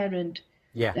aren't there, and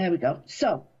there we go.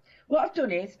 So what I've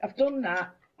done is, I've done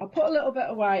that. I'll put a little bit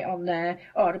of white on there,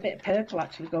 or a bit of purple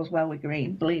actually goes well with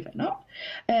green, believe it or not.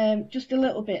 Just a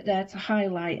little bit there to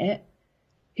highlight it.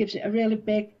 Gives it a really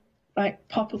big, like,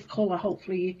 pop of colour.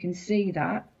 Hopefully you can see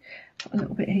that. Put a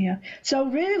little bit here. So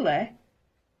really,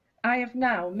 I have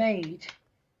now made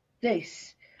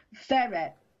this very,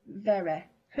 very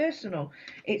personal.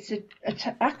 It's an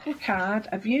aqua card.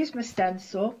 I've used my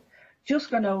stencil,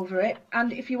 just gone over it,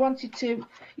 and if you wanted to,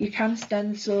 you can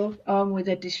stencil on with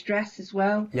a distress as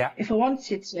well. If I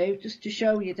wanted to, just to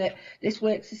show you that this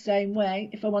works the same way,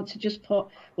 if I want to just put,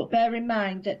 but bear in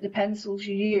mind that the pencils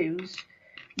you use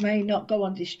may not go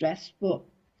on distress, but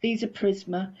these are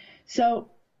Prisma. So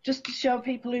just to show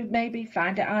people who maybe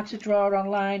find it hard to draw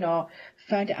online, or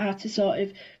find it hard to sort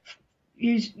of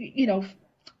use, you know,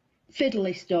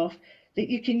 fiddly stuff, that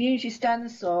you can use your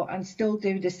stencil and still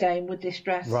do the same with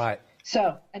distress. Right.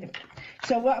 So anyway,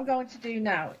 so what I'm going to do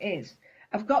now is,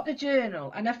 I've got the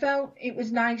journal, and I felt it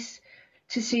was nice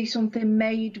to see something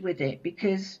made with it,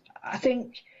 because I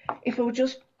think if I were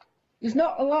just, there's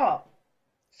not a lot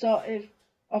sort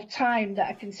of time that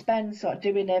I can spend sort of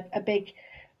doing a big,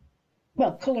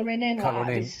 well, colouring in like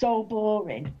that. It's so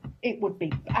boring. It would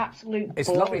be absolute boring. It's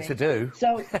lovely to do.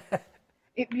 So,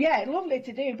 yeah, lovely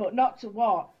to do, but not to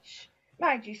watch.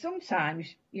 Mind you, sometimes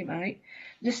you might.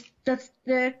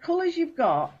 The colours you've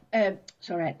got,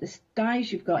 sorry, the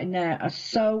dyes you've got in there are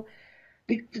so,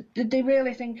 they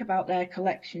really think about their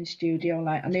collection studio,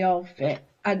 like, and they all fit.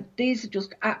 And these are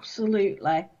just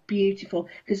absolutely beautiful,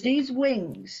 because these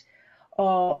wings,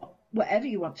 or whatever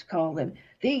you want to call them,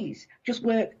 these just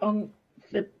work on,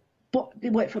 they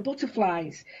work for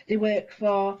butterflies, they work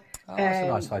for... Oh, that's a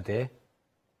nice idea.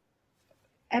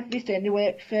 Everything, they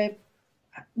work for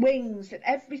wings and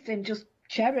everything, just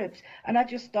cherubs. And I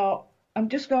just thought, I'm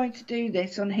just going to do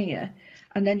this on here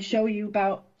and then show you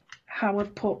about how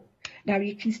I've put, now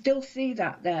you can still see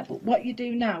that there, but what you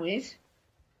do now is,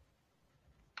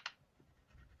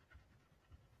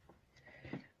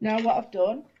 now what I've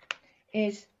done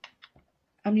is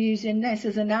I'm using this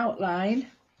as an outline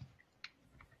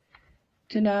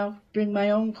to now bring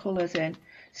my own colours in.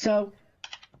 So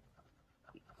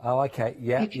oh, okay,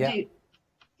 yeah,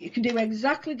 you can do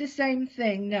exactly the same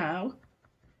thing now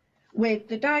with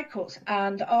the die cuts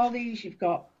and all these you've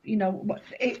got, you know,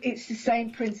 it's the same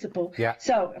principle. Yeah.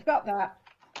 So I've got that.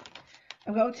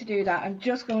 I'm going to do that. I'm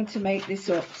just going to make this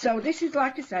up. So this is,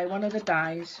 like I say, one of the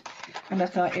dies, and I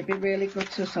thought it'd be really good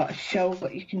to sort of show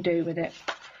what you can do with it.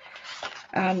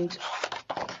 And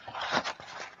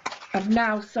I've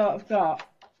now sort of got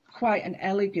quite an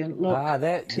elegant look. Ah,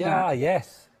 there, yeah,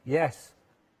 yes, yes.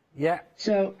 Yeah.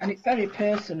 So, and it's very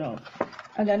personal.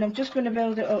 And then I'm just going to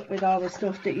build it up with all the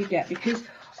stuff that you get, because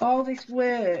all this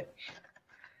work,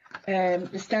 the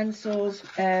stencils,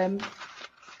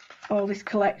 all this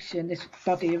collection, this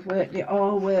body of work, they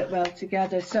all work well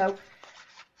together. So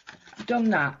I've done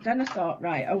that. Then I thought,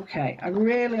 right, okay, I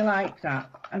really like that.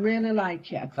 I really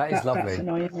like it. That is lovely. That's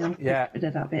annoying. Yeah. Rid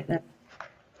of that bit there.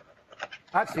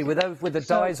 Actually, with the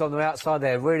dies on the outside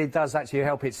there, it really does actually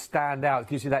help it stand out. It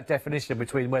gives you that definition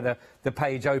between where the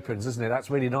page opens, doesn't it? That's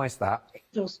really nice, that. It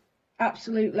does,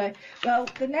 absolutely. Well,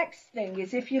 the next thing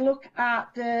is, if you look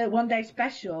at the one-day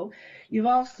special, you've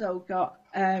also got,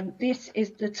 this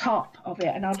is the top of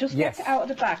it, and I'll just get it out of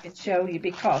the bag and show you,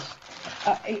 because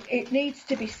it needs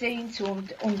to be seen to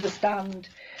understand.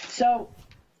 So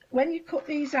when you cut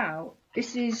these out,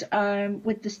 this is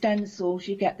with the stencils,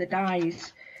 you get the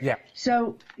dies. Yeah.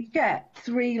 So you get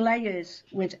 3 layers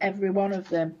with every one of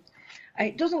them.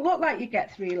 It doesn't look like you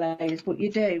get 3 layers, but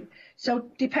you do. So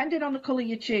depending on the colour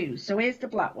you choose. So here's the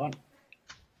black one,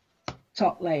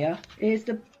 top layer. Here's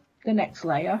the next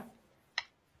layer.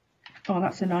 Oh,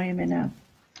 that's annoying me now.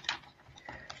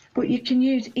 But you can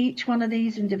use each one of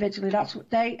these individually. That's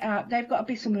what they are. They've got to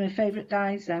be some of my favourite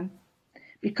dyes then,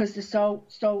 because they're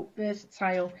so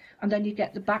versatile. And then you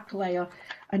get the back layer,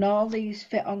 and all these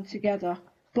fit on together.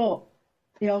 But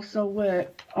they also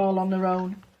work all on their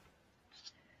own.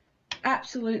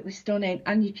 Absolutely stunning.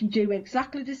 And you can do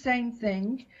exactly the same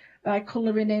thing by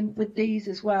colouring in with these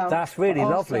as well. That's really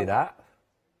lovely, that.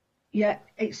 Yeah,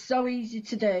 it's so easy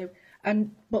to do.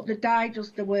 But the die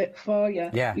does the work for you.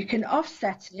 Yeah. You can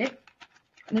offset it.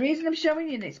 And the reason I'm showing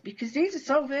you this, because these are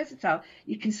so versatile,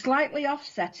 you can slightly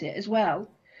offset it as well,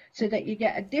 so that you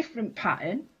get a different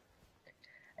pattern.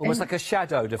 Almost like a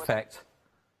shadowed effect.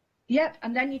 Yep,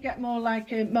 and then you get more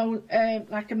like a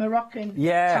Moroccan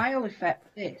tile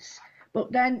effect. This,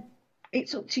 but then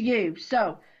it's up to you.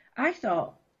 So I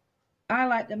thought I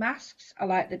like the masks, I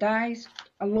like the dies,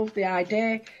 I love the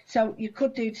idea. So you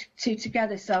could do two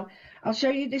together. So I'll show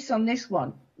you this on this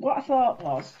one. What I thought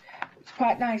was, it's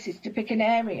quite nice, is to pick an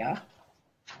area.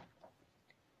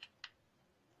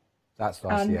 That's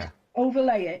nice, and yeah.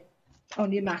 Overlay it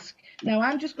on your mask. Now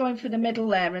I'm just going for the middle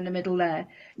layer and the middle layer.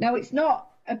 Now it's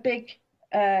not a big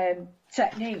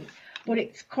technique, but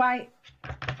it's quite...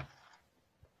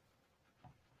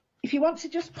 If you want to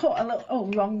just put a little... Oh,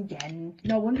 wrong again.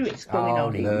 No wonder it's going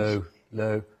on. Oh,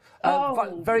 no.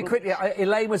 Very Oh, quickly,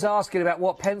 Elaine was asking about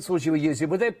what pencils you were using.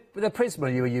 Were they the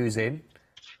Prisma you were using?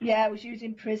 Yeah, I was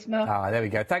using Prisma. Ah, there we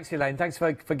go. Thanks, Elaine. Thanks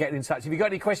for getting in touch. If you've got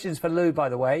any questions for Lou, by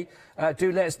the way,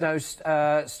 do let us know.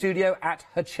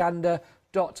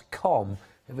 studio@hochanda.com.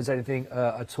 If there's anything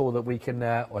at all that we can,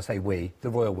 or I say we, the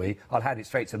royal we, I'll hand it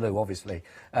straight to Lou, obviously.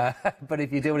 But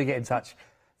if you do want to get in touch,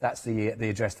 that's the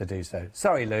address to do so.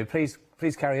 Sorry, Lou. Please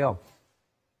carry on.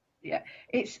 Yeah,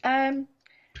 it's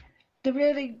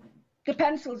the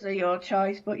pencils are your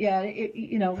choice, but yeah,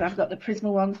 you know, I've got the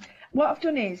Prisma ones. What I've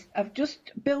done is I've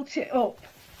just built it up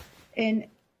in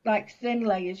like thin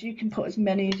layers. You can put as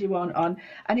many as you want on,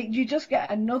 and you just get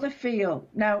another feel.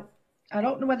 Now, I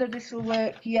don't know whether this will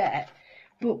work yet,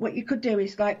 but what you could do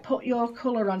is like put your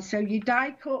colour on. So you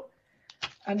die cut,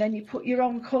 and then you put your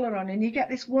own colour on, and you get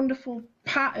this wonderful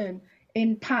pattern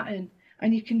in pattern.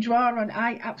 And you can draw on.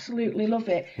 I absolutely love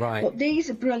it. Right. But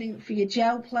these are brilliant for your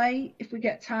gel play. If we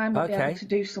get time, we'll be able to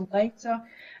do some later.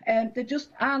 They're just,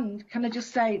 and can I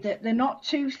just say that they're not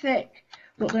too thick,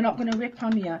 but they're not going to rip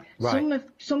on you. Right.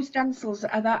 Some stencils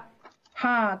are that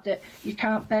hard that you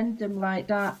can't bend them like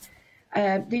that.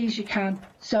 These you can.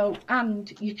 So,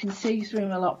 and you can see through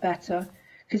them a lot better.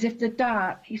 Because if they're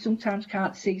dark, you sometimes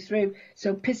can't see through.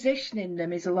 So positioning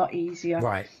them is a lot easier.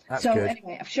 Right. That's so good.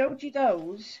 Anyway, I've showed you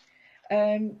those.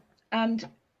 And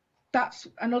that's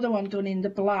another one done in the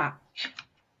black.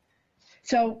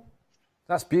 So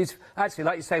that's beautiful. Actually,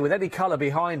 like you say, with any colour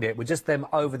behind it, with just them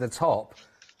over the top,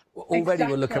 already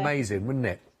will look amazing, wouldn't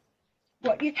it?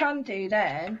 What you can do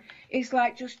then is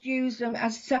like just use them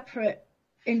as separate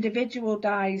individual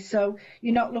dies, so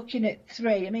you're not looking at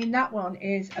three. I mean, that one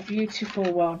is a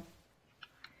beautiful one.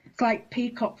 It's like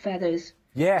peacock feathers.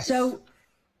 Yes. So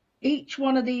each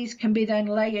one of these can be then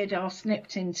layered or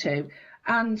snipped into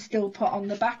and still put on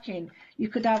the backing. You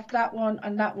could have that one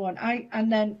and that one.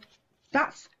 And then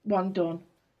that's one done.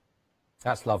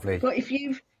 That's lovely. But if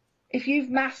you've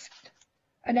masked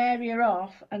an area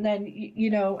off and then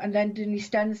you know, and then done your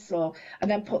stencil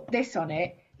and then put this on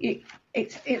it, it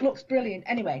looks brilliant.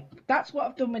 Anyway, that's what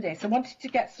I've done with this. I wanted to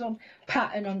get some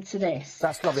pattern onto this.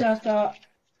 That's lovely. So I thought,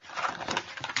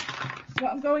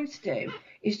 what I'm going to do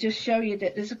is just show you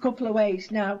that there's a couple of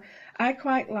ways. Now, I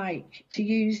quite like to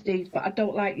use these, but I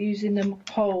don't like using them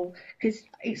whole because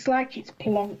it's like it's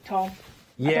plonked on.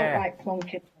 Yeah. I don't like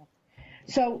plonking.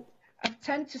 So I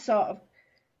tend to sort of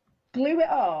glue it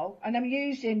all, and I'm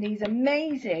using these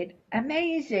amazing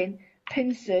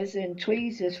pincers and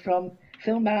tweezers from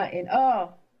Phil Martin.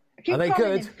 Oh, I keep Are they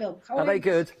calling good? him Phil. Are they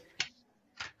good?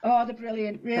 Oh, they're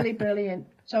brilliant, really brilliant.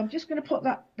 So I'm just going to put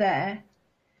that there.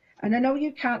 And I know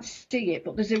you can't see it,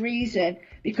 but there's a reason,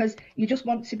 because you just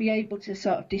want to be able to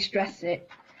sort of distress it,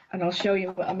 and I'll show you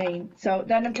what I mean. So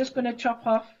then I'm just going to chop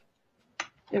off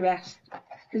the rest,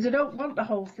 because I don't want the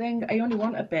whole thing, I only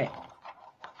want a bit.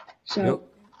 So you'll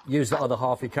use the other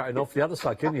half you're cutting off the other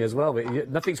side, couldn't you, as well?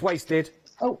 But nothing's wasted.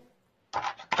 Oh,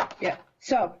 yeah.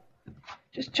 So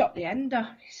just chop the end off,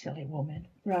 you silly woman.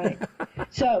 Right.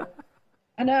 So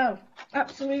I know,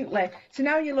 absolutely. So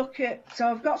now you look at, so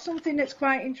I've got something that's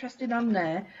quite interesting on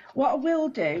there. What I will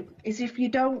do is if you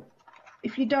don't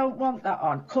want that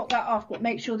on, cut that off, but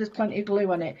make sure there's plenty of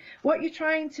glue on it. What you're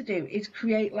trying to do is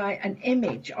create like an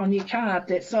image on your card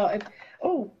that sort of,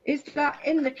 oh, is that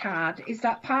in the card? Is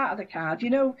that part of the card? You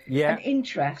know, yeah. An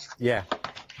interest. Yeah.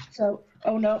 So,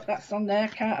 oh no, that's on there,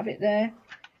 can't have it there.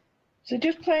 So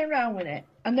just play around with it.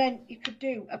 And then you could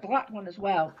do a black one as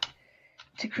well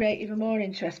to create even more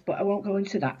interest, but I won't go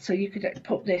into that. So you could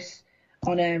put this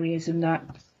on areas and that.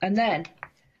 And then,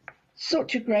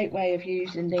 such a great way of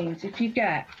using these. If you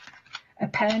get a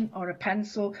pen or a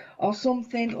pencil or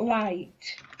something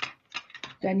light,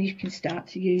 then you can start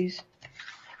to use.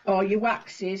 Or your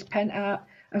waxes, pen art,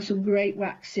 have some great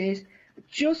waxes.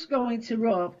 Just going to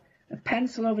rub a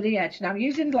pencil over the edge. Now I'm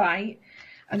using light,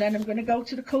 and then I'm going to go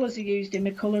to the colours I used in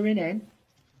my colouring in.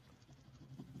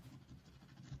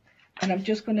 And I'm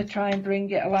just going to try and bring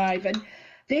it alive. And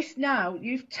this now,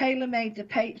 you've tailor-made the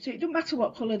paper, so it doesn't matter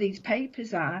what colour these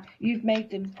papers are, you've made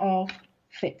them all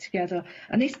fit together.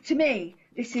 And this, to me,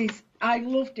 This is, I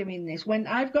love doing this. When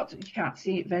I've got, you can't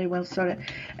see it very well, sorry.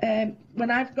 When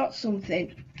I've got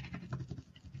something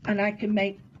and I can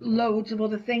make loads of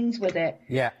other things with it,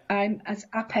 I'm as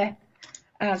happy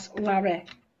as Larry.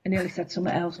 I nearly said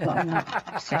something else, but I'm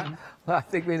not saying. Well, I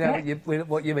think we know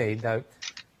what you mean, though.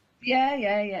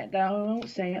 Yeah. No, I won't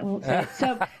say it.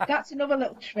 So that's another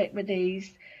little trick with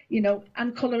these, you know,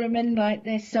 and colour them in like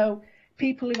this. So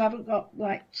people who haven't got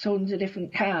like tons of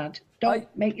different cards, don't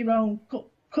make your own.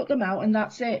 Cut them out, and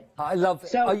that's it. I love it.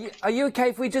 So, are you okay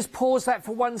if we just pause that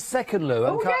for 1 second, Lou?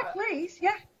 Oh yeah, please,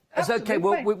 yeah. It's okay.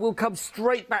 We'll come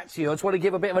straight back to you. I just want to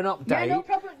give a bit of an update. Yeah, no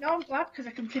problem. No, I'm glad because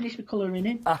I can finish my colouring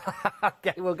in.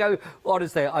 Okay, we'll go.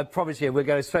 Honestly, I promise you, we'll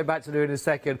go straight back to Lou in a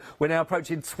second. We're now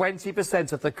approaching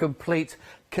 20% of the complete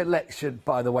collection,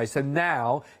 by the way. So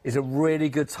now is a really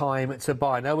good time to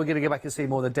buy. I know we're going to go back and see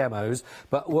more of the demos,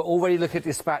 but we're already looking at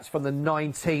dispatch from the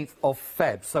 19th of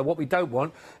Feb. So what we don't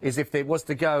want is if it was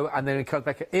to go and then it comes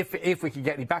back, if we can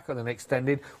get any back on an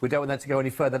extended, we don't want that to go any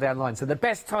further down the line. So the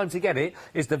best time to get it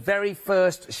is the very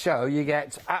first show. You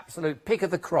get absolute pick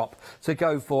of the crop to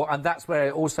go for, and that's where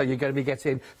also you're going to be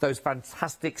getting those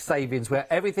fantastic savings where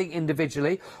everything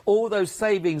individually, all those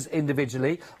savings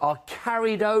individually are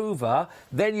carried over.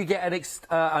 Then you get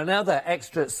another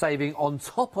extra saving on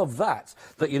top of that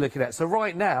you're looking at. So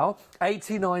right now,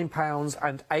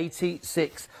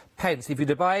 £89.86. If you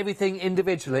buy everything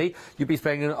individually, you'd be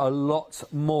spending a lot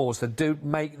more. So do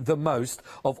make the most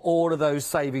of all of those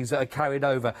savings that are carried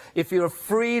over. If you're a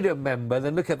Freedom member,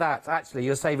 then look at that. Actually,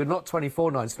 you're saving not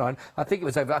 £24.99. I think it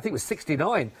was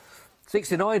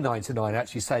 £69.99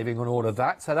 actually saving on all of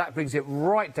that. So that brings it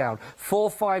right down.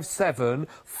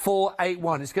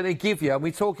 457,481. It's going to give you, and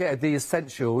we talk about the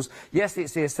essentials. Yes,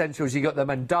 it's the essentials. You've got the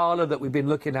mandala that we've been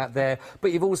looking at there,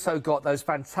 but you've also got those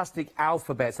fantastic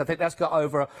alphabets. I think that's got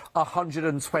over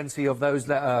 120 of those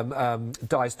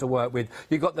dice to work with.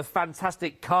 You've got the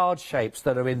fantastic card shapes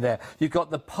that are in there. You've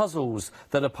got the puzzles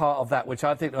that are part of that, which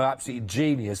I think are absolutely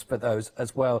genius for those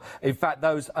as well. In fact,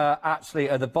 those are actually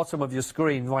at the bottom of your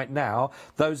screen right now.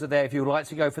 Those are there if you would like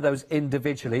to go for those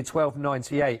individually.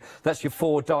 £12.98. That's your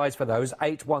 4 dies for those.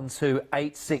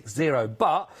 812860.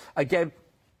 But again,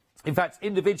 in fact,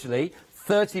 individually,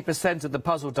 30% of the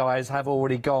puzzle dies have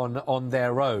already gone on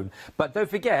their own. But don't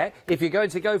forget, if you're going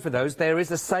to go for those, there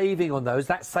is a saving on those.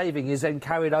 That saving is then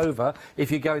carried over if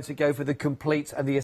you're going to go for the complete and the